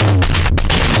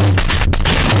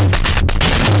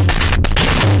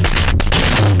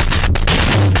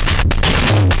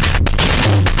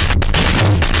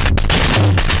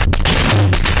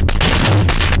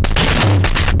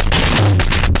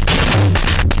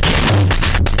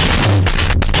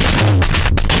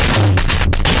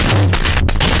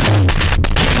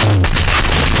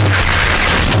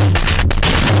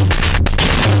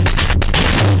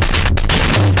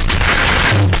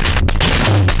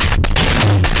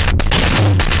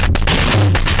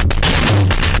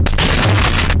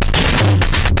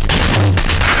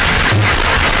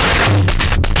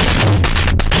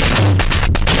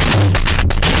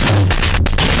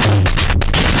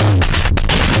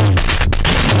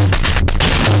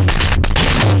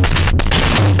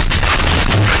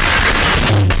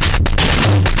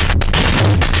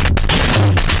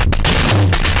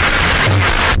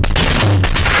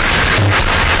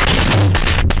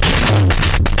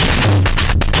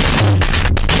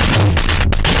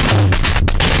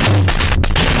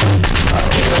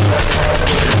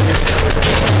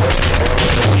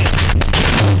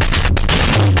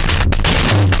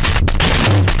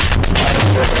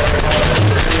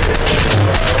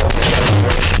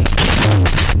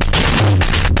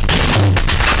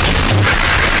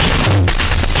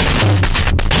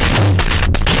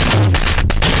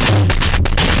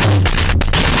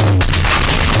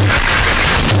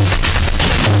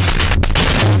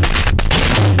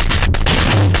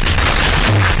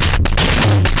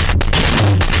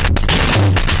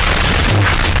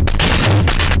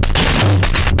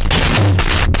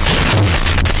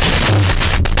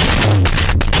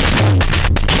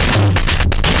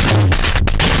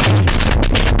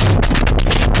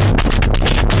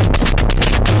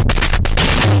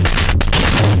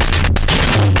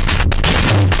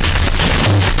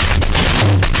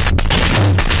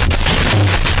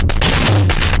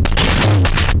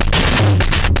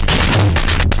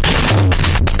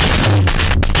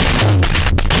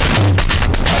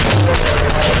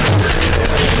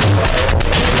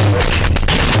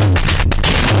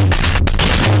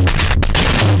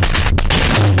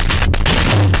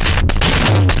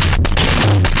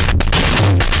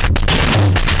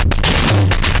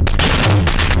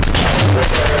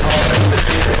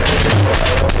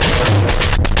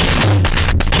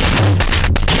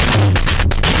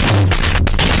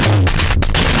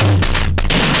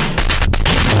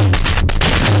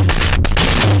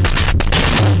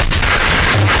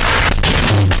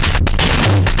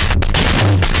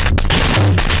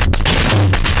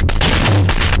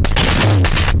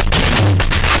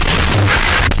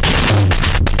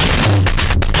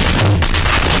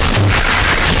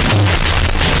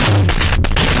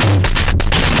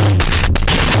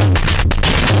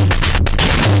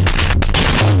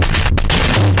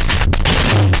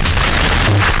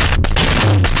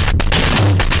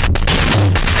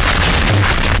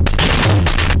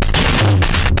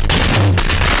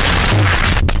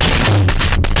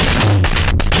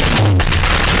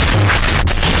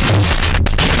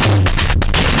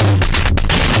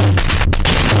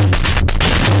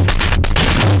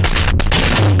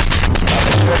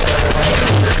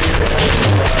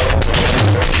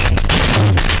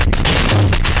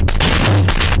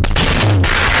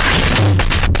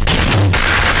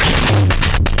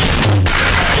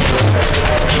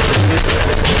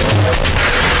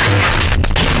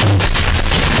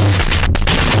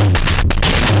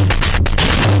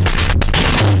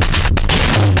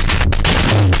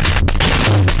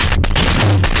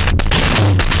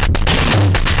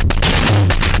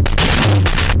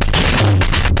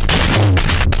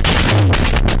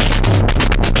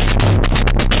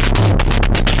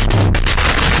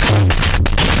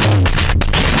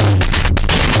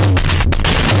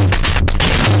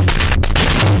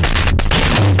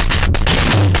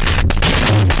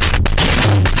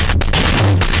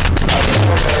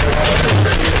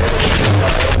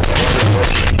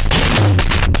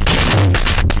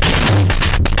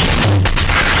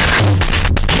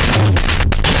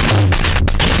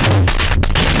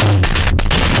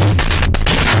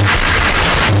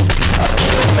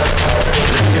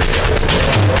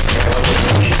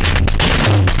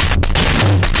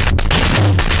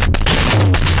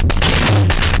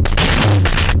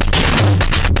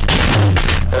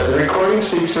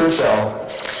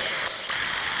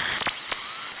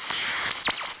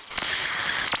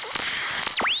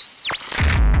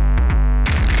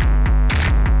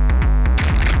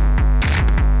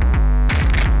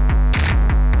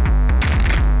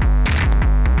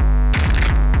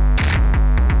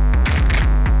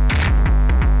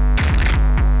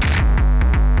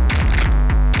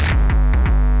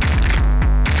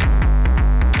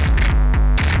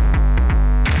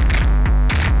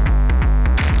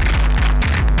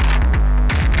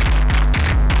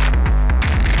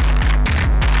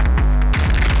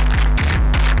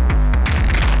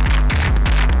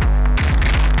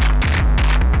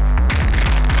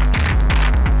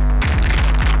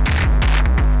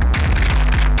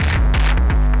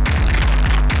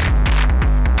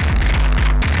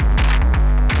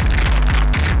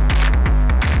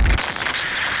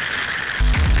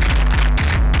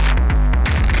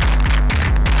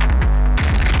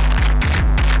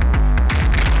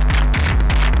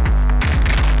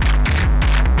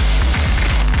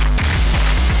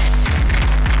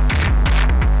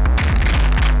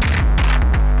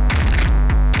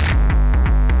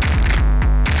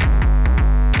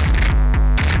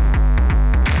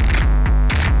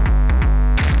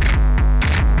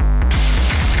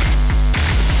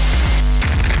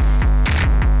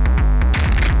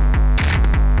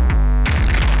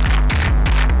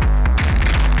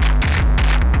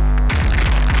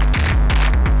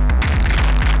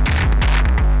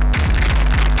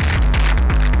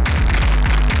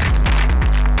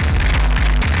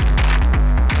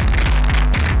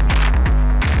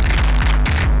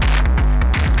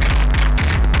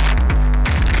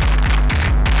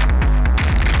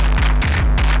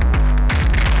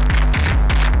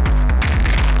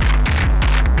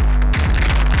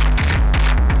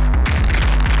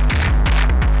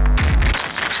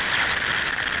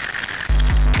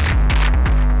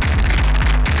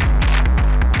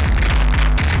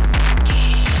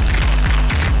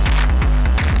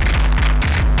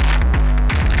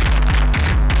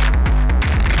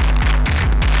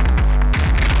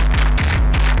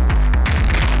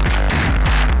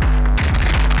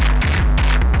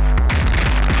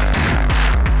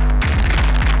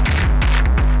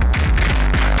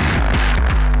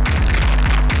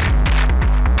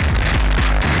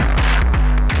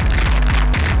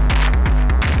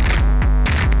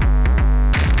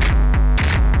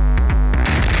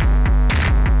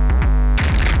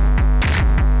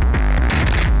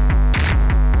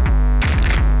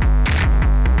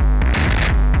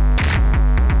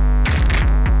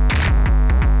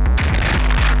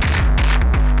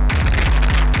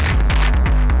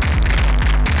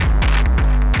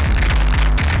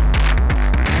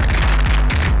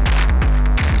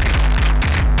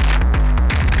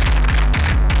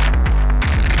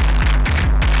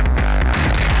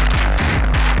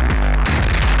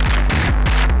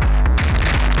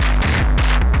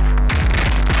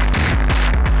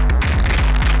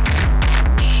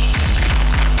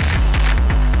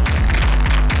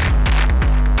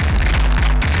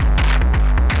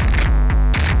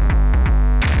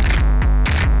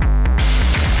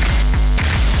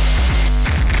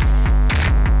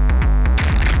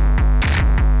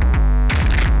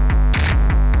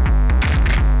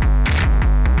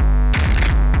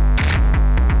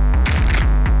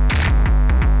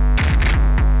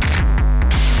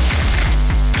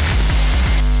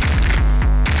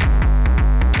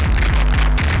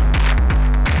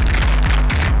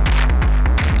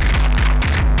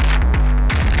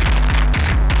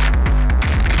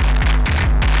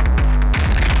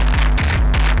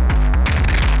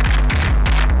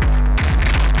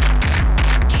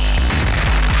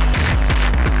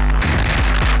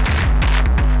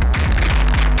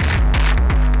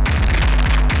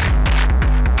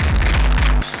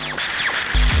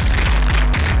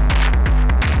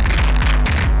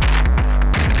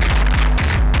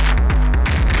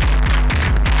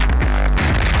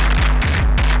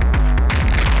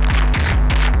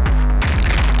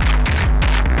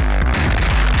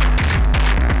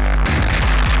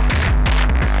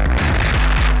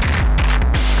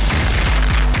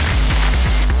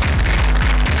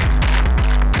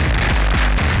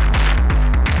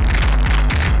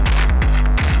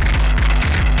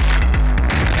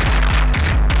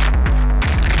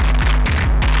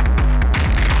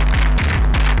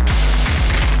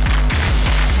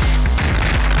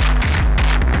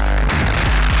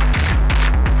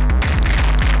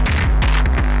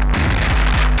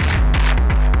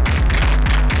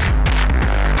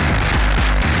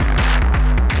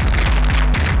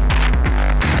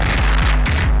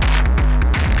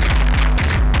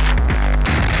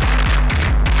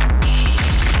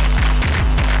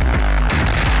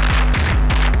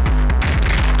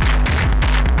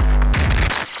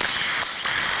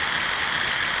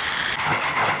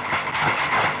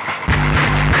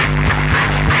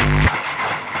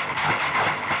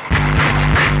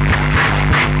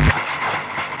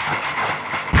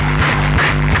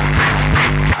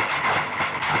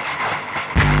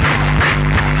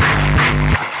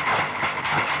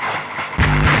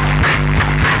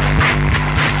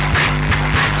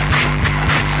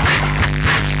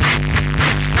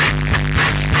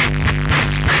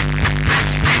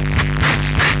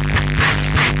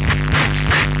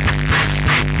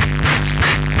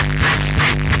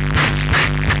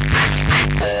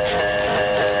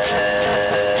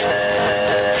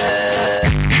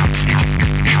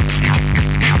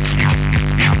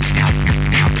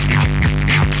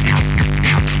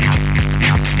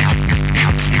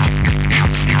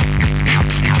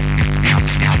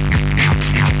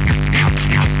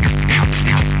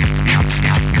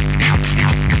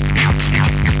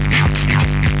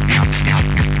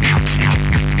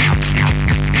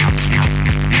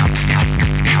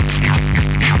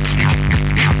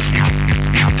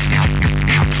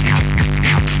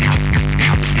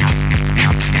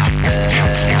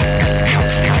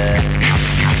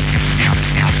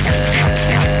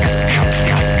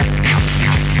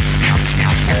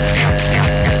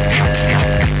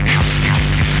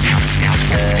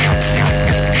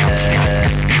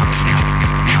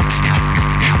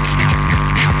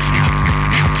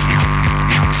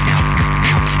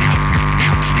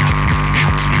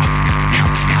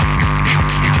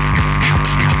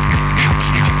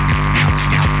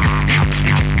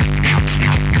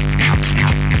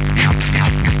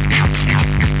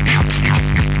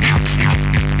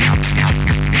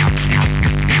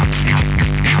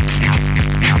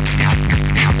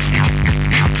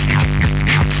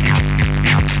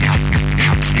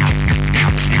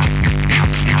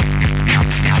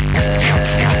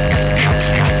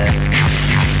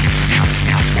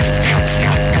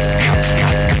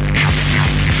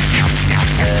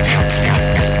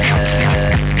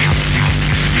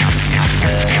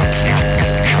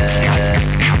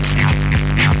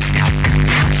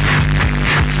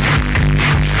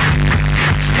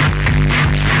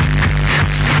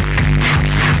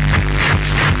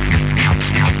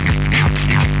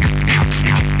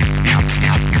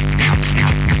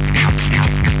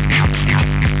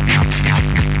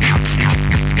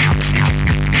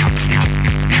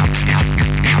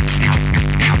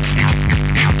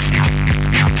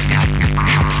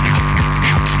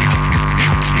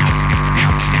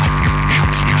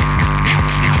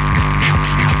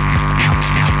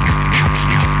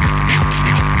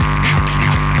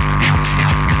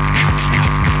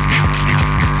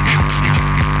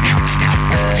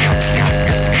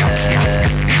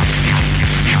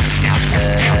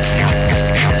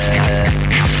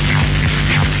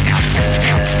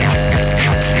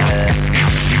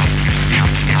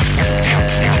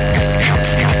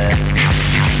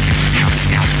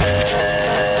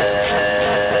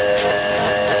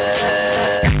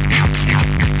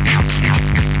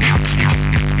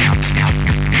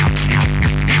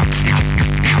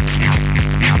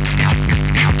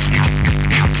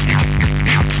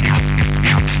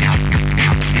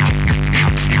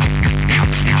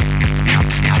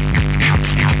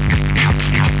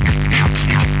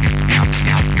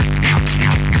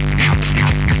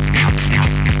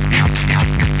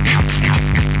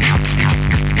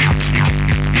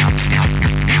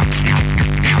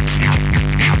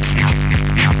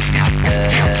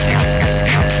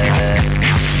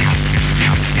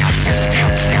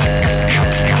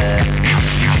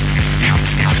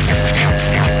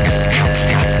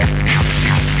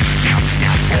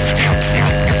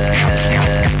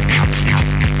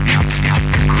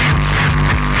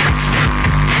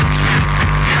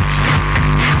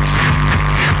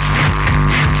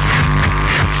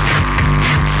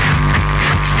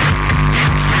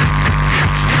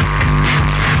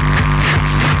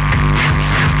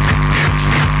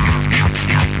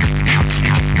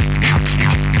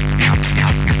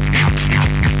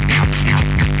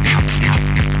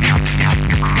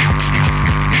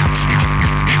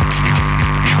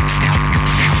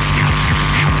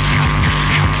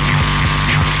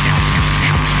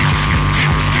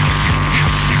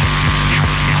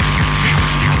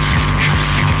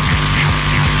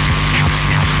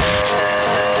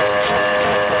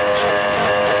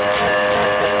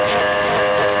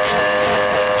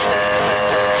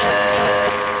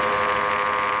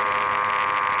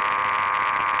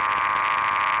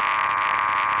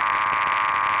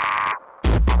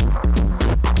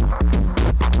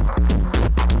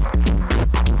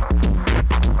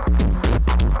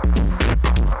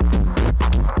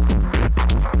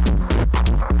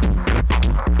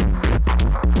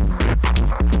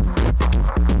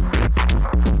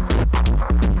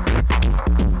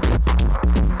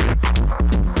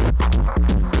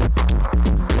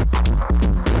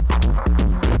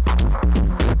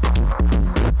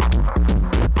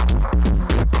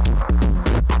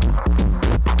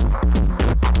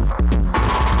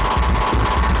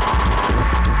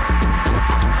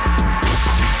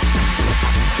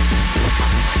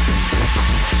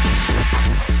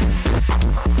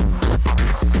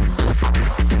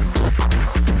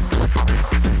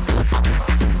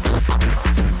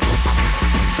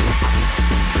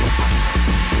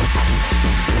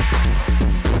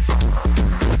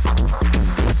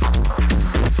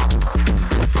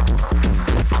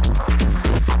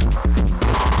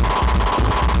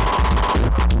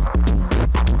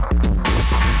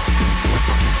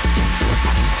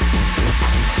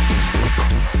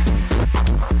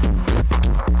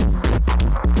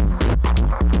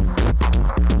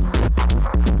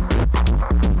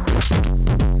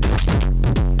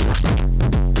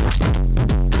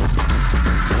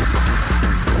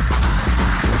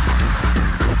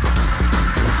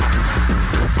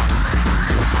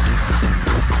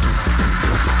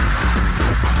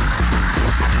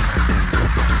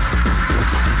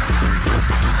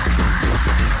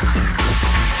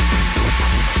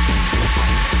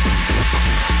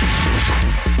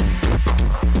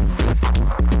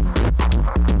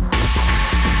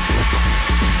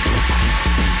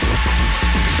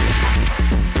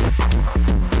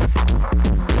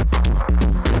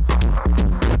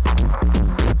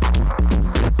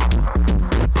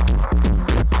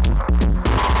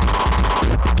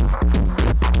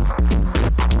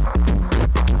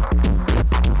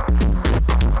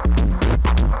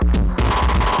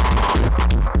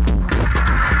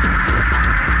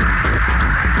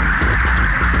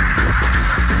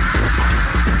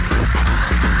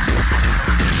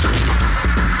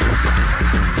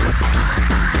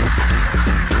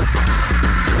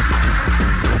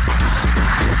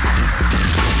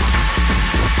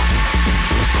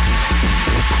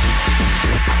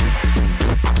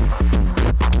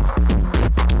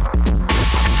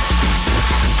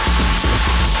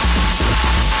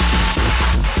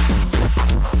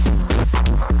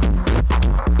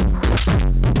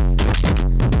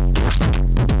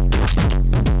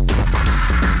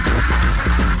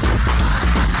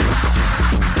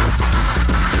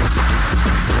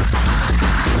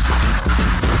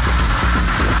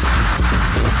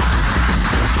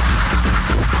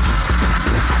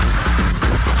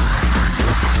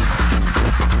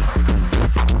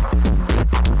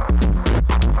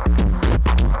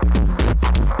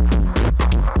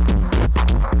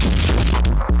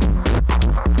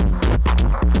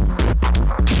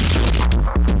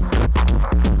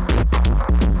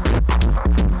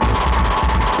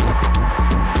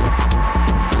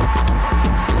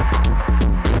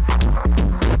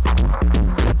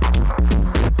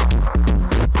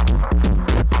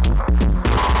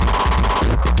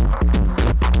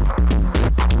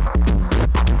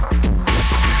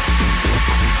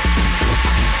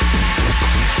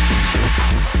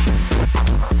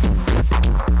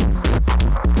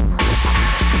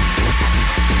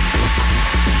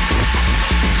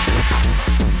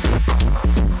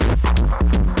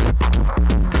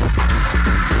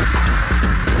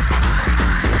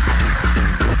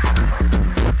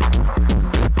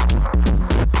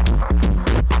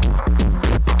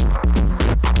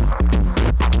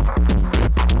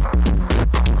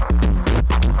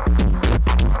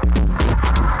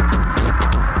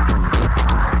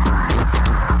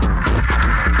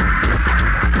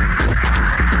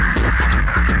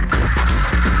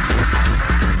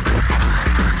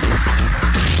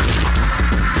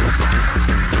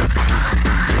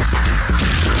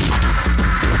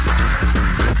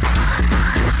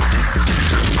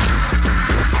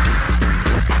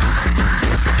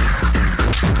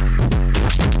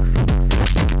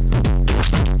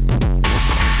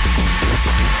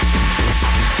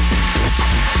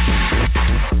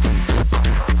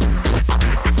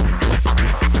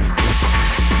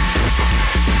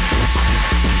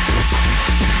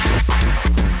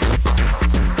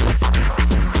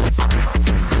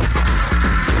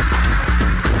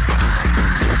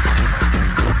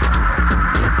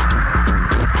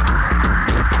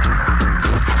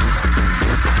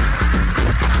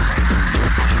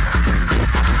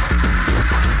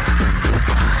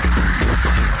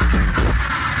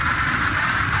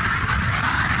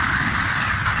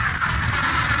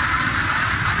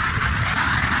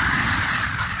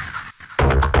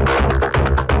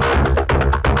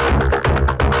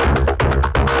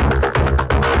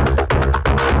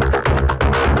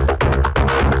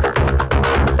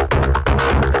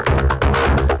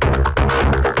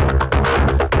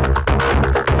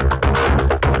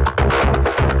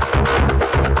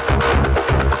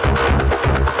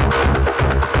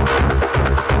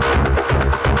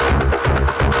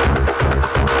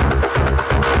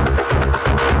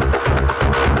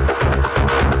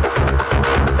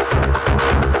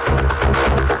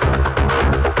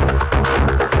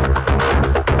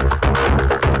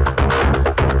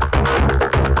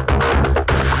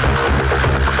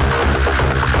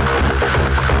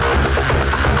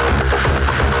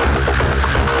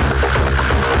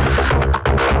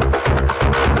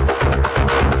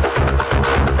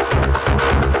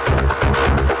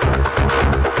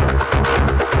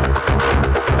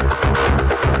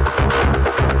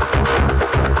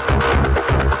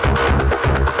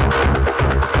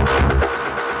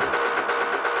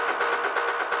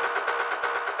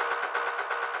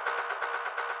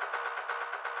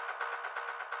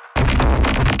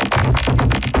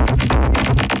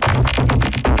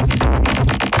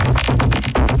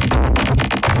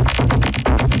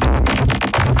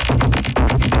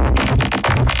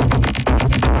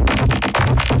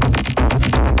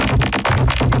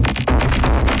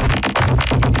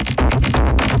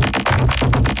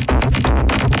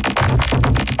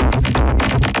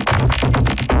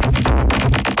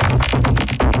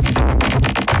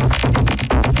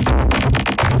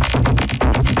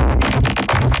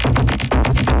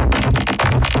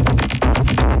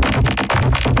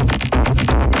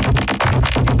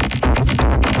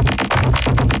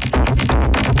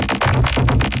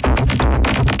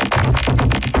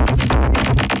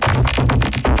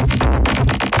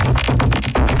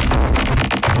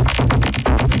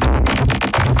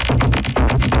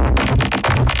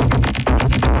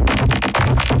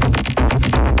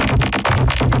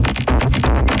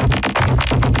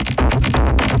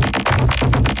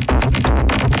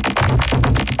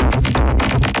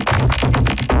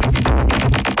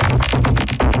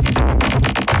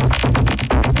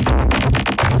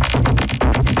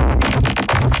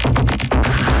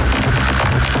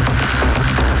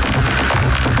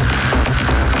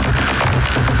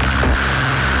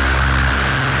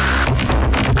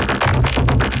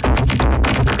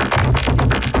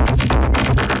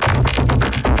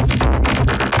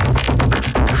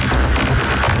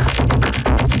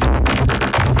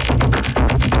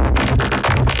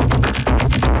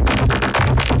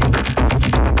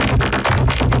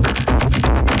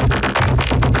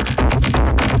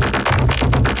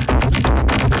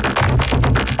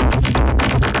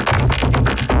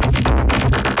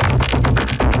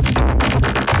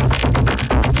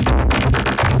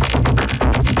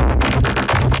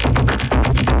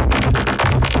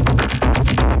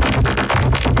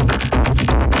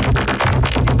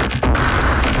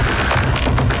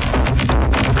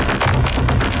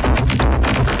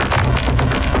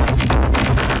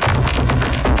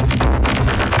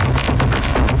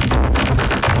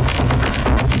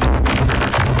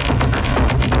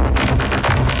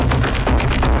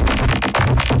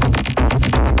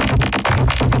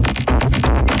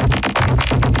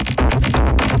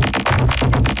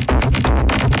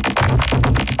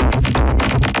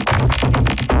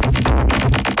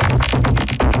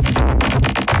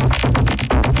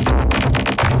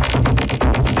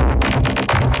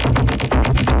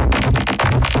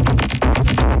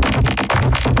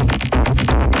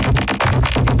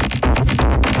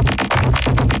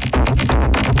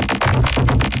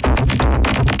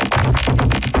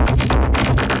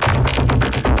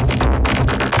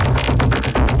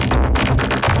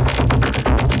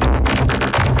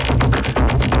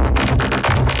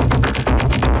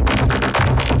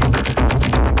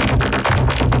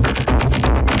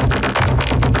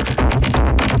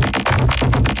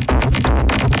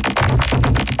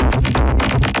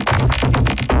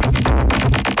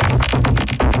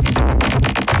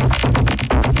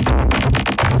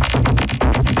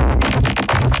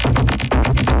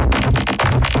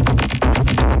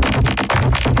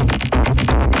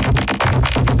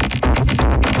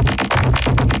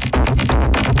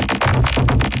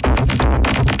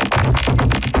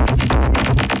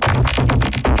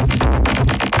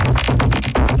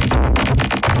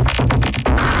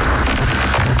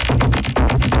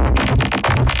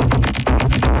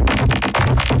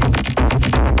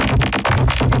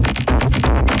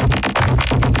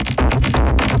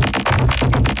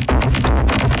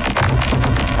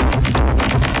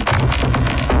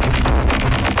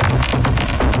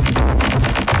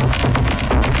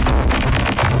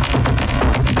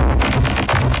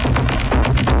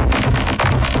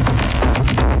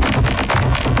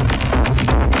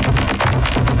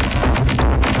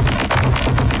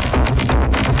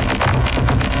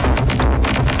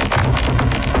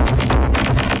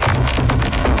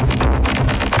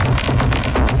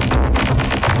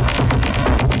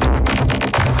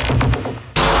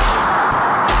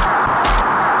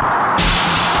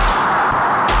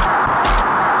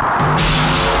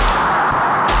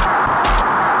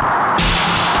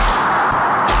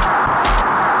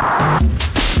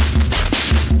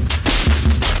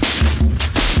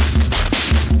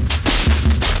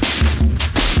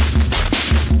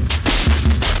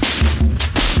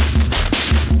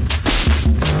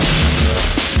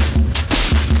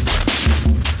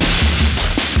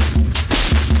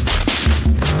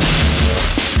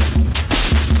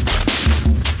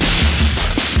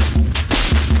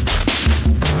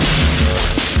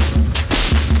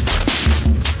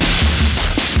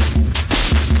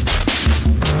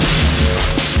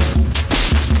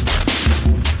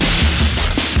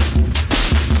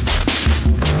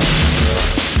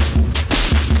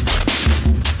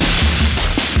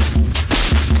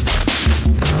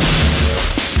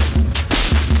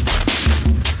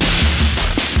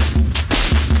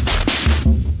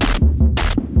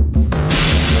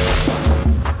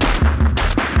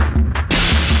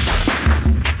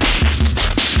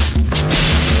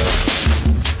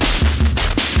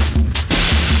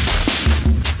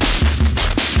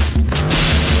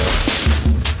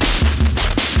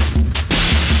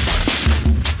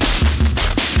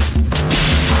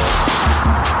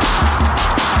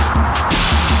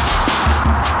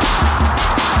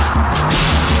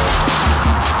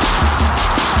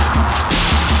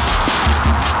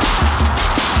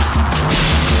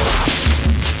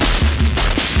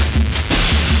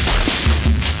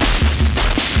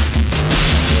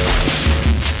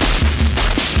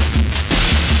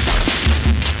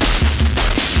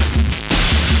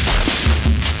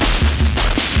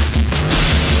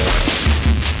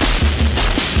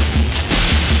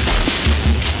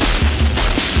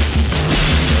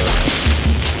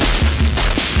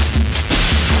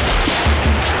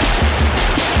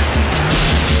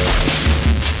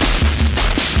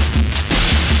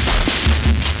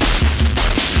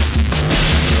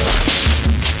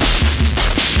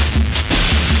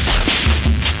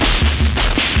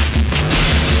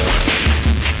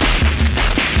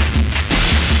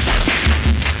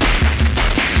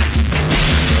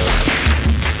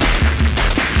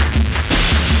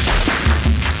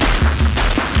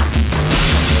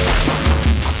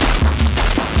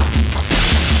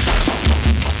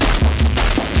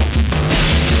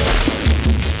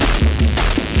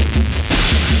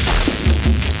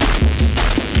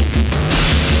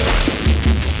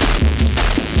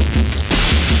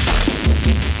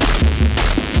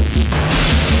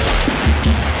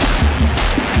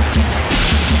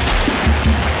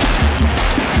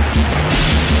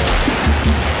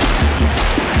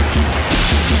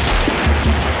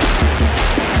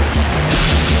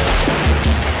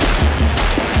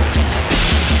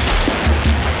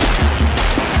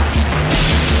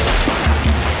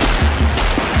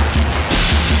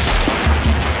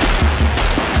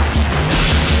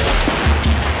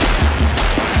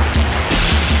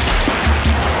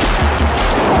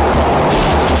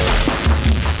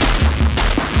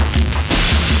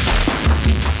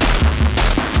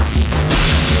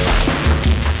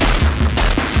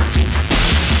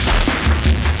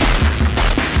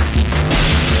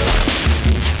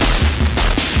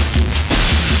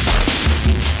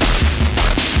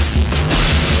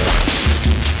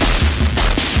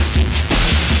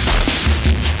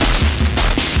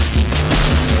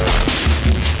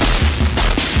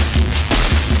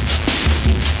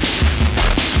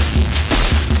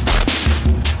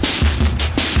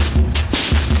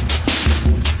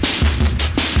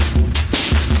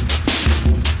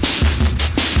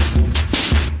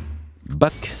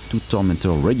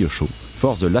 Tormentor radio show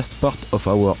for the last part of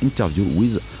our interview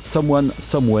with someone,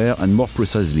 somewhere, and more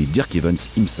precisely Dirk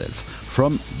Ivens himself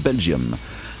from Belgium.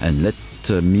 And let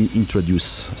me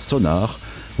introduce Sonar,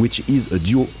 which is a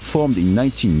duo formed in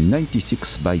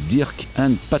 1996 by Dirk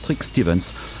and Patrice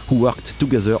Stevens, who worked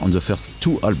together on the first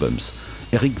two albums.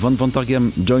 Eric van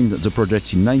Wantergem joined the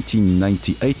project in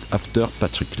 1998 after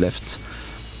Patrick left.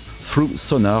 Through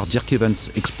Sonar, Dirk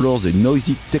Ivens explores a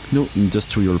noisy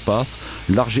techno-industrial path,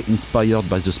 largely inspired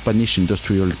by the Spanish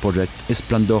industrial project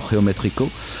Esplendor Geométrico,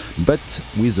 but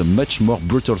with a much more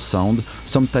brutal sound,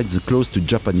 sometimes close to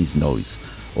Japanese noise.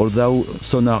 Although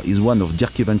Sonar is one of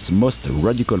Dirk Ivens' most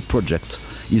radical projects,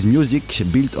 his music,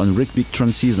 built on rhythmic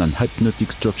trances and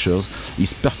hypnotic structures,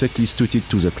 is perfectly suited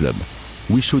to the club.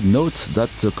 We should note that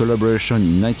the collaboration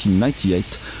in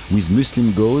 1998 with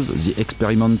Muslim Goes, the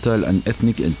experimental and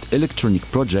ethnic and electronic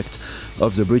project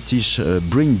of the British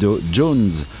Brindo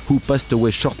Jones, who passed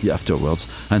away shortly afterwards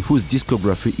and whose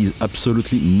discography is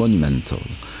absolutely monumental.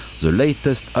 The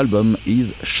latest album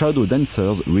is Shadow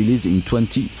Dancers, released in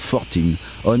 2014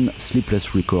 on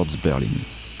Sleepless Records Berlin.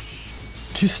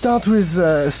 To start with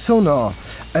Sonar,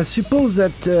 I suppose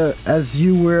that as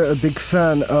you were a big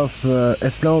fan of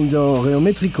Esplendor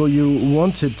Geométrico, you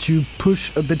wanted to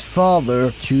push a bit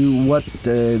farther to what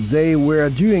they were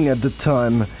doing at the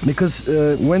time. Because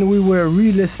when we were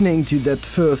re-listening to that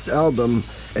first album,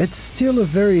 it's still a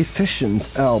very efficient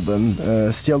album,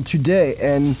 still today,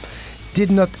 and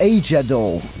did not age at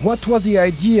all. What was the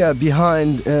idea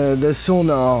behind the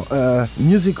Sonar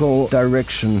musical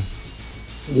direction?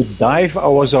 With Dive, I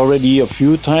was already a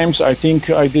few times. I think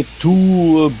I did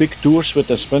two big tours with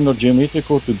Esplendor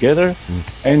Geométrico together,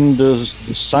 and the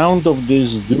sound of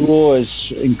this duo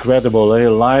is incredible.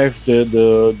 Live,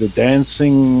 the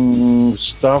dancing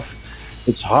stuff,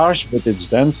 it's harsh, but it's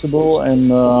danceable,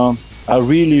 and I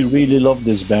really love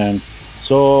this band.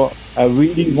 So I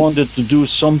really wanted to do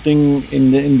something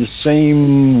in the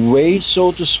same way,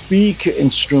 so to speak,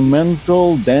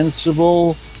 instrumental,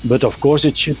 danceable, but of course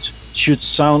it should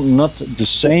sound not the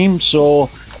same. So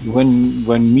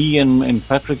when me and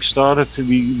Patrick started,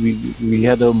 we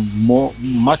had a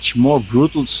much more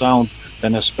brutal sound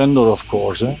than Esplendor, of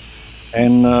course,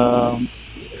 and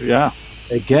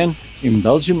again in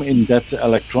Belgium, in that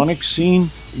electronic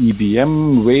scene,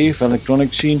 EBM wave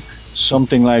electronic scene,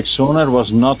 something like Sonar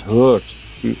was not heard.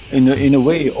 In a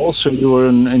way, also you were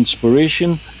an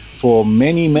inspiration for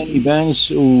many bands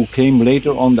who came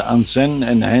later on the Anzen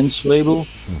and Hans label.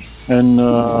 And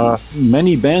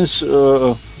many bands,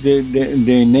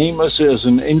 they name us as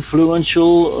an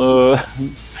influential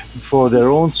for their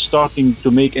own starting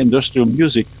to make industrial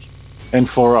music. And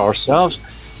for ourselves,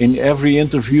 in every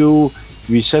interview,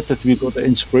 we said that we got the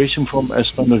inspiration from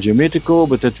Esplendor Geométrico,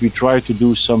 but that we try to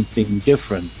do something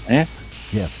different.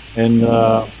 Yeah. And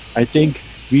I think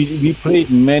we played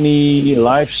many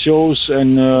live shows,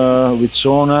 and with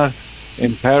Sonar.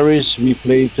 In Paris, we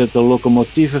played at the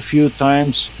Locomotive a few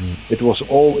times. It was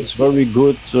always very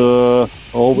good,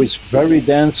 always very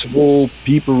danceable.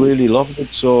 People really loved it.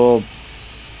 So,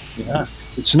 yeah,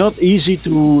 it's not easy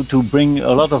to bring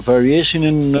a lot of variation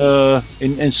in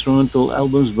instrumental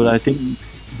albums, but I think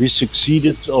we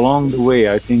succeeded along the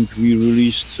way. I think we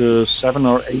released 7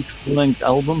 or 8 full-length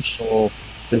albums, so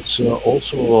that's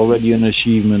also already an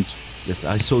achievement. Yes,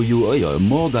 I saw you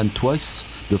more than twice.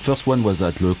 The first one was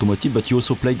at Locomotive, but you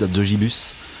also played at the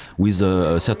Gibus with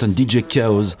a certain DJ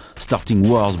Chaos starting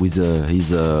wars with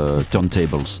his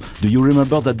turntables. Do you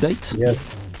remember that date? Yes.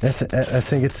 I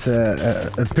think it's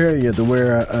a period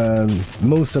where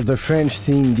most of the French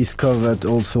scene discovered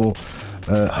also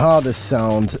harder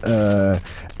sound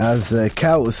as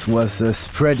Chaos was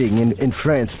spreading in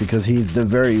France, because he's the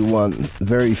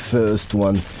very first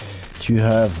one to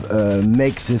have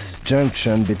make this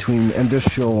junction between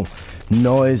industrial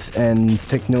noise and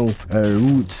techno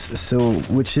roots, so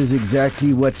which is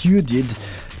exactly what you did,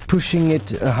 pushing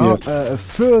it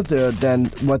further than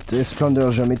what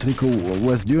Esplendor Geométrico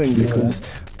was doing, because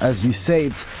as you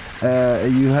said,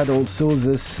 you had also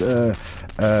this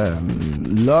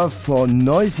love for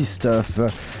noisy stuff.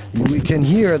 We can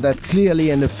hear that clearly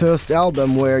in the first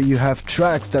album, where you have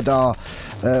tracks that are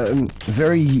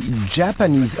very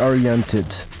Japanese oriented.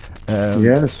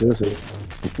 Yes.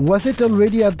 Was it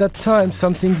already at that time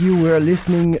something you were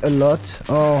listening a lot?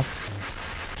 Or?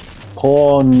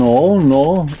 Oh,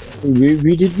 no.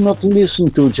 We did not listen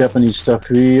to Japanese stuff.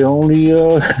 We only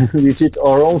we did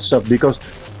our own stuff, because,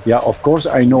 of course,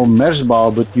 I know Merzbau,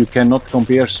 but you cannot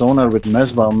compare Sonar with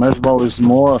Merzbau. Merzbau is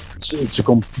more, it's a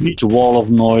complete wall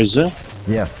of noise.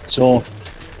 Yeah. So,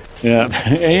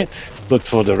 but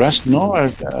for the rest, no.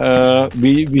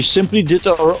 We simply did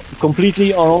completely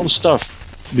our own stuff.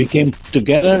 We came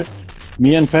together,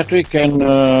 me and Patrick, and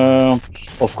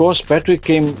of course Patrick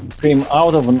came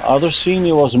out of another scene.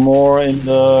 He was more in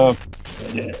the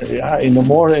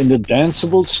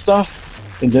danceable stuff,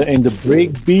 in the break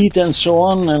beat and so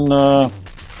on, and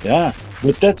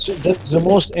but that's the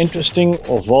most interesting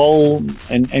of all,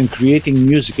 and creating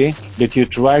music, that you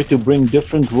try to bring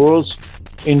different worlds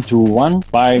into one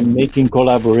by making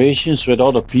collaborations with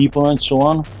other people and so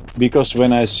on. Because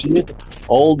when I see it,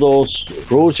 all those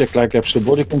projects like Absolute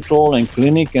Body Control and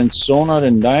Klinik and Sonar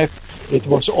and Dive, it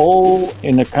was all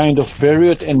in a kind of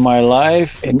period in my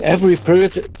life. In every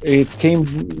period,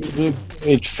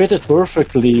 it fitted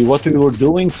perfectly what we were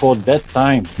doing for that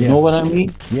time. You know what I mean?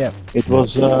 Yeah. It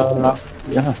was,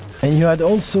 And you had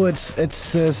also, it's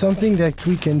something that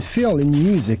we can feel in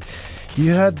music.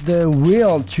 You had the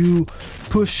will to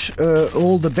push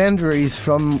all the boundaries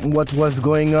from what was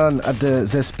going on at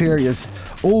this period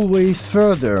always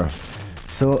further.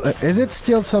 So is it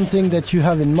still something that you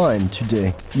have in mind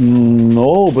today?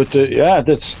 No, but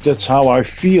that's how I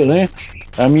feel.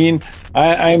 I mean,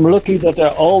 I'm lucky that I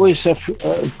always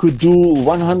could do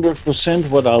 100%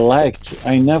 what I liked.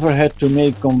 I never had to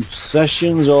make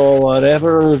concessions or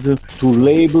whatever to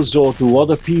labels or to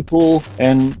other people.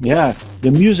 And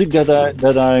the music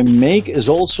that I make is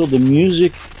also the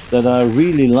music that I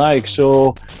really like.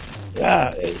 So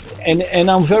and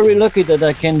I'm very lucky that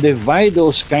I can divide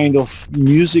those kind of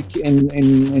music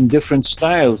in different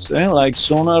styles, like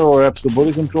Sonar or Absolute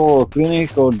Body Control or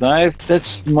Klinik or Dive.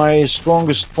 That's my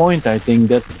strongest point, I think,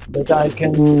 that I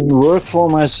can work for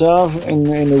myself in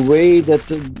a way that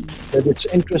it's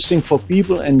interesting for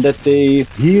people and that they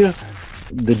hear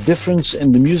the difference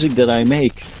in the music that I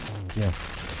make. Yeah.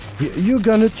 You're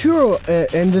gonna tour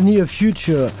in the near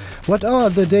future. What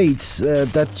are the dates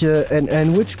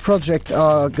and which projects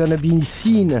are gonna be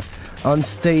seen on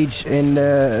stage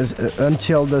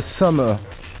until the summer?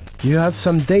 You have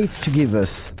some dates to give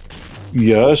us.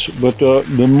 Yes, but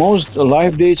the most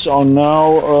live dates are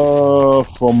now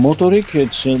for Motorik.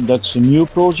 That's a new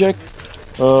project,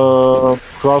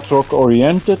 Krautrock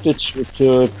oriented. It's with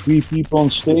 3 people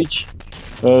on stage,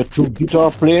 2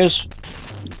 guitar players.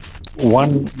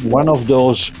 One of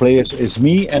those players is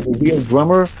me and a real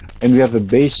drummer, and we have a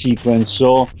bass sequence.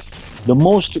 So the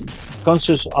most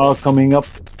concerts are coming up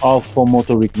are for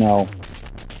Motorik now.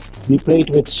 We played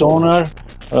with Sonar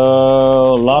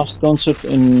last concert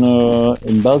in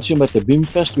Belgium at the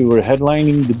Bimfest. We were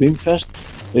headlining the Bimfest.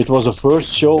 It was the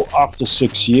first show after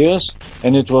 6 years,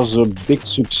 and it was a big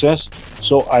success.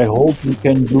 So I hope we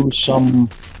can do some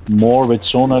more with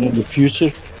Sonar in the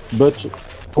future. But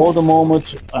for the moment,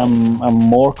 I'm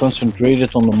more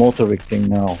concentrated on the Motorik thing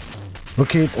now.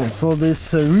 Okay, for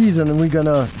this reason, we're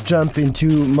gonna jump into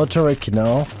Motorik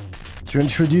now to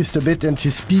introduce a bit and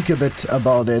to speak a bit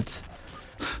about it.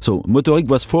 So, Motorik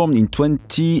was formed in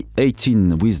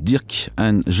 2018 with Dirk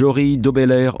and Jory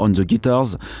Dobelair on the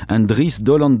guitars and Dries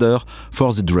Dolander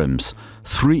for the drums.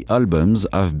 3 albums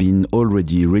have been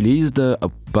already released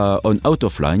on Out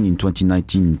of Line in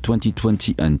 2019,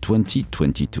 2020 and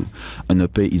 2022. An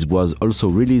EP was also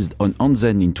released on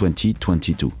Anzen in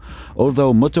 2022.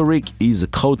 Although Motorik is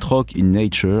krautrock in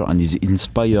nature and is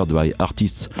inspired by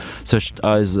artists such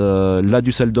as La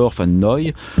Dusseldorf and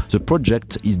Neu, the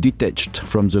project is detached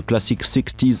from the classic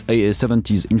 60s and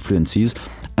 70s influences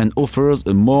and offers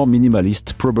a more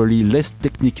minimalist, probably less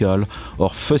technical or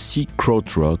fussy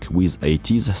krautrock with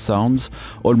 80s sounds,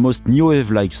 almost new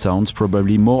wave-like sounds,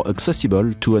 probably more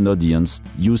accessible to an audience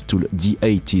used to the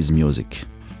 80s music.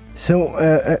 So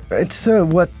it's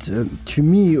what to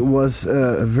me was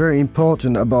very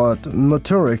important about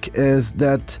Motorik is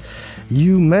that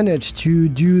you managed to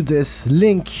do this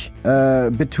link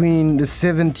between the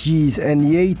 70s and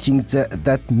the 80s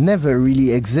that never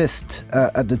really exist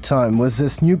at the time. Was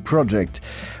this new project?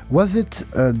 Was it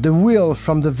the will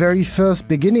from the very first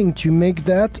beginning to make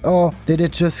that, or did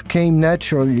it just came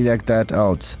naturally like that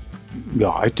out? Yeah,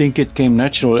 I think it came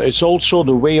natural. It's also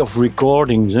the way of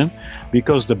recordings,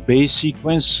 because the bass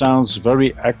sequence sounds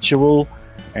very actual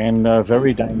and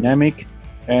very dynamic.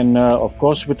 And of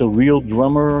course with a real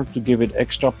drummer to give it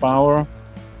extra power.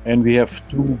 And we have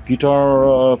 2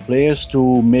 guitar players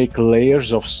to make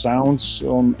layers of sounds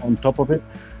on top of it.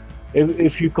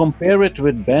 If you compare it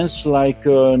with bands like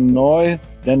Neu,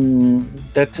 then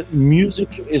that music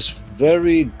is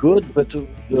very good, but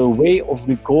the way of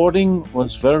recording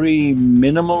was very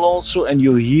minimal also, and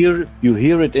you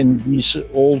hear it in these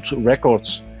old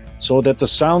records, so that the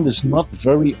sound is not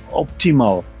very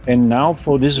optimal. And now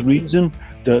for this reason,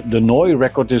 the Neu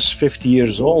record is 50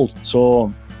 years old,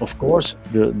 so of course,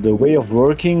 the way of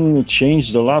working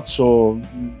changed a lot. So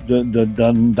the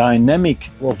dynamic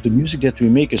of the music that we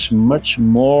make is much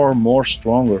more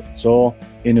stronger. So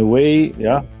in a way,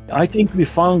 yeah, I think we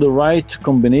found the right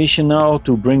combination now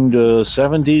to bring the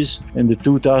 70s and the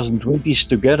 2020s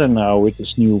together now with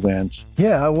this new band.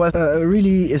 Yeah, I was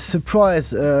really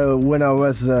surprised when I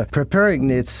was preparing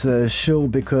this show,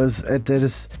 because it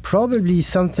is probably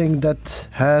something that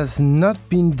has not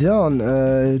been done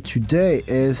today,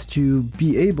 is to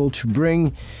be able to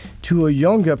bring to a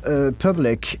younger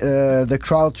public the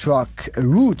krautrock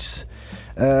roots.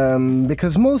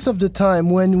 Because most of the time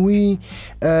when we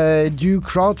do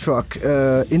krautrock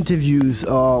interviews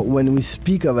or when we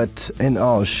speak of it in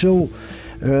our show,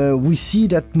 we see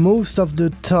that most of the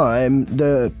time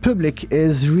the public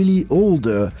is really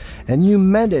older, and you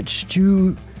manage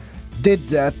to did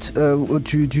that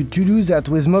to do that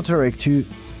with Motoric,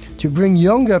 to bring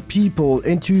younger people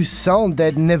into sound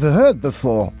they'd never heard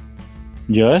before.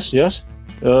 Yes.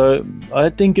 I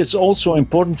think it's also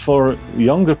important for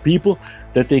younger people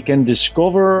that they can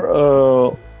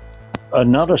discover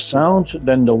another sound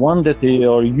than the one that they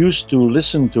are used to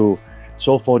listen to.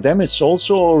 So for them it's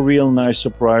also a real nice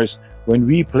surprise when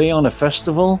we play on a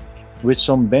festival with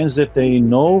some bands that they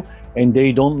know and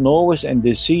they don't know us, and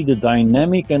they see the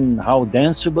dynamic and how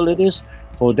danceable it is.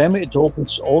 For them it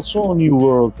opens also a new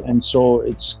world, and so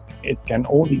it can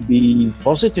only be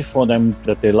positive for them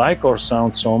that they like our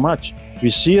sound so much. We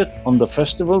see it on the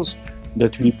festivals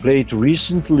that we played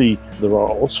recently. There are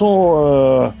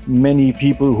also many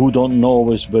people who don't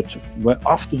know us, but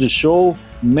after the show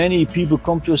many people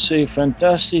come to us, say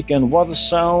fantastic and what a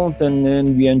sound,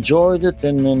 and we enjoyed it,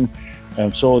 and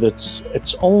so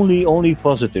it's only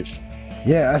positive.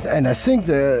 Yeah, and I think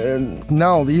that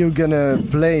now you're gonna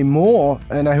play more,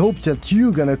 and I hope that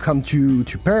you're gonna come to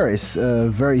Paris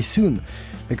very soon,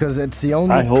 because it's the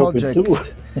only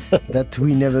project that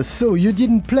we never saw. You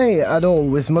didn't play at all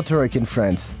with Motoric in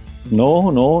France?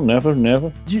 No, never.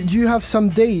 Do you have some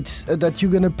dates that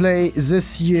you're gonna play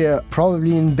this year,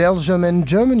 probably in Belgium and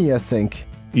Germany, I think?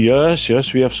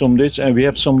 Yes, we have some dates, and we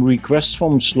have some requests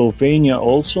from Slovenia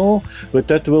also, but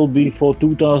that will be for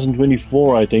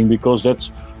 2024, I think, because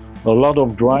that's a lot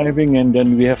of driving, and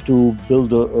then we have to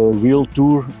build a real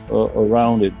tour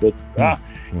around it. But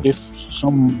if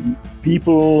some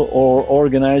people or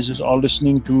organizers are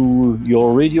listening to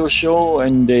your radio show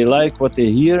and they like what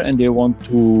they hear and they want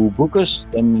to book us,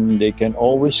 then they can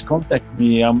always contact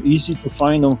me. I'm easy to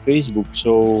find on Facebook.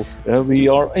 So we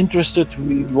are interested.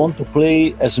 We want to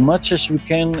play as much as we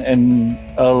can and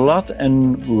a lot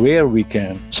and where we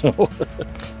can.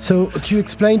 So to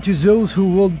explain to those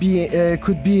who will be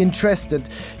could be interested,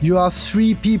 you are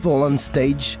 3 people on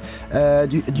stage.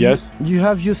 Yes. You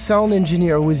have your sound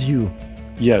engineer with you?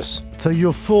 Yes. So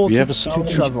you're 4 to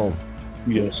travel?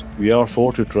 Yes, we are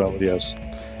 4 to travel, yes.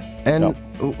 And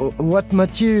what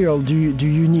material do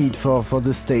you need for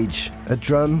the stage? A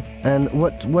drum? And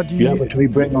what do you... Yeah, but we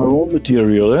bring our own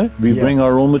material, eh? We bring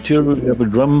our own material. We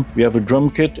have a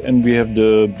drum kit, and we have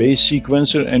the bass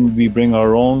sequencer, and we bring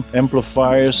our own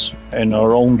amplifiers and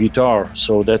our own guitar.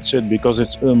 So that's it, because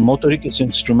it's Motoric, it's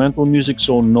instrumental music,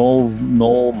 so no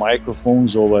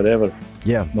microphones or whatever.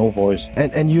 Yeah. No voice.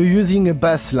 And you're using a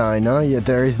bass line, huh? Yeah,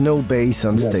 there is no bass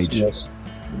on stage. Yes.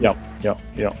 Yeah.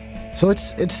 So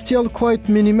it's still quite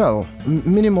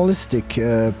minimalistic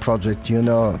project. You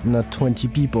know, not 20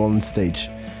 people on stage.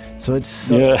 So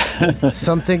it's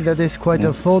something that is quite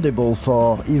affordable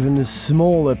for even a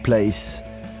smaller place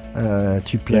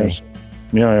to play.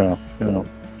 Yes. Yeah.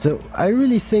 So I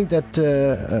really think that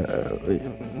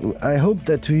I hope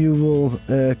that you will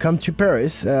come to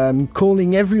Paris. I'm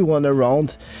calling everyone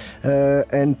around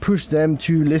and push them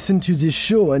to listen to this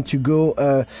show and to go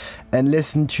and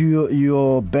listen to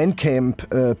your Bandcamp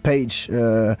page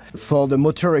for the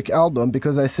Motoric album,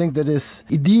 because I think that is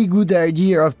the good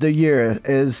idea of the year,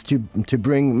 is to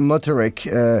bring Motoric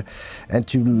and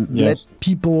to let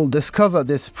people discover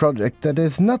this project that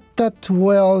is not that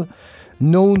well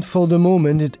known for the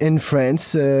moment in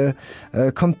France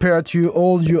compared to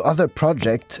all your other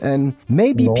projects, and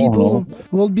maybe people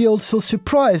will be also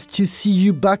surprised to see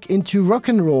you back into rock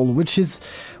and roll, which is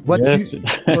what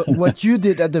what you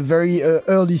did at the very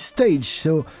early stage.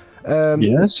 So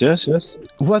yes.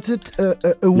 Was it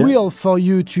a will for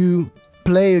you to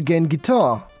play again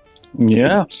guitar?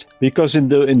 Yeah, because in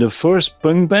the first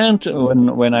punk band,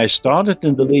 when I started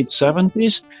in the late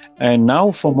 70s, and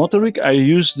now for Motoric, I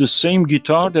use the same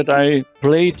guitar that I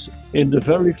played in the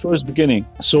very first beginning.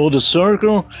 So the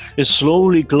circle is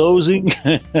slowly closing.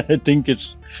 I think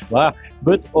it's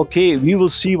but okay, we will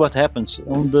see what happens.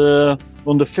 On the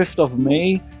 5th of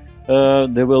May,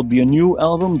 There will be a new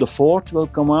album, the fourth will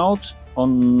come out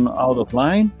on Out of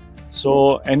Line.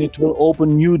 So, and it will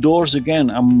open new doors again.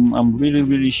 I'm really,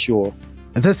 really sure.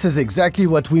 This is exactly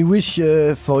what we wish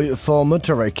for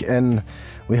Motoric, and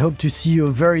we hope to see you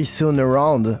very soon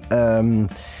around.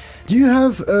 Do you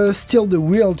have still the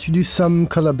will to do some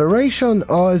collaboration,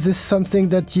 or is this something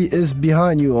that is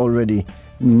behind you already?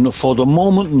 No, for the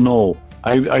moment, no.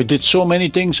 I did so many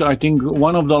things. I think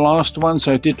one of the last ones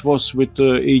I did was with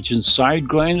Agent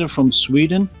Sidegrinder from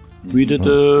Sweden. We did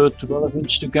a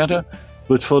 12-inch together.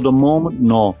 But for the moment,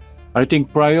 no. I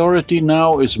think priority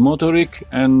now is Motoric,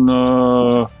 and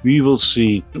we will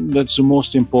see. That's the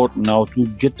most important now, to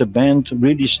get the band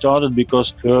really started,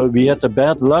 because we had the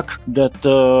bad luck that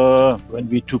when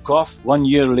we took off, 1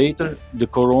 year later, the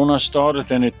corona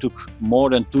started, and it took more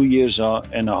than 2 years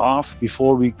and a half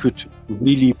before we could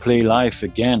really play live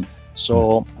again.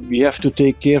 So we have to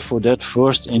take care for that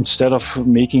first, instead of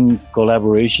making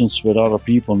collaborations with other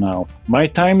people now. My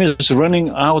time is running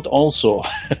out also.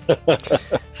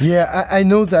 Yeah, I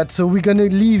know that. So we're going to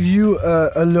leave you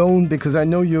alone, because I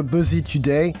know you're busy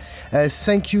today.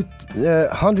 Thank you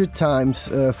 100 times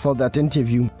for that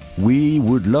interview. We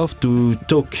would love to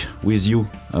talk with you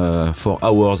for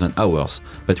hours and hours,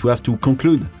 but we have to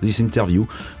conclude this interview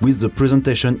with the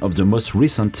presentation of the most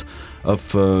recent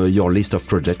of your list of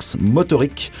projects.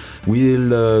 Motoric,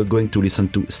 we're going to listen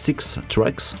to 6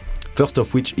 tracks. First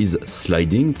of which is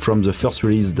Sliding, from the first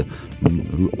release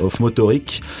of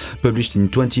Motoric, published in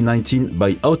 2019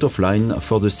 by Out of Line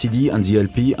for the CD and the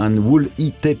LP, and Wool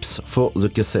E-Tapes for the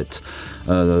cassette.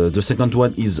 The second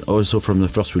one is also from the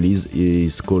first release,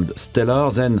 is called Stellar.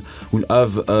 Then we'll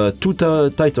have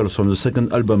 2 titles from the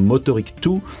second album, Motoric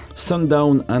 2,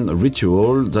 Sundown and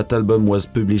Ritual. That album was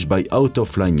published by Out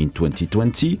of Line in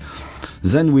 2020.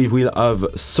 Then we will have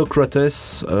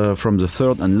Socrates from the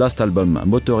third and last album,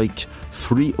 Motoric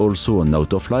 3, also on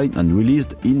Out of Line, and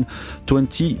released in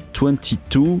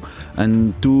 2022.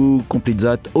 And to complete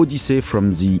that, Odyssey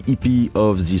from the EP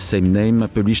of the same name,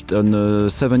 published on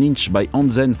 7-inch by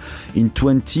Hansen in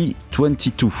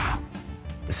 2022.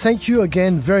 Thank you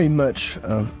again very much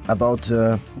about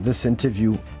this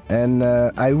interview, and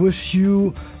I wish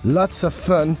you lots of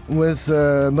fun with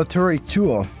Motoric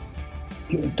Tour.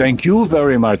 Thank you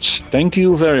very much. Thank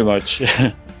you very much.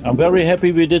 I'm very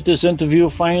happy we did this interview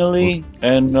finally.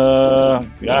 And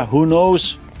yeah, who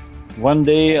knows? One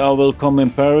day I will come in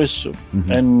Paris,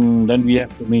 and then we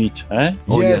have to meet. Eh?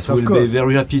 Oh yes, of we'll course. be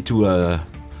very happy to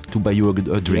buy you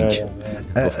a drink.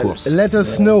 Of course. Let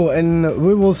us know, and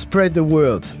we will spread the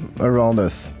word around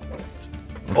us.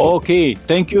 Okay,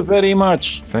 thank you very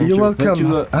much. You're welcome. Thank you.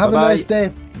 Have Bye-bye. a nice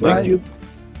day. Thank you.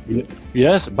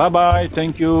 Yes, bye-bye.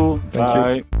 Thank you. Thank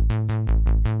you. Bye.